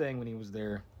he was saying when he was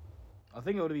there, I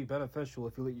think it would be beneficial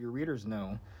if you let your readers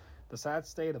know the sad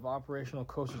state of operational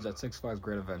coasters at Six Flags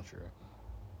Great Adventure.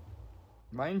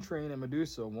 Mine Train and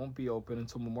Medusa won't be open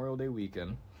until Memorial Day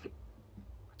weekend.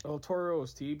 El Toro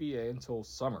is TBA until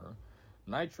summer.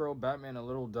 Nitro, Batman, and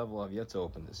Little Devil have yet to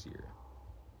open this year.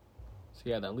 So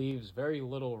yeah, that leaves very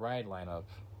little ride lineup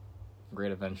for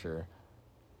Great Adventure.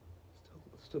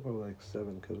 Still probably like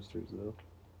 7 coasters though.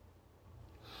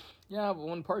 Yeah, but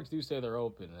when parks do say they're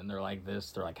open and they're like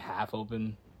this, they're like half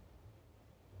open.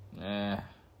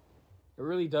 It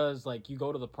really does, like, you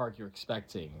go to the park, you're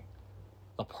expecting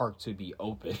the park to be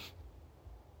open.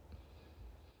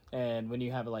 And when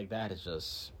you have it like that, it's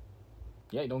just,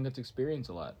 you don't get to experience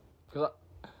a lot. Because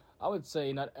I would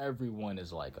say not everyone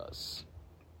is like us,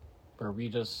 where we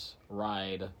just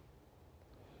ride.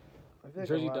 I feel like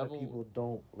Jersey a lot Devil, of people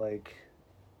don't, like,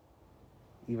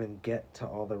 even get to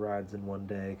all the rides in one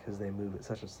day because they move at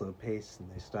such a slow pace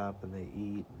and they stop and they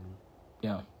eat. And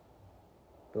yeah.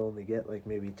 they'll only get, like,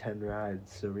 maybe 10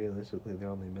 rides, so realistically they're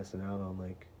only missing out on,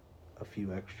 like, a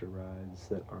few extra rides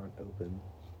that aren't open.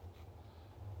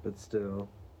 But still,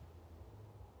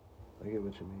 I get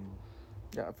what you mean.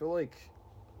 Yeah, I feel like,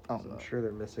 I'm sure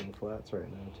they're missing flats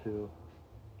right now, too.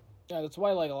 Yeah, that's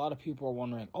why, like, a lot of people are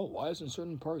wondering, why isn't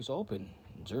certain parks open?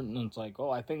 It's like,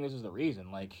 I think this is the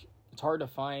reason. Like, it's hard to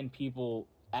find people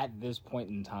at this point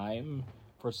in time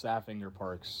for staffing your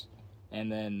parks.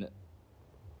 And then,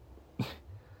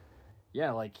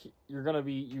 yeah, like,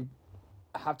 you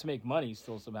have to make money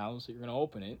still somehow, so you're going to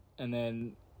open it. And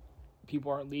then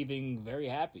people aren't leaving very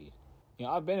happy.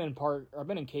 I've been in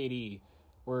KD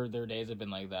where their days have been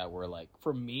like that, where, like,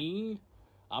 for me,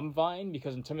 I'm fine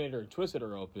because Intimidator and Twisted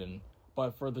are open,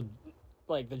 but for the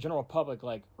general public,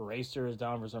 like, Racer is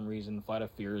down for some reason, Flight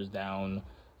of Fear is down,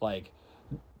 like,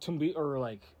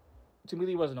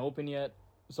 Tumili wasn't open yet,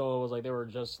 so it was like they were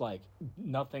just, like,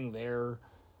 nothing there.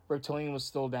 Reptilian was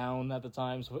still down at the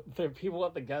time, so the people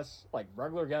at the guests, like,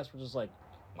 regular guests were just like,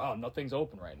 wow, nothing's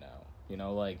open right now,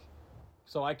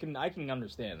 so I can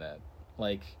understand that,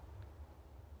 like,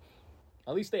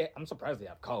 at least I'm surprised they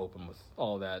have Ka open with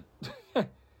all that,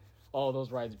 all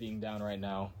those rides being down right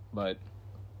now, but,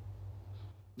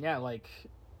 yeah, like...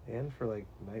 And for, like,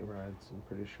 night rides, I'm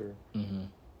pretty sure. Mm-hmm.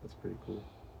 That's pretty cool.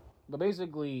 But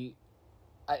basically,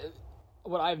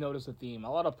 what I've noticed a theme,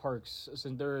 a lot of parks,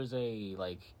 since there is a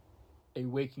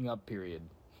waking up period,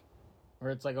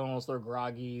 where it's, like, almost they're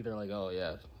groggy, they're like, oh,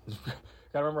 yeah,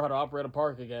 gotta remember how to operate a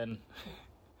park again,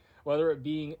 whether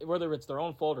it's their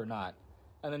own fault or not.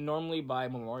 And then normally by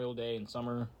Memorial Day in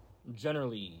summer,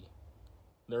 generally,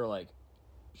 they're, like,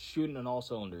 shooting on all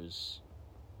cylinders.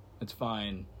 It's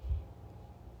fine.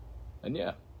 And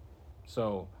yeah.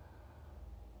 So,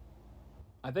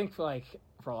 I think for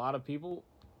a lot of people,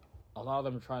 a lot of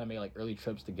them are trying to make, like, early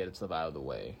trips to get stuff out of the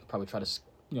way. Probably try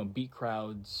to, beat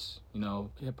crowds,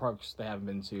 hit parks they haven't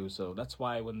been to. So that's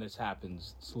why when this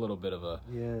happens, it's a little bit of a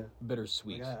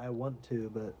bittersweet. Like, I want to,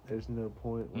 but there's no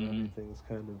point when everything's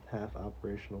kind of half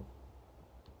operational.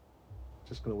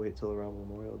 Just going to wait till around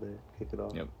Memorial Day, kick it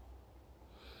off. Yep.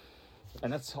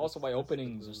 And that's also why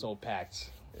openings are so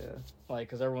packed. Yeah. Like,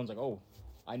 because everyone's like,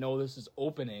 I know this is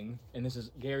opening, and this is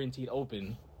guaranteed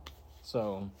open,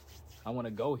 so I want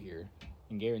to go here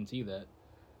and guarantee that.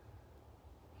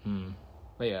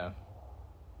 But yeah,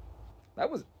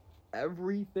 that was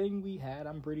everything we had,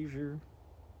 I'm pretty sure.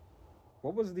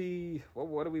 What was the...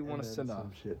 What do we want to send off?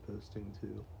 Some shit posting,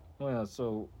 too. Oh, yeah,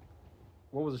 so...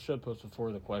 What was the shit post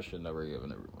before the question that we're giving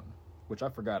everyone? Which I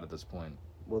forgot at this point.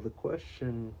 Well, the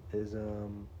question is, I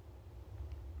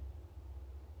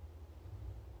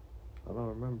don't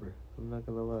remember. I'm not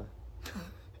gonna lie.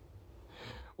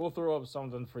 We'll throw up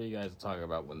something for you guys to talk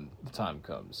about when the time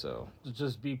comes, so...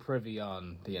 Just be privy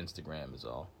on the Instagram is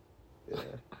all. Yeah.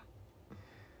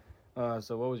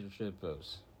 So what was your shit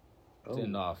post? To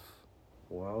end off.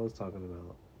 Well, I was talking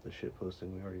about the shit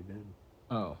posting we already did.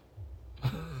 Oh.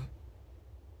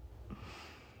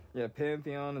 Yeah,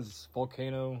 Pantheon is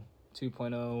Volcano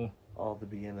 2.0. All the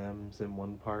B&Ms in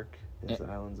one park. Is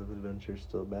Islands of Adventure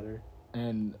still better?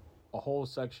 And a whole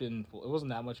section, well, it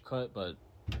wasn't that much cut, but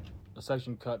a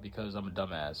section cut because I'm a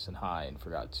dumbass and high and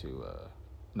forgot to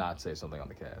not say something on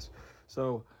the cast.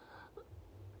 So,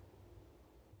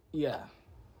 yeah.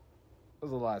 It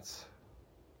was a lot.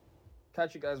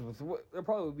 Catch you guys with... There'll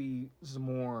probably be some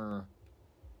more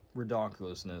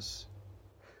redonkulousness.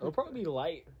 It'll probably be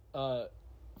light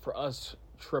for us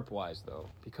trip-wise, though.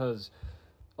 Because,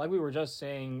 like we were just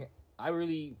saying,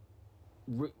 we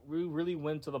really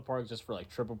went to the park just for, like,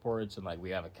 trip reports and, like,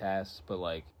 we have a cast. But,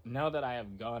 like, now that I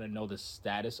have gone and know the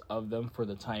status of them for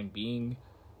the time being,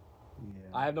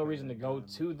 I have no reason to go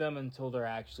to them until they're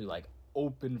actually, like,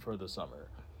 open for the summer.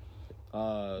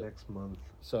 Next month.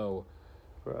 So...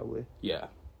 Probably. Yeah.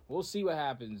 We'll see what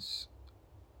happens.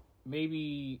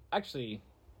 Maybe... Actually,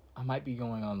 I might be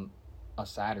going on a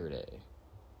Saturday.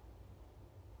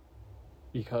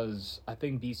 Because I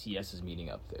think BCS is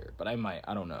meeting up there. But I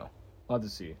don't know. I'll have to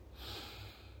see.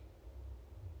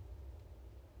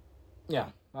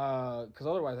 Yeah. Because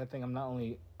otherwise I think I'm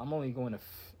only going to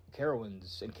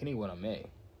Carowinds and Kennywood on May.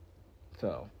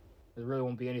 So, there really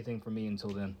won't be anything for me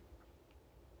until then.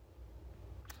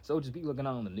 So just be looking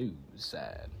out on the news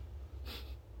side.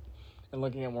 And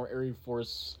looking at more Air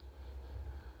Force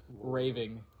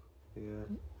raving. Yeah.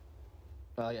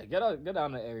 Yeah, get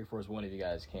down to Air Force One if you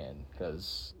guys can.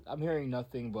 Because I'm hearing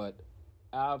nothing but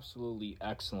absolutely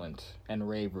excellent and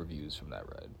rave reviews from that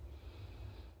ride.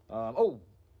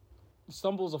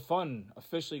 Stumbles of Fun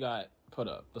officially got put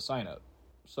up, the sign up.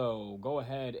 So go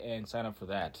ahead and sign up for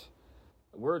that.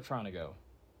 We're trying to go.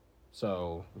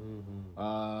 So,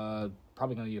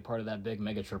 probably going to be a part of that big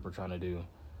mega trip we're trying to do.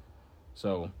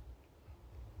 So,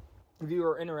 if you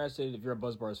are interested, if you're a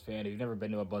Buzz Bars fan, if you've never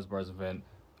been to a Buzz Bars event,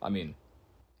 I mean,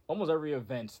 almost every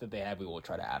event that they have, we will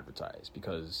try to advertise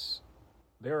because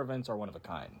their events are one of a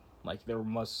kind. Like, they're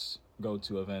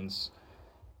must-go-to events.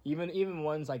 Even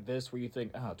ones like this where you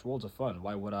think, it's Worlds of Fun.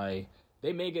 Why would I?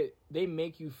 They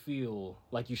make you feel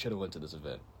like you should have went to this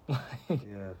event.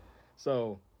 Yeah.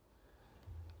 So...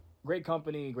 Great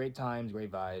company, great times,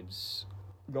 great vibes.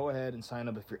 Go ahead and sign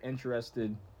up if you're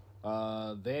interested.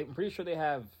 I'm pretty sure they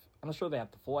have... I'm not sure they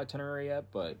have the full itinerary yet,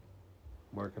 but...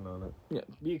 Working on it. Yeah,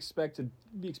 be expected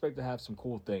to have some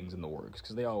cool things in the works,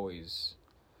 because they always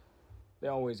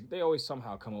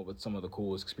somehow come up with some of the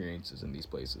coolest experiences in these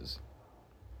places.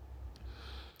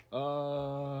 You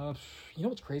know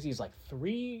what's crazy is like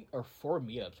 3 or 4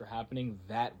 meetups are happening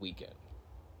that weekend.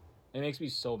 It makes me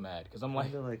so mad because I'm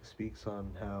like... It like speaks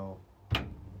on how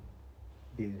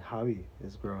the hobby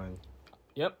is growing.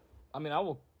 Yep. I mean, I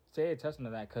will say a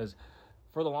testament to that because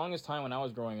for the longest time when I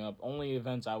was growing up, only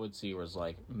events I would see was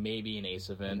like maybe an Ace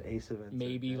event.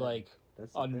 Maybe like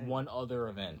on one other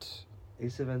event.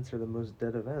 Ace events are the most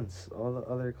dead events. All the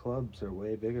other clubs are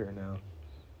way bigger now.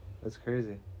 That's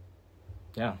crazy.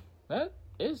 Yeah. That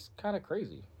is kind of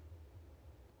crazy.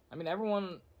 I mean, I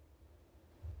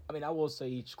will say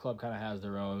each club kind of has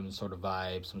their own sort of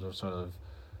vibe, some sort of...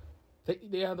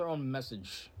 They have their own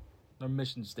message, their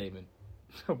mission statement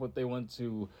of what they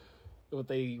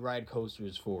ride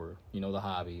coasters for, the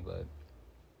hobby, but...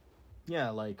 Yeah,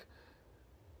 like,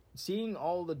 seeing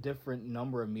all the different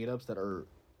number of meetups that are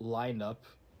lined up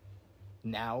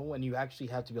now, and you actually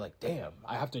have to be like, damn,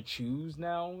 I have to choose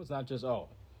now? It's not just,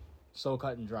 so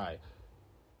cut and dry.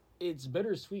 It's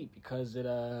bittersweet because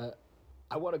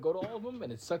I want to go to all of them,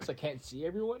 and it sucks I can't see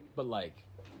everyone, but, like,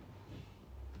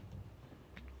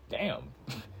 damn.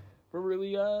 we're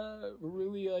really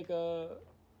like, a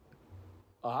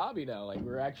hobby now. Like,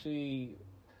 we're actually...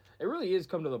 It really is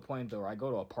come to the point, though, where I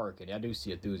go to a park, and I do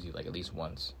see a doozy, like, at least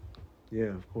once. Yeah,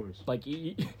 of course. Like,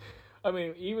 I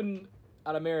mean, even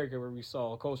out of America, where we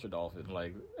saw a coaster dolphin,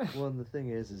 like... Well, and the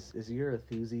thing is you're a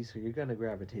thuzy, so you're gonna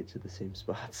gravitate to the same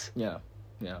spots. Yeah.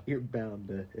 Yeah. You're bound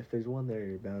to. If there's one there,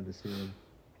 you're bound to see him.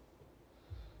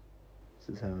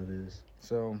 This is how it is.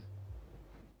 So,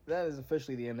 that is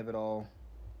officially the end of it all.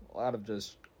 A lot of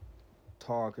just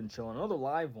talk and chilling. Another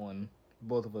live one.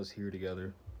 Both of us here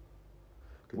together.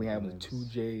 Good We have the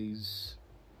vibes. 2Js.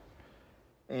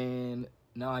 And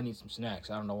now I need some snacks.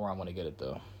 I don't know where I'm going to get it,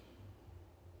 though.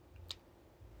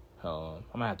 I'm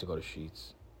going to have to go to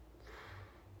Sheets.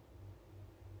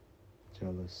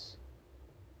 Jealous.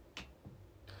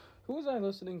 Who was I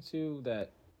listening to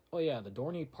that... Oh, yeah, the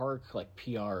Dorney Park, like,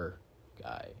 PR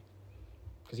guy.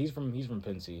 Because he's from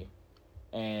Pincy.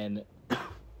 And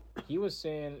he was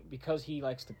saying, because he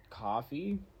likes the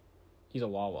coffee, he's a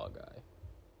Wawa guy.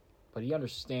 But he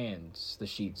understands the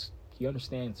Sheets. He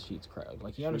understands the Sheets crowd.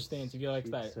 Like, he understands if you like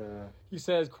that... He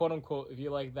says, quote unquote, if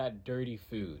you like that dirty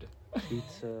food.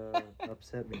 Sheets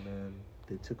upset me, man.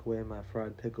 They took away my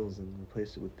fried pickles and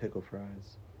replaced it with pickle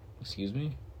fries. Excuse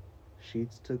me?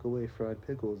 Sheets took away fried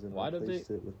pickles and Why did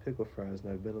replaced it with pickle fries,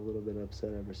 and I've been a little bit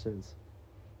upset ever since.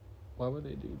 Why would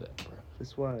they do that, bro?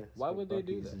 That's why. Why would they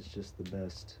do Buc-ee's that? is just the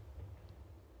best.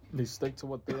 They stick to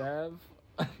what they have.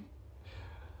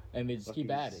 And they just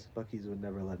keep at it. Buc-ee's would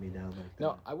never let me down like that.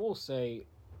 Now, I will say,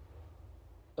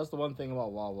 that's the one thing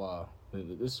about Wawa.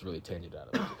 This is really tangent out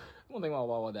of it. One thing about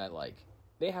Wawa that, like,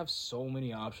 they have so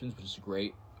many options, which is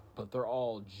great, but they're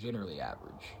all generally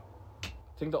average.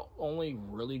 I think the only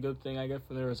really good thing I get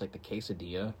from there is, like, the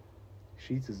quesadilla.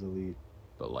 Sheets is elite.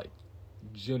 But, like,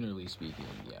 generally speaking,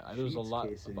 yeah. There's a lot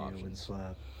of quesadilla would options.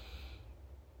 slap.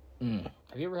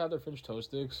 Have you ever had their French toast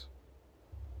sticks?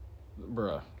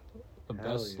 Bruh. The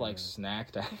Hell best, yeah. like,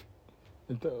 snack that...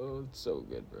 Oh, it's so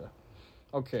good, bruh.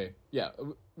 Okay, yeah.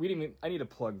 We didn't even... I need to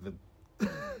plug the...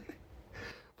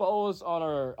 Follow us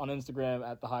on Instagram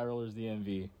at the High Rollers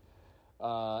DMV.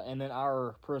 And then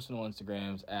our personal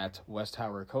Instagrams at West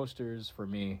Tower Coasters for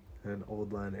me. And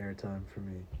old line airtime for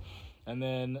me. And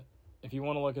then if you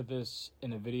want to look at this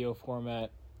in a video format,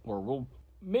 or we'll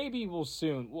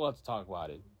have to talk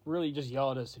about it. Really just yell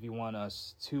at us if you want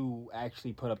us to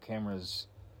actually put up cameras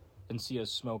and see us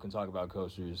smoke and talk about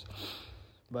coasters.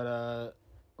 But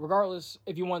regardless,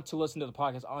 if you want to listen to the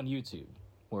podcast on YouTube,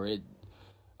 where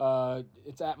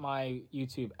it's at my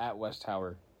YouTube at West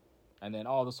Tower. And then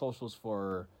all the socials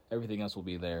for everything else will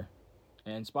be there.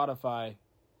 And Spotify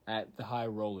at the High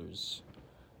Rollers.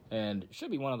 And it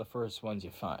should be one of the first ones you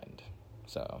find.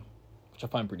 So, which I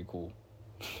find pretty cool.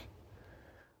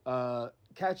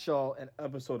 Catch y'all in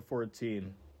episode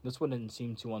 14. This one didn't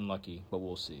seem too unlucky, but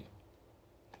we'll see.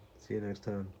 See you next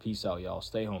time. Peace out, y'all.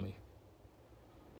 Stay homie.